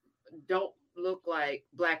 who don't look like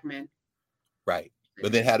Black men. Right.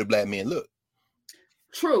 But then how do Black men look?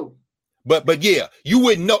 True. But yeah, you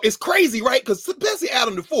wouldn't know. It's crazy, right? Because especially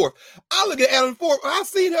Adam IV. I look at Adam IV. I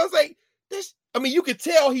seen her. I was like, this. I mean, you could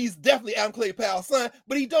tell he's definitely Adam Clayton Powell's son,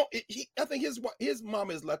 but he don't. I think his mom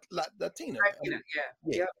is Latina.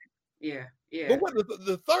 Yeah. But what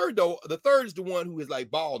the third though? The third is the one who is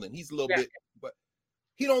like balding. He's a little bit, but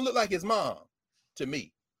he don't look like his mom to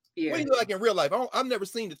me. Yeah. What do you look like in real life? I've never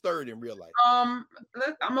seen the third in real life. I'm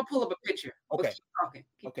gonna pull up a picture. Okay.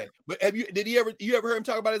 Okay. But you ever heard him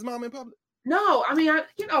talk about his mom in public? No, I mean,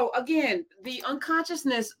 again, the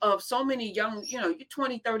unconsciousness of so many young, you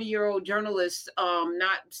 20, 30-year-old journalists,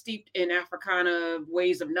 not steeped in Africana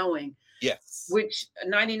ways of knowing. Yes. Which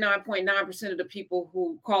 99.9% of the people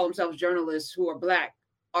who call themselves journalists who are Black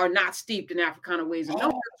are not steeped in Africana ways of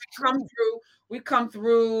knowing. We come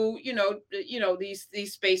through, these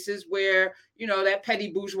spaces where, that petty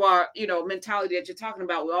bourgeois, mentality that you're talking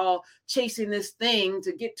about. We're all chasing this thing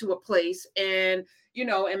to get to a place, and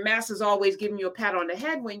and masses always giving you a pat on the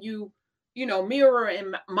head when you mirror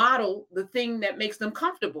and model the thing that makes them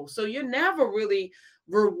comfortable. So you're never really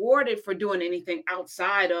rewarded for doing anything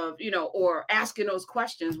outside of, or asking those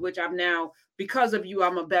questions, which I've now, because of you,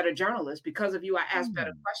 I'm a better journalist. Because of you, I ask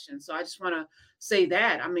better questions. So I just want to say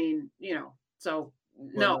that. I mean, so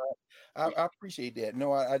no. I appreciate that.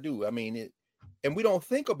 No, I do. I mean, and we don't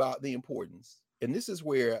think about the importance. And this is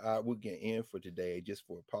where we'll get in for today, just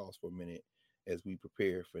for a pause for a minute as we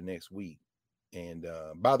prepare for next week. And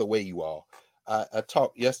by the way, you all, I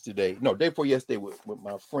talked yesterday, no, day before yesterday with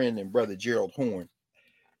my friend and brother Gerald Horn.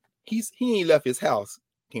 He ain't left his house,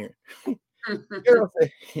 Karen.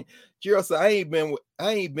 Gerald said, I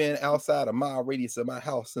ain't been outside a mile radius of my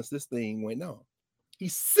house since this thing went on.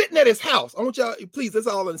 He's sitting at his house. I want y'all, please, let's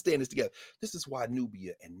all understand this together. This is why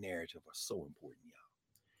Nubia and narrative are so important, y'all.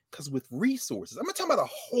 Because with resources, I'm not talking about a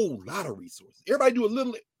whole lot of resources. Everybody do a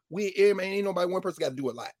little. Ain't nobody, one person got to do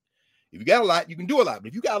a lot. If you got a lot, you can do a lot. But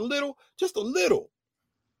if you got a little, just a little.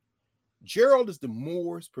 Gerald is the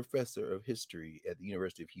Moores Professor of History at the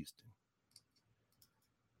University of Houston.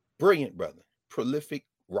 Brilliant brother, prolific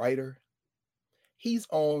writer. He's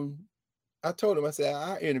on. I told him, I said,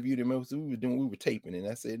 I interviewed him. We were taping, and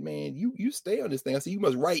I said, man, you stay on this thing. I said, you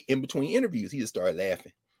must write in between interviews. He just started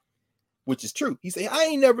laughing, which is true. He said, I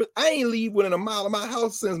ain't leave within a mile of my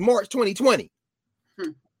house since March 2020.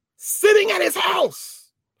 Sitting at his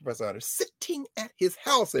house, Professor Hunter, sitting at his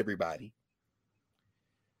house, everybody,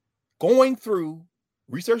 going through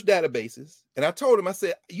research databases. And I told him, I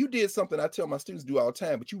said, you did something I tell my students to do all the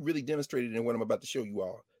time, but you really demonstrated in what I'm about to show you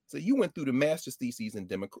all. So you went through the master's theses and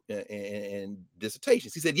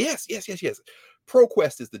dissertations. He said, yes.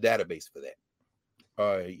 ProQuest is the database for that.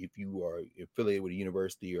 If you are affiliated with a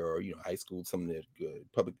university or high school, some of the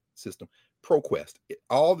public system, ProQuest,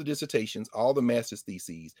 all the dissertations, all the master's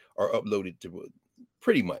theses are uploaded to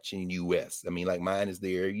pretty much in the US. I mean, like mine is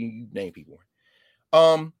there. You name people.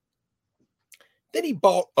 Then he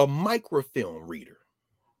bought a microfilm reader.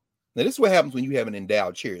 Now, this is what happens when you have an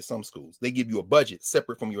endowed chair at some schools. They give you a budget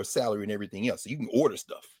separate from your salary and everything else, so you can order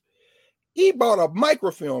stuff. He bought a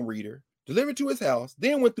microfilm reader, delivered to his house,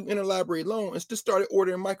 then went through interlibrary loan and just started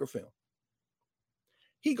ordering microfilm.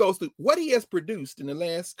 He goes through what he has produced in the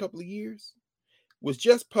last couple of years, was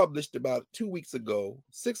just published about 2 weeks ago,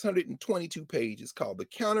 622 pages, called The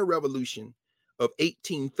Counter-Revolution of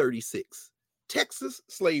 1836. Texas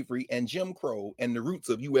Slavery and Jim Crow and the Roots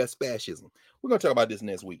of U.S. Fascism. We're going to talk about this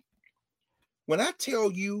next week. When I tell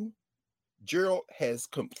you Gerald has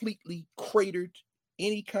completely cratered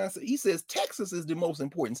any concept, he says Texas is the most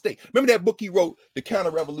important state. Remember that book he wrote, The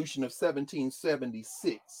Counter-Revolution of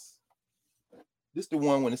 1776? This is the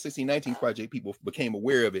one when the 1619 Project people became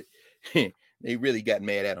aware of it. They really got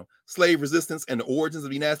mad at him. Slave resistance and the origins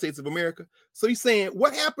of the United States of America. So he's saying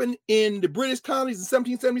what happened in the British colonies in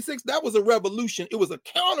 1776, that was a revolution. It was a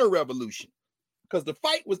counter-revolution because the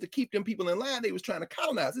fight was to keep them people in line. They was trying to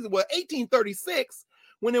colonize. He said, well, 1836,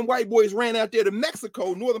 when them white boys ran out there to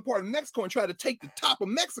Mexico, northern part of Mexico, and tried to take the top of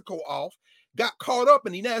Mexico off, got caught up,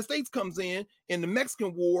 and the United States comes in the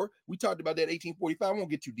Mexican War. We talked about that 1845. I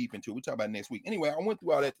won't get too deep into it. We'll talk about it next week. Anyway, I went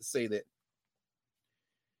through all that to say that,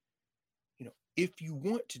 if you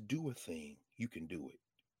want to do a thing, you can do it.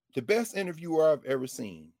 The best interviewer I've ever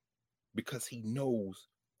seen, because he knows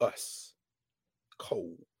us,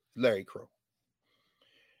 cold, Larry Crow.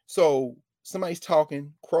 So somebody's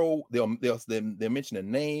talking, Crow, they'll mention a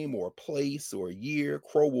name or a place or a year.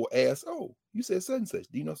 Crow will ask, oh, you said such and such.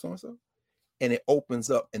 Do you know so-and-so? And it opens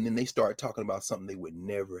up, and then they start talking about something they would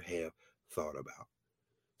never have thought about.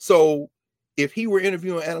 So if he were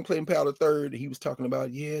interviewing Adam Clayton Powell III, he was talking about,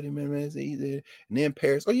 and then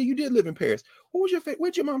Paris. Oh, yeah, you did live in Paris. What was your favorite?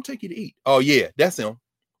 Where'd your mom take you to eat? Oh, yeah, that's him.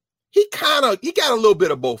 He got a little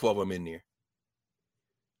bit of both of them in there.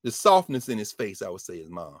 The softness in his face, I would say, is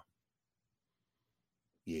mom.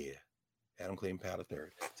 Yeah, Adam Clayton Powell III.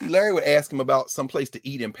 See, Larry would ask him about some place to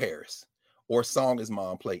eat in Paris or a song his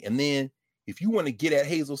mom played. And then if you want to get at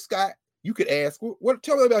Hazel Scott, you could ask,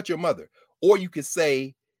 tell me about your mother. Or you could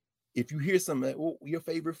say, if you hear something, your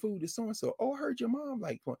favorite food is so-and-so. Oh, I heard your mom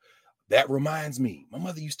like one. That reminds me, my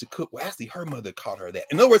mother used to cook. Well, actually, her mother taught her that.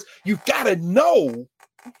 In other words, you've got to know,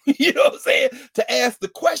 you know what I'm saying, to ask the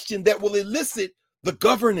question that will elicit the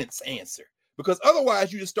governance answer. Because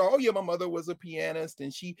otherwise, you just start, oh, yeah, my mother was a pianist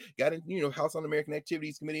and she got in, House on American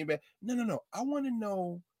Activities Committee. No. I want to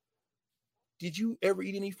know, did you ever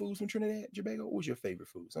eat any foods from Trinidad, Tobago? What was your favorite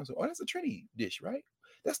food? So, oh, that's a Trinity dish, right?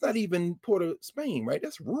 That's not even Port of Spain, right?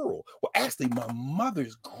 That's rural. Well, actually, my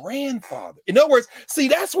mother's grandfather. In other words, see,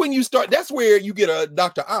 that's when you start. That's where you get a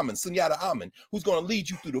Dr. Amin, Sunyata Amin, who's going to lead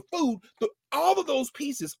you through the food. All of those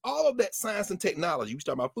pieces, all of that science and technology. We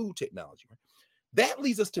start about food technology, right? That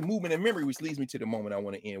leads us to movement and memory, which leads me to the moment I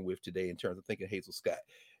want to end with today in terms of thinking Hazel Scott.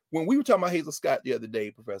 When we were talking about Hazel Scott the other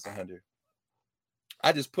day, Professor Hunter,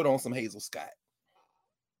 I just put on some Hazel Scott.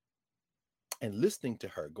 And listening to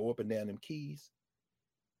her go up and down them keys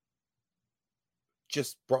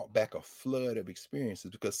just brought back a flood of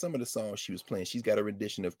experiences, because some of the songs she was playing, she's got a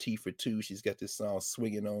rendition of Tea for Two. She's got this song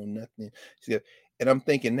Swinging on Nothing. And I'm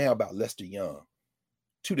thinking now about Lester Young,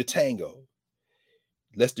 To the Tango.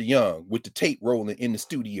 Lester Young with the tape rolling in the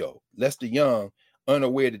studio. Lester Young,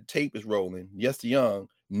 unaware that the tape is rolling. Lester Young,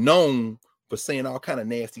 known for saying all kind of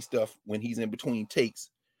nasty stuff when he's in between takes.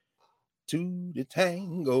 To the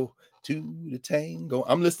tango, to the tango.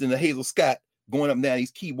 I'm listening to Hazel Scott going up and down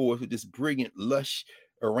these keyboards with this brilliant, lush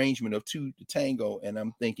arrangement of To the Tango, and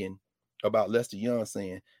I'm thinking about Lester Young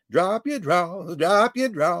saying, drop your draws, drop your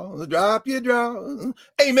draws, drop your draws.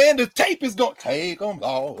 Hey, man, the tape is going to take them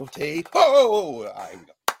off, take. Oh, all right, here we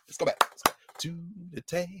go. Let's go back. To the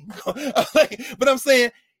tango. But I'm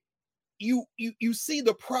saying, you see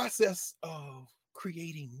the process of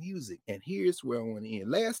creating music, and here's where I want to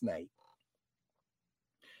end. Last night,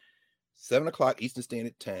 7:00 Eastern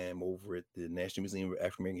Standard Time over at the National Museum of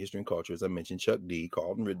African American History and Culture, as I mentioned, Chuck D,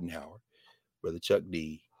 Carlton Rittenhauer, Brother Chuck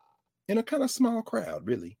D, in a kind of small crowd,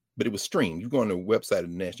 really, but it was streamed. You go on the website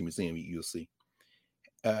of the National Museum, you'll see.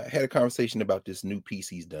 Had a conversation about this new piece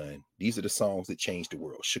he's done. These are the songs that changed the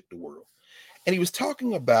world, shook the world. And he was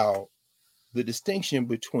talking about the distinction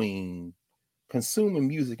between consuming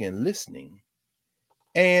music and listening.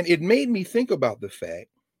 And it made me think about the fact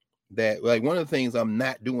that, like, one of the things I'm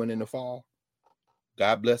not doing in the fall,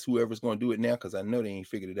 God bless whoever's going to do it now, because I know they ain't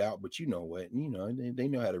figured it out, but you know what? You know, they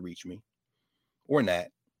know how to reach me. Or not.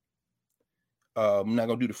 I'm not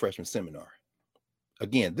going to do the freshman seminar.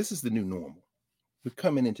 Again, this is the new normal. We're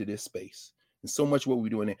coming into this space. And so much what we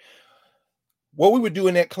do in there. What we would do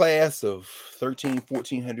in that class of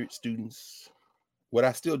 1,400 students, what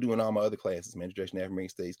I still do in all my other classes, man, Introduction to African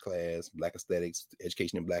American Studies class, Black Aesthetics,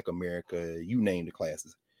 Education in Black America, you name the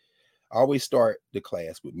classes. I always start the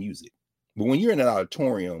class with music. But when you're in an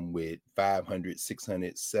auditorium with 500,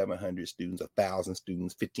 600, 700 students, 1,000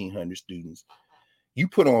 students, 1,500 students, you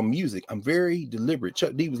put on music. I'm very deliberate.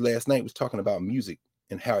 Chuck D was last night was talking about music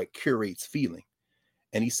and how it curates feeling.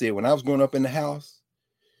 And he said, when I was growing up in the house,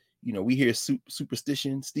 you know, we hear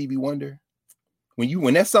Superstition, Stevie Wonder.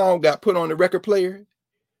 When that song got put on the record player,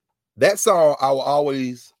 that song I will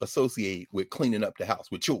always associate with cleaning up the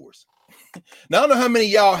house, with chores. Now, I don't know how many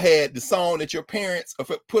of y'all had the song that your parents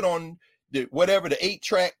put on the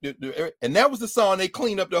 8-track, and that was the song they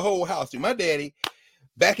cleaned up the whole house to. My daddy,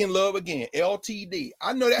 Back in Love Again, LTD.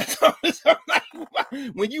 I know that song.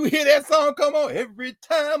 When you hear that song come on, every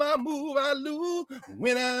time I move, I lose.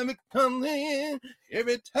 When I come in,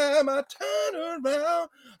 every time I turn around.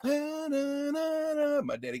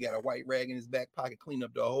 My daddy got a white rag in his back pocket, cleaned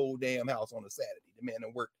up the whole damn house on a Saturday. The man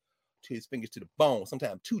done worked to his fingers to the bone,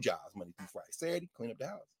 sometimes 2 jobs, Monday through Friday. Saturday, clean up the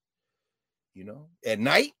house. You know, at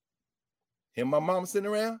night, him and my mom sitting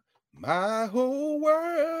around, my whole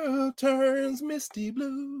world turns misty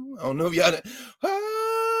blue. I don't know if y'all know.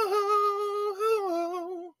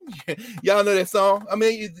 Y'all know that song. I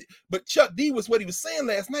mean, but Chuck D was what he was saying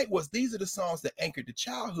last night was these are the songs that anchored the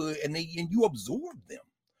childhood, and you absorb them.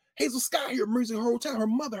 Hazel Scott heard music her whole time. Her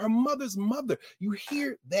mother's mother. You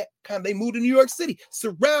hear that kind. They moved to New York City,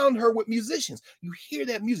 surround her with musicians. You hear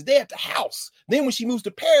that music. They at the house. Then when she moves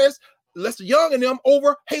to Paris, Lester Young and them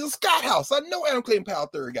over Hazel Scott house. I know Adam Clayton Powell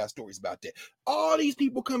III got stories about that. All these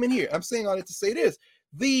people come in here. I'm saying all that to say this.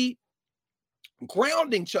 The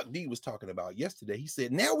grounding Chuck D was talking about yesterday, he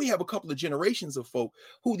said, now we have a couple of generations of folk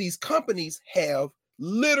who these companies have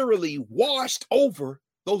literally washed over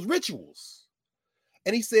those rituals.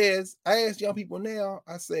 And he says, I ask young people now,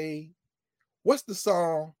 I say, what's the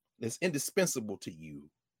song that's indispensable to you?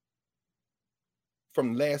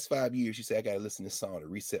 From the last 5 years, you say, I got to listen to this song to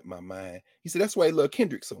reset my mind. He said, that's why I love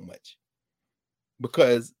Kendrick so much.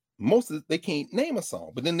 Because they can't name a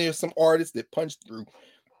song. But then there's some artists that punch through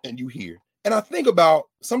and you hear. And I think about,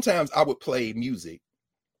 sometimes I would play music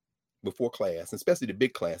before class, especially the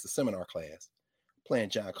big class, the seminar class, playing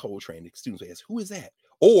John Coltrane. The students would ask, who is that?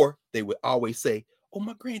 Or they would always say, oh,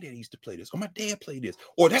 my granddad used to play this. Or my dad played this.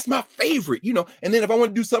 Or that's my favorite, you know. And then if I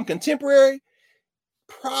want to do something contemporary,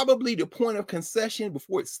 probably the point of concession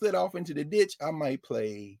before it slid off into the ditch, I might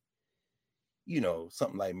play, you know,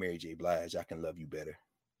 something like Mary J. Blige, I Can Love You Better,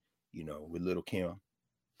 you know, with Little Kim.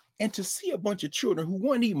 And to see a bunch of children who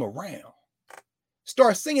weren't even around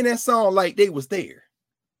start singing that song like they was there,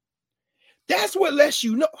 that's what lets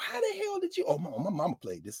you know, how the hell did you, oh, my mama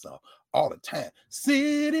played this song all the time.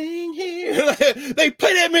 Sitting here, they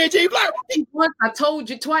play that Mary J. Blige. Once I told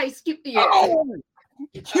you twice. Oh,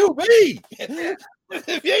 QB.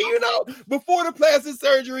 Yeah, you know, before the plastic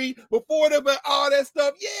surgery, before all that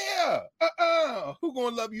stuff, yeah. Who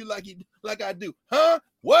gonna love you like I do? Huh?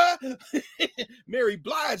 What? Mary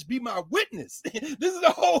Blige, be my witness. This is the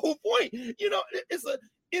whole point. You know,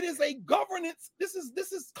 it is a governance. This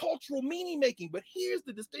is cultural meaning making. But here's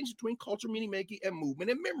the distinction between cultural meaning making and movement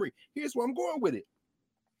and memory. Here's where I'm going with it.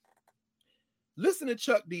 Listen to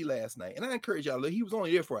Chuck D last night, and I encourage y'all. He was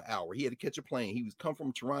only there for an hour. He had to catch a plane. He was come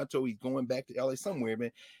from Toronto. He's going back to LA somewhere,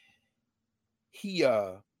 man. He's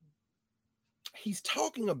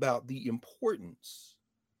talking about the importance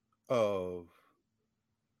of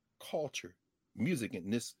culture, music in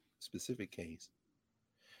this specific case,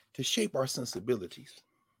 to shape our sensibilities.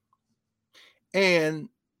 And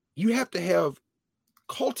you have to have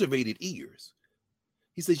cultivated ears.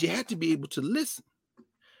 He says you have to be able to listen.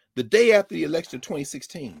 The day after the election of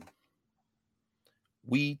 2016,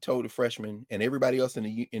 we told the freshmen and everybody else in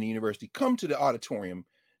the university, come to the auditorium,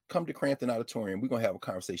 come to Crampton Auditorium. We're going to have a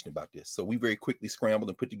conversation about this. So we very quickly scrambled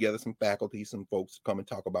and put together some faculty, some folks to come and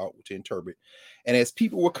talk about, to interpret. And as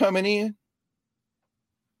people were coming in,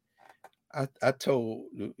 I told,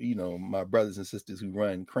 my brothers and sisters who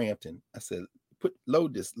run Crampton, I said,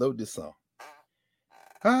 load this song.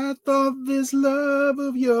 I thought this love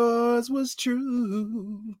of yours was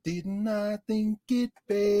true. Didn't I think it,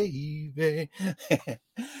 baby?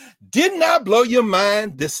 Didn't I blow your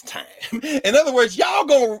mind this time? In other words, y'all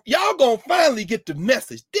gonna finally get the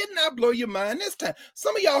message. Didn't I blow your mind this time?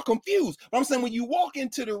 Some of y'all confused. But I'm saying when you walk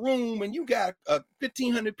into the room and you got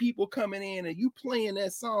 1,500 people coming in and you playing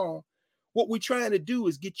that song, what we're trying to do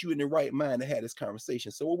is get you in the right mind to have this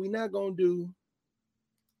conversation. So what we're not gonna do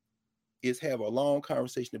is have a long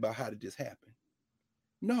conversation about how did this happen.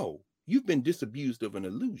 No, you've been disabused of an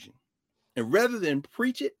illusion. And rather than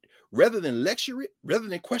preach it, rather than lecture it, rather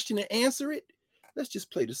than question and answer it, let's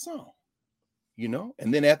just play the song,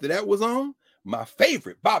 And then after that was on, my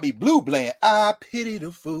favorite, Bobby Blue Bland, I pity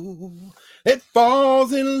the fool that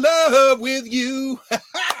falls in love with you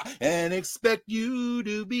and expect you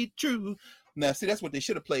to be true. Now, see, that's what they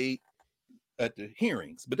should have played at the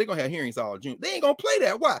hearings, but they're gonna have hearings all June. They ain't gonna play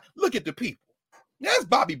that. Why? Look at the people. That's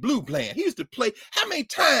Bobby Blue Bland. He used to play. How many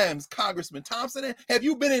times, Congressman Thompson, have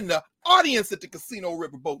you been in the audience at the Casino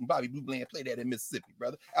Riverboat and Bobby Blue Bland played that in Mississippi,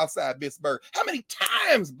 brother, outside Pittsburgh? How many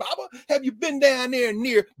times, Baba, have you been down there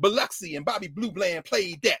near Biloxi and Bobby Blue Bland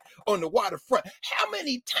played that on the waterfront? How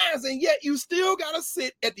many times? And yet you still gotta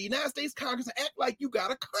sit at the United States Congress and act like you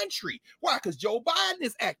got a country. Why? Because Joe Biden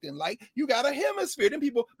is acting like you got a hemisphere. Then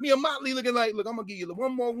people, me and Motley looking like, look, I'm gonna give you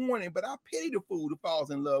one more warning, but I pity the fool who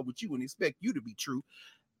falls in love with you and expect you to be true.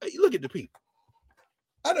 Look at the people.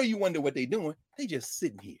 I know you wonder what they're doing. They just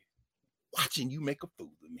sitting here watching you make a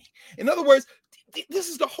fool of me. In other words, this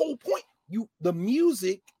is the whole point. The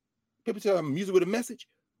music, people tell them music with a message.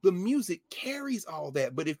 The music carries all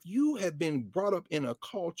that. But if you have been brought up in a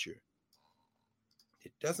culture,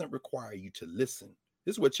 it doesn't require you to listen.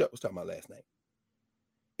 This is what Chuck was talking about last night.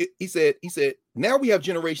 He said, now we have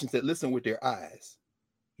generations that listen with their eyes.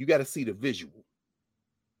 You got to see the visual.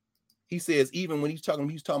 He says, even when he's talking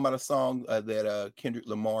about a song that Kendrick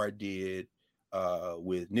Lamar did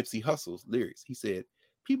with Nipsey Hussle's lyrics. He said,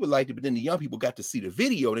 people liked it, but then the young people got to see the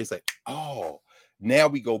video. And they say, oh, now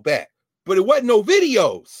we go back. But it wasn't no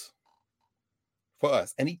videos for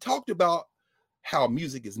us. And he talked about how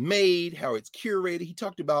music is made, how it's curated. He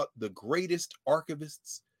talked about the greatest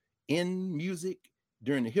archivists in music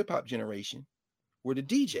during the hip hop generation were the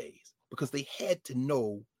DJs, because they had to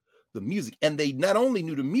know the music, and they not only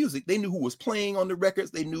knew the music, they knew who was playing on the records.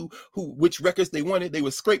 They knew which records they wanted. They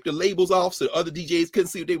would scrape the labels off so other DJs couldn't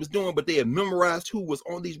see what they was doing, but they had memorized who was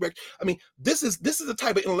on these records. I mean, this is the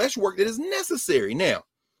type of intellectual work that is necessary. Now,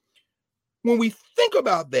 when we think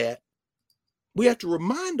about that, we have to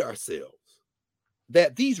remind ourselves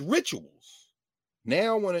that these rituals.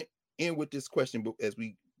 Now, I want to end with this question as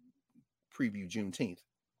we preview Juneteenth.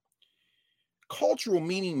 Cultural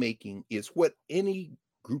meaning making is what any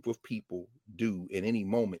group of people do in any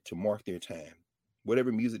moment to mark their time.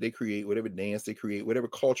 Whatever music they create, whatever dance they create, whatever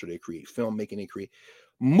culture they create, filmmaking they create.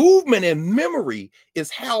 Movement and memory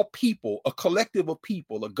is how people, a collective of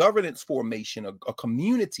people, a governance formation, a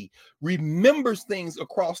community remembers things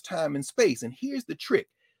across time and space. And here's the trick.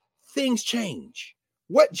 Things change.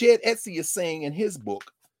 What Jed Etsy is saying in his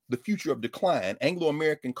book, The Future of Decline,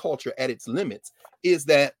 Anglo-American Culture at Its Limits, is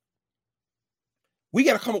that we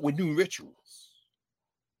got to come up with new rituals.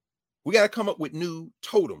 We got to come up with new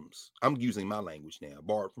totems. I'm using my language now,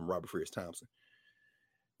 borrowed from Robert Farris Thompson.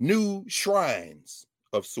 New shrines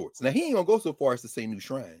of sorts. Now, he ain't going to go so far as to say new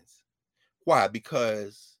shrines. Why?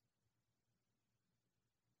 Because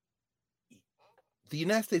the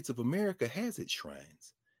United States of America has its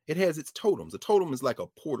shrines. It has its totems. A totem is like a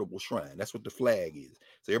portable shrine. That's what the flag is.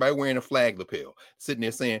 So everybody wearing a flag lapel, sitting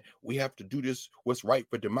there saying, we have to do this, what's right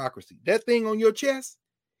for democracy. That thing on your chest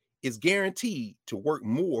is guaranteed to work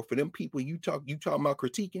more for them people you talking about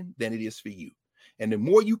critiquing than it is for you. And the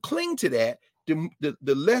more you cling to that,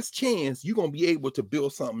 the less chance you're going to be able to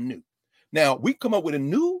build something new. Now we come up with a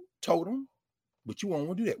new totem, but you won't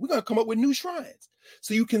want to do that. We're going to come up with new shrines.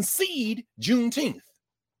 So you concede Juneteenth.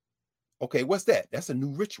 Okay, what's that? That's a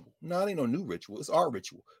new ritual. No, it ain't no new ritual. It's our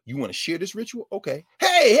ritual. You want to share this ritual? Okay.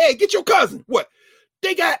 Hey, get your cousin. What?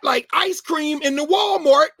 They got like ice cream in the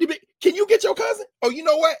Walmart. Can you get your cousin? Oh, you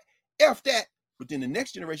know what? F that. But then the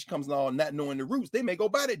next generation comes along not knowing the roots. They may go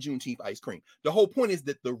buy that Juneteenth ice cream. The whole point is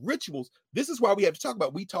that the rituals, this is why we have to talk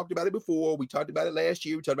about. We talked about it before. We talked about it last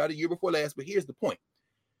year. We talked about it the year before last. But here's the point.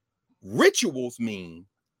 Rituals mean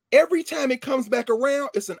every time it comes back around,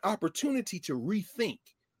 it's an opportunity to rethink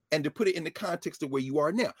and to put it in the context of where you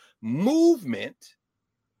are now. Movement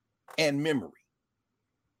and memory.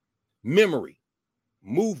 Memory,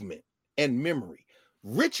 movement, and memory.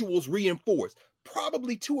 Rituals reinforce.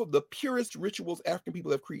 Probably two of the purest rituals African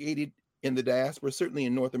people have created in the diaspora, certainly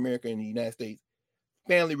in North America and the United States,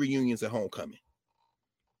 family reunions and homecoming.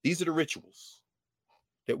 These are the rituals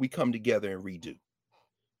that we come together and redo,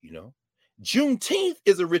 you know. Juneteenth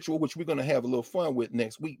is a ritual which we're going to have a little fun with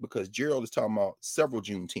next week because Gerald is talking about several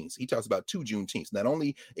Juneteenths. He talks about two Juneteenths, not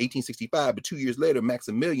only 1865, but 2 years later,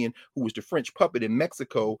 Maximilian, who was the French puppet in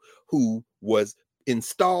Mexico, who was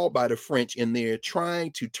installed by the French in there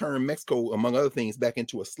trying to turn Mexico, among other things, back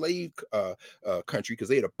into a slave country because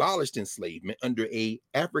they had abolished enslavement under a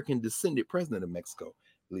African descended president of Mexico,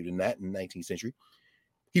 believe it or not, in the 19th century.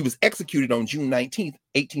 He was executed on June 19th,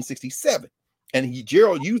 1867. And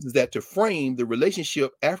Gerald uses that to frame the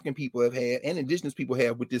relationship African people have had and indigenous people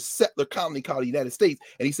have with this settler colony called the United States.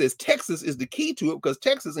 And he says Texas is the key to it because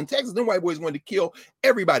Texas, them white boys wanted to kill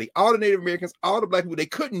everybody, all the Native Americans, all the black people. They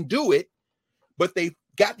couldn't do it, but they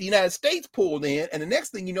got the United States pulled in. And the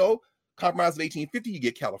next thing you know, Compromise of 1850, you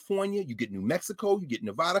get California, you get New Mexico, you get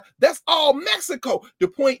Nevada. That's all Mexico. The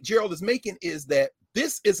point Gerald is making is that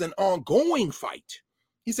this is an ongoing fight.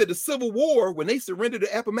 He said the Civil War, when they surrendered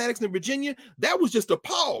to Appomattox and Virginia, that was just a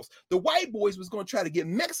pause. The white boys was going to try to get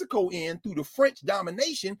Mexico in through the French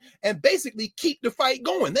domination and basically keep the fight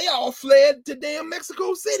going. They all fled to damn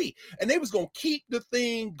Mexico City and they was going to keep the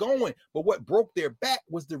thing going. But what broke their back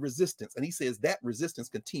was the resistance. And he says that resistance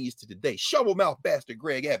continues to today. Shovel mouth bastard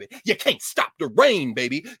Greg Abbott. You can't stop the rain,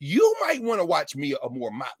 baby. You might want to watch Mia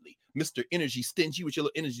Amor Motley, Mr. Energy Stingy with your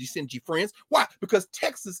little energy stingy friends. Why? Because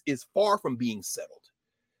Texas is far from being settled.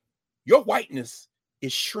 Your whiteness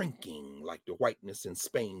is shrinking like the whiteness in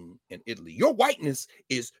Spain and Italy. Your whiteness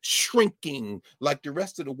is shrinking like the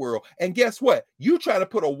rest of the world. And guess what? You try to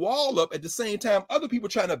put a wall up at the same time other people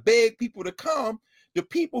trying to beg people to come. The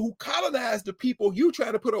people who colonized the people you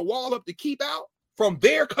try to put a wall up to keep out from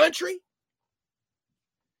their country.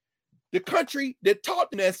 The country that taught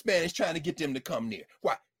them that Spanish trying to get them to come near.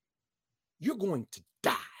 Why? You're going to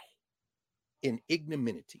die in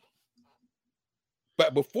ignominy.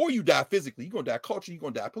 But before you die physically, you're gonna die culturally, you're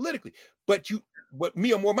gonna die politically. But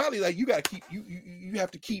Mia Amor Motley, like you gotta keep you have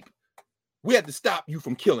to keep. We have to stop you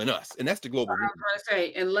from killing us, and that's the global. I was trying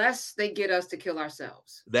to say, unless they get us to kill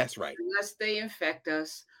ourselves. That's right. Unless they infect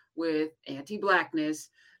us with anti-blackness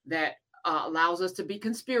that allows us to be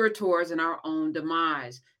conspirators in our own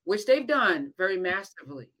demise, which they've done very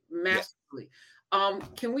masterfully. Masterfully. Yeah.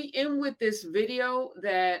 Can we end with this video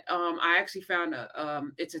that I actually found?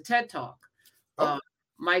 It's a TED Talk.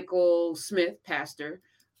 Michael Smith, pastor,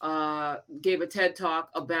 gave a TED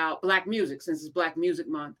Talk about Black music since it's Black Music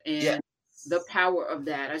Month and the power of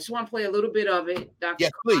that. I just want to play a little bit of it, Dr.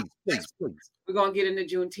 Yes, please. We're gonna get into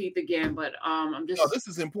Juneteenth again, but I'm just. No, this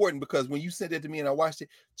is important because when you sent it to me and I watched it,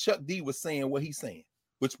 Chuck D was saying what he's saying,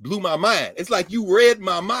 which blew my mind. It's like you read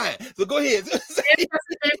my mind. So go ahead.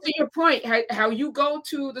 And to your point, how you go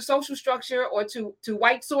to the social structure or to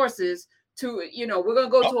white sources. We're going to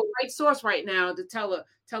go to a white source right now to tell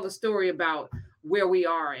a story about where we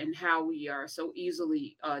are and how we are so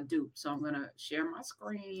easily duped. So I'm going to share my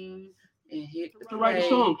screen and hit to write a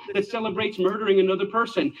song that celebrates murdering another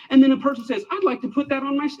person. And then a person says, I'd like to put that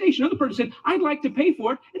on my station. Another person said, I'd like to pay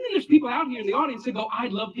for it. And then there's people out here in the audience that go,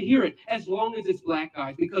 I'd love to hear it, as long as it's black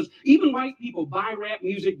guys. Because even white people buy rap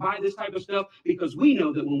music, buy this type of stuff, because we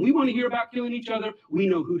know that when we want to hear about killing each other, we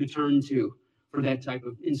know who to turn to for that type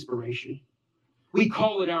of inspiration. We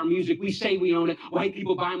call it our music. We say we own it. White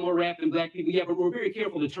people buy more rap than black people. Yeah, but we're very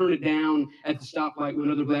careful to turn it down at the stoplight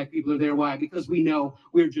when other black people are there. Why? Because we know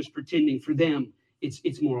we're just pretending. For them,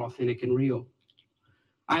 it's more authentic and real.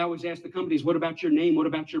 I always ask the companies, what about your name? What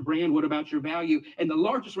about your brand? What about your value? And the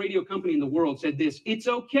largest radio company in the world said this: it's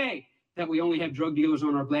okay that we only have drug dealers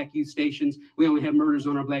on our black youth stations. We only have murders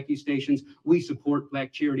on our black youth stations. We support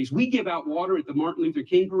black charities. We give out water at the Martin Luther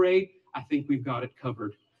King parade. I think we've got it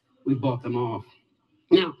covered. We bought them off.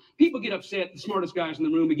 Now, people get upset, the smartest guys in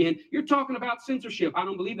the room again. You're talking about censorship. I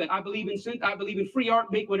don't believe that. I believe in free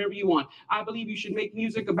art, make whatever you want. I believe you should make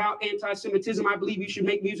music about anti-Semitism. I believe you should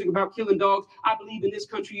make music about killing dogs. I believe in this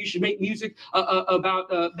country you should make music about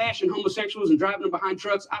bashing homosexuals and driving them behind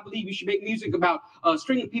trucks. I believe you should make music about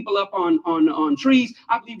stringing people up on trees.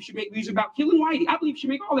 I believe you should make music about killing whitey. I believe you should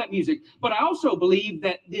make all that music. But I also believe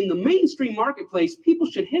that in the mainstream marketplace, people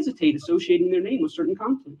should hesitate associating their name with certain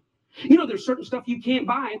content. You know, there's certain stuff you can't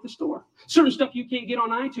buy at the store, certain stuff you can't get on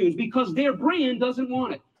iTunes because their brand doesn't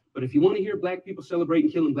want it. But if you want to hear black people celebrating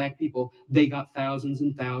killing black people, they got thousands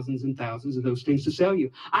and thousands and thousands of those things to sell you.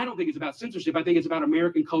 I don't think it's about censorship. I think it's about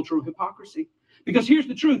American cultural hypocrisy. Because here's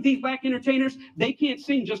the truth. These black entertainers, they can't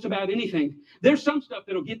sing just about anything. There's some stuff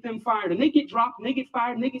that'll get them fired, and they get dropped, and they get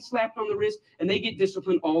fired, and they get slapped on the wrist, and they get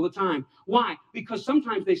disciplined all the time. Why? Because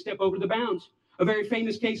sometimes they step over the bounds. A very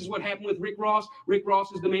famous case is what happened with Rick Ross. Rick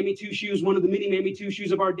Ross is the Mammy Two Shoes, one of the many Mammy Two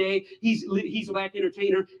Shoes of our day. He's a black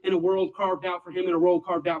entertainer in a world carved out for him, in a role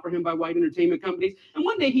carved out for him by white entertainment companies. And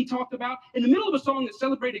one day he talked about, in the middle of a song that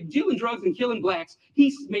celebrated dealing drugs and killing blacks,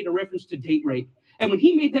 he made a reference to date rape. And when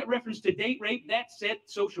he made that reference to date rape, that set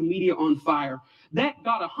social media on fire. That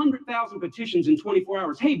got 100,000 petitions in 24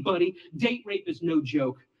 hours. Hey, buddy, date rape is no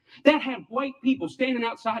joke. That had white people standing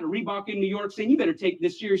outside of Reebok in New York saying, you better take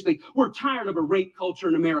this seriously. We're tired of a rape culture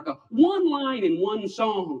in America. One line in one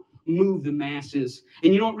song moved the masses.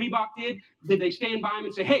 And you know what Reebok did? Did they stand by him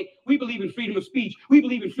and say, hey, we believe in freedom of speech. We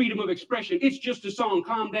believe in freedom of expression. It's just a song.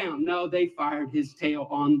 Calm down. No, they fired his tail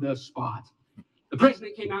on the spot. The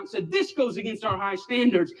president came out and said, this goes against our high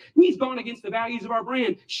standards. He's gone against the values of our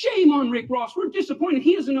brand. Shame on Rick Ross. We're disappointed.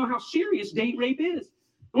 He doesn't know how serious date rape is.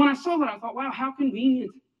 And when I saw that, I thought, wow, how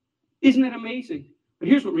convenient. Isn't that amazing? But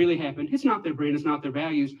here's what really happened. It's not their brand. It's not their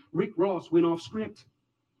values. Rick Ross went off script.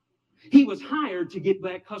 He was hired to get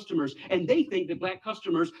black customers, and they think that black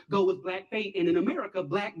customers go with black bait. And in America,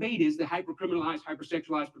 black bait is the hyper-criminalized,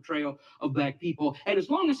 hypersexualized portrayal of black people. And as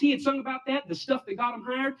long as he had sung about that, the stuff that got him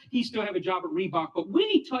hired, he still have a job at Reebok. But when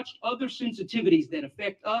he touched other sensitivities that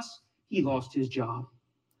affect us, he lost his job.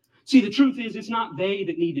 See, the truth is, it's not they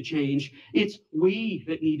that need to change. It's we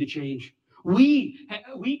that need to change. We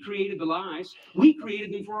created the lies. We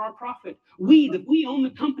created them for our profit. We own the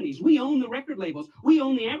companies. We own the record labels. We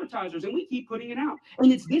own the advertisers, and we keep putting it out.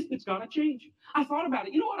 And it's this that's got to change. I thought about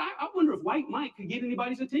it. You know what? I wonder if White Mike could get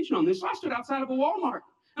anybody's attention on this. So I stood outside of a Walmart.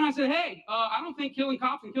 And I said, hey, I don't think killing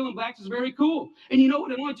cops and killing blacks is very cool. And you know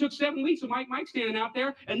what? It only took 7 weeks of Mike standing out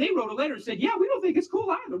there. And they wrote a letter and said, yeah, we don't think it's cool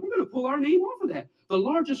either. We're going to pull our name off of that. The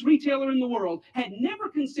largest retailer in the world had never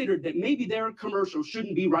considered that maybe their commercial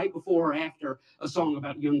shouldn't be right before or after a song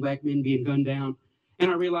about young black men being gunned down. And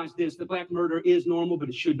I realized this, that black murder is normal, but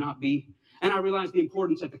it should not be. And I realized the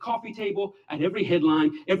importance at the coffee table, at every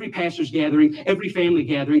headline, every pastor's gathering, every family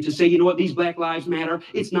gathering to say, you know what, these Black Lives Matter.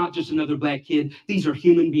 It's not just another black kid. These are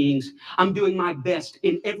human beings. I'm doing my best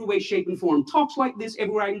in every way, shape, and form. Talks like this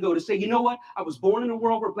everywhere I can go to say, you know what, I was born in a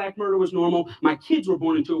world where black murder was normal. My kids were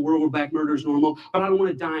born into a world where black murder is normal, but I don't want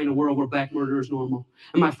to die in a world where black murder is normal.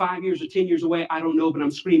 Am I 5 years or 10 years away? I don't know, but I'm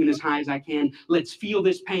screaming as high as I can. Let's feel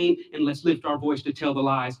this pain and let's lift our voice to tell the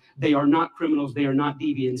lies. They are not criminals. They are not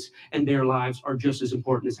deviants, and their lives are just as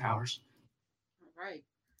important as ours. All right.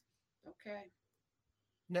 Okay.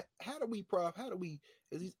 Now, how do we,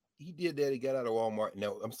 he did that, he got out of Walmart.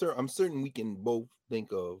 Now, I'm certain we can both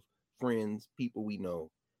think of friends, people we know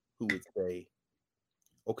who would say,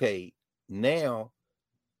 okay, now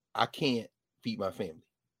I can't feed my family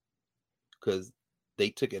because they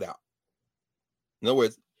took it out. In other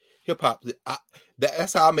words, hip hop,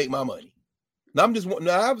 that's how I make my money. Now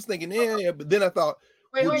I was thinking, yeah, but then I thought,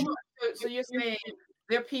 wait. So you're saying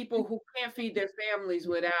there are people who can't feed their families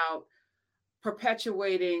without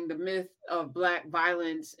perpetuating the myth of black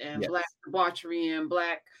violence and black debauchery and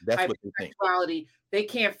black hypersexuality. They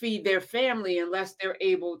can't feed their family unless they're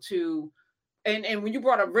able to. And when you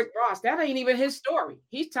brought up Rick Ross, that ain't even his story.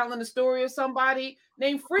 He's telling the story of somebody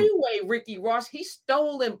named Freeway Ricky Ross. He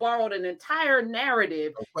stole and borrowed an entire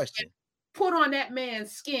narrative, put on that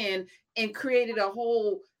man's skin, and created a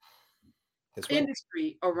whole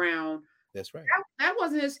industry around. That's right. That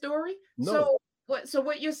wasn't his story. No. So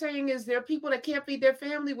what you're saying is there are people that can't feed their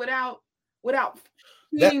family without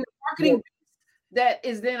feeding the marketing that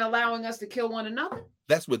is then allowing us to kill one another.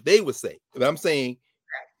 That's what they would say. But I'm saying,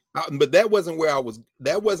 but that wasn't where I was.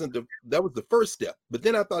 That was the first step. But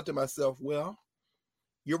then I thought to myself, well,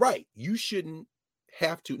 you're right. You shouldn't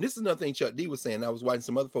have to. And this is another thing Chuck D was saying. I was watching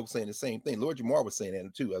some other folks saying the same thing. Lord Jamar was saying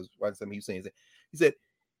that too. I was watching something he was saying. He said,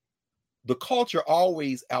 the culture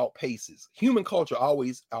always outpaces, human culture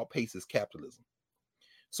always outpaces capitalism.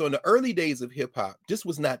 So in the early days of hip hop, this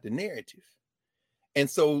was not the narrative. And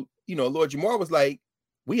so, Lord Jamar was like,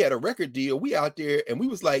 we had a record deal. We out there and we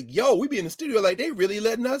was like, yo, we be in the studio like they really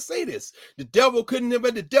letting us say this. The devil couldn't have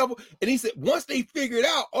been the devil. And he said, once they figured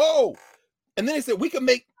out, and then they said, we can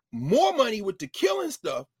make more money with the killing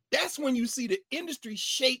stuff. That's when you see the industry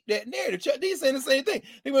shape that narrative. They're saying the same thing.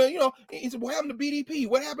 They went, he said, what happened to BDP?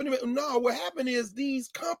 What happened to it? No, what happened is these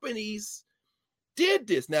companies did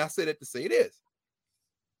this. Now I said it to say this.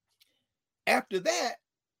 After that,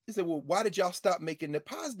 he said, well, why did y'all stop making the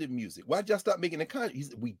positive music? Why did y'all stop making the content? He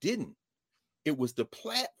said, we didn't. It was the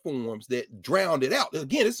platforms that drowned it out.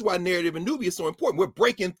 Again, this is why narrative in Nubia is so important. We're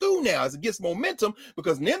breaking through now as it gets momentum,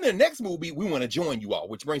 because then the next movie, we want to join you all,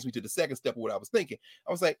 which brings me to the second step of what I was thinking.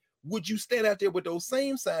 I was like, would you stand out there with those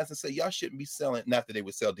same signs and say, y'all shouldn't be selling, not that they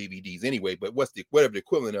would sell DVDs anyway, but whatever the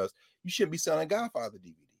equivalent is, you shouldn't be selling Godfather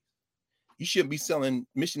DVDs. You shouldn't be selling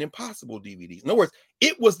Mission Impossible DVDs. In other words,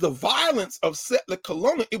 it was the violence of Settler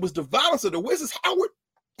Colonial. It was the violence of the Wizards. Howard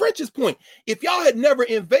French's point. If y'all had never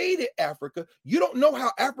invaded Africa, you don't know how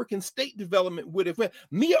African state development would have went.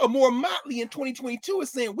 Mia Amor Motley in 2022 is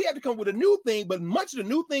saying we have to come with a new thing, but much of the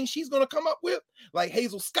new thing she's going to come up with, like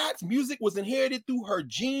Hazel Scott's music was inherited through her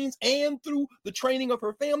genes and through the training of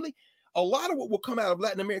her family. A lot of what will come out of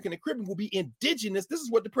Latin America and the Caribbean will be indigenous. This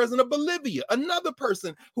is what the president of Bolivia, another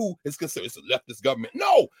person who is considered a leftist government.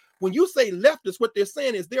 No, when you say leftist, what they're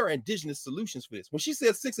saying is there are indigenous solutions for this. When she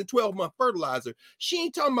says 6 and 12-month fertilizer, she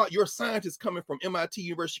ain't talking about your scientists coming from MIT,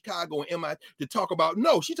 University of Chicago, and MIT to talk about.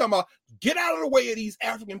 No, she's talking about get out of the way of these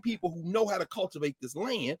African people who know how to cultivate this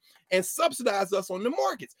land and subsidize us on the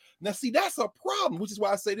markets. Now, see, that's a problem, which is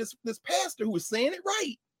why I say this pastor who is saying it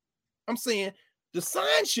right. I'm saying, the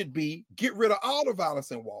sign should be get rid of all the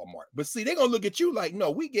violence in Walmart. But see, they're going to look at you like,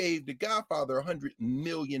 no, we gave The Godfather 100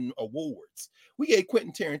 million awards. We gave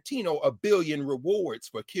Quentin Tarantino 1 billion rewards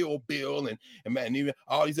for Kill Bill and even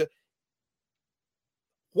all these.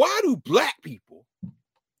 Why do Black people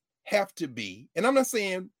have to be, and I'm not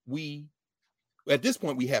saying at this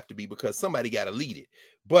point we have to be because somebody got to lead it,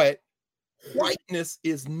 but whiteness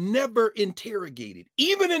is never interrogated,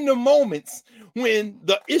 even in the moments when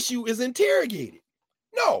the issue is interrogated.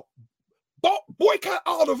 No, boycott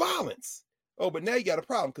all the violence. Oh, but now you got a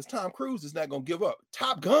problem because Tom Cruise is not going to give up.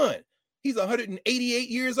 Top Gun, he's 188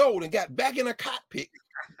 years old and got back in a cockpit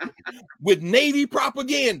with Navy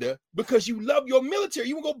propaganda because you love your military.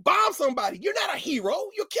 You want to go bomb somebody. You're not a hero,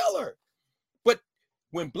 you're a killer. But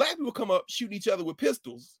when Black people come up shooting each other with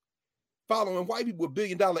pistols, following white people with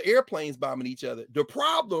billion-dollar airplanes bombing each other, the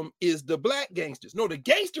problem is the Black gangsters. No, the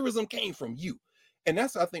gangsterism came from you. And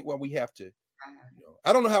that's, I think, what we have to,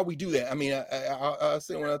 I don't know how we do that. I mean, I'll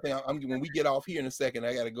say one other thing. When we get off here in a second,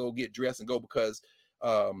 I got to go get dressed and go because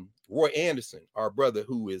Roy Anderson, our brother,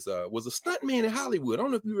 who was a stuntman in Hollywood. I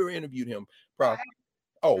don't know if you ever interviewed him. Probably.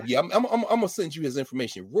 Oh, yeah, I'm going to send you his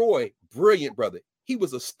information. Roy, brilliant brother. He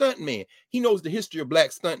was a stuntman. He knows the history of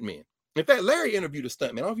Black stuntmen. In fact, Larry interviewed a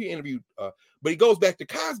stuntman. I don't know if he interviewed, but he goes back to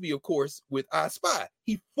Cosby, of course, with I Spy.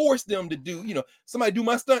 He forced them to do, somebody do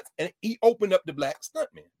my stunts, and he opened up the Black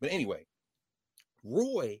stuntman. But anyway,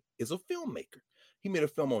 Roy is a filmmaker. He made a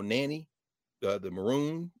film on Nanny, the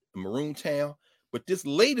Maroon Town. But this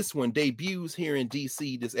latest one debuts here in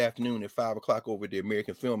DC this afternoon at 5:00 over at the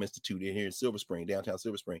American Film Institute here in Silver Spring, downtown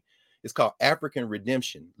Silver Spring. It's called African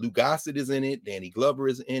Redemption. Lou Gossett is in it. Danny Glover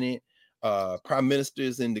is in it. Prime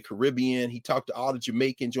Ministers in the Caribbean. He talked to all the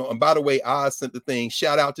Jamaicans. And by the way, Oz sent the thing.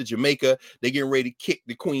 Shout out to Jamaica. They're getting ready to kick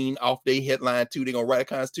the Queen off their headline too. They're gonna write a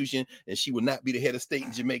constitution, and she will not be the head of state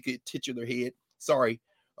in Jamaica. Titular head. Sorry,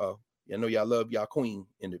 I know y'all love y'all Queen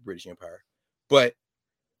in the British Empire, but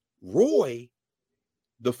Roy,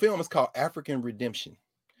 the film is called African Redemption.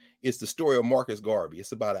 It's the story of Marcus Garvey.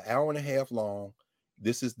 It's about an hour and a half long.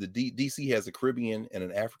 This is the DC has a Caribbean and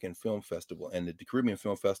an African film festival, and the Caribbean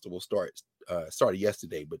Film Festival started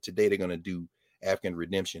yesterday, but today they're going to do African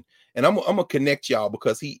Redemption. And I'm gonna connect y'all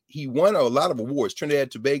because he won a lot of awards. Trinidad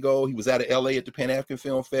and Tobago. He was out of LA at the Pan African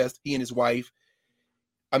Film Fest. He and his wife.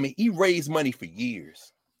 I mean, he raised money for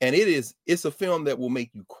years, and it's a film that will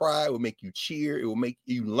make you cry, it will make you cheer, it will make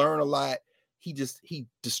you learn a lot. He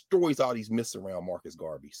destroys all these myths around Marcus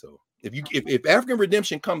Garvey. So if African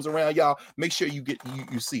Redemption comes around, y'all make sure you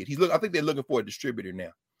see it. I think they're looking for a distributor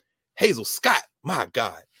now. Hazel Scott, my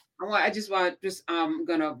God. I'm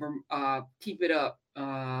gonna keep it up.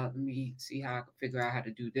 Let me see how I can figure out how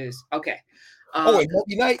to do this. Okay. And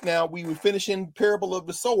Monday night now we were finishing Parable of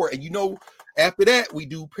the Sower, and after that we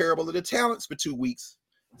do Parable of the Talents for 2 weeks.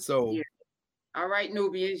 So All right,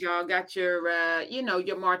 Nubians, y'all got your,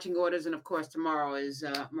 your marching orders, and of course, tomorrow is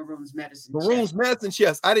Maroon's medicine. Maroon's medicine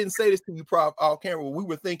chest. I didn't say this to you, Prof. Off camera. We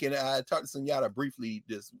were thinking. I talked to Sunyata briefly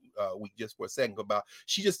this week, just for a second, about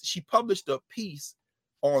she published a piece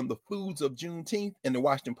on the foods of Juneteenth in the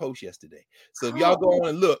Washington Post yesterday. So if y'all go on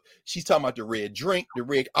and look, she's talking about the red drink, the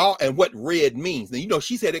red, and what red means. Now,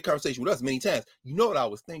 she's had that conversation with us many times. You know what I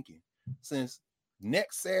was thinking? Since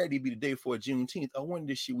next Saturday be the day before Juneteenth, I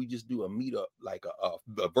wonder, should we just do a meetup, like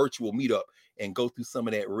a virtual meetup, and go through some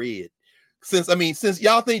of that red? Since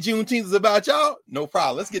y'all think Juneteenth is about y'all, no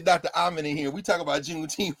problem. Let's get Dr. Ahmed in here. We talk about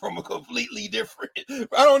Juneteenth from a completely different.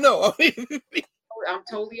 I don't know. I'm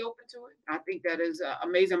totally open to it. I think that is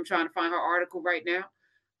amazing. I'm trying to find her article right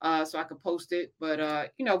now, so I can post it. But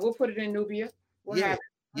we'll put it in Nubia.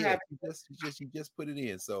 She just put it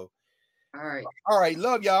in. So. All right.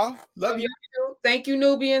 Love y'all. Love you. Thank you,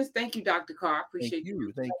 Nubians. Thank you, Dr. Carr. Appreciate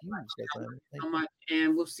you. Thank you so much.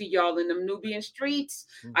 And we'll see y'all in the Nubian streets.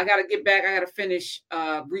 I got to get back. I got to finish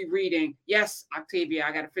rereading. Yes, Octavia,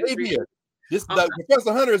 I got to finish reading.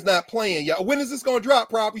 Professor Hunter is not playing, y'all. When is this going to drop,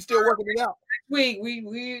 Prof? We still working it out. Next week,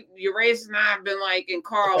 Urasis and I have been and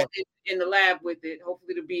Carl in the lab with it.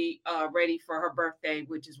 Hopefully to be ready for her birthday,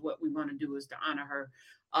 which is what we want to do, is to honor her.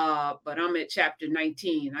 But I'm at chapter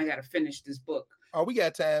 19. I got to finish this book. Oh, we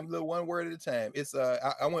got time. Little one word at a time. It's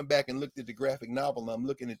I went back and looked at the graphic novel. And I'm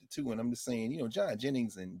looking at the two, and I'm just saying, John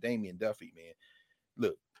Jennings and Damian Duffy, man,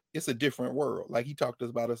 look, it's a different world. Like he talked to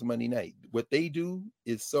us about us Monday night. What they do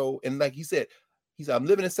is so, and like he said, I'm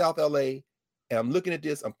living in South LA, and I'm looking at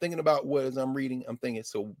this. I'm thinking about what as I'm reading. I'm thinking,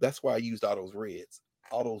 so that's why I used all those reds,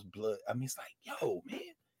 all those blood. I mean, it's like, yo,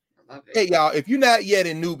 man. Hey, y'all, if you're not yet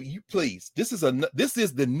in Newbie, you please. This is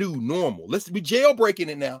the new normal. We jailbreaking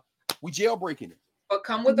it now. We jailbreaking it. But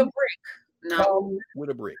come with a brick. No, come with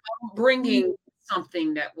a brick. Bringing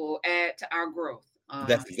something that will add to our growth.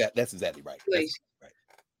 That's exactly right. That's right.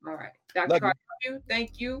 All right, Dr. Carter,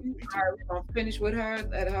 thank you. All right, we're gonna finish with her.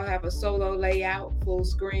 Let her have a solo layout, full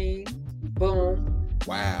screen. Boom.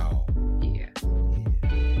 Wow.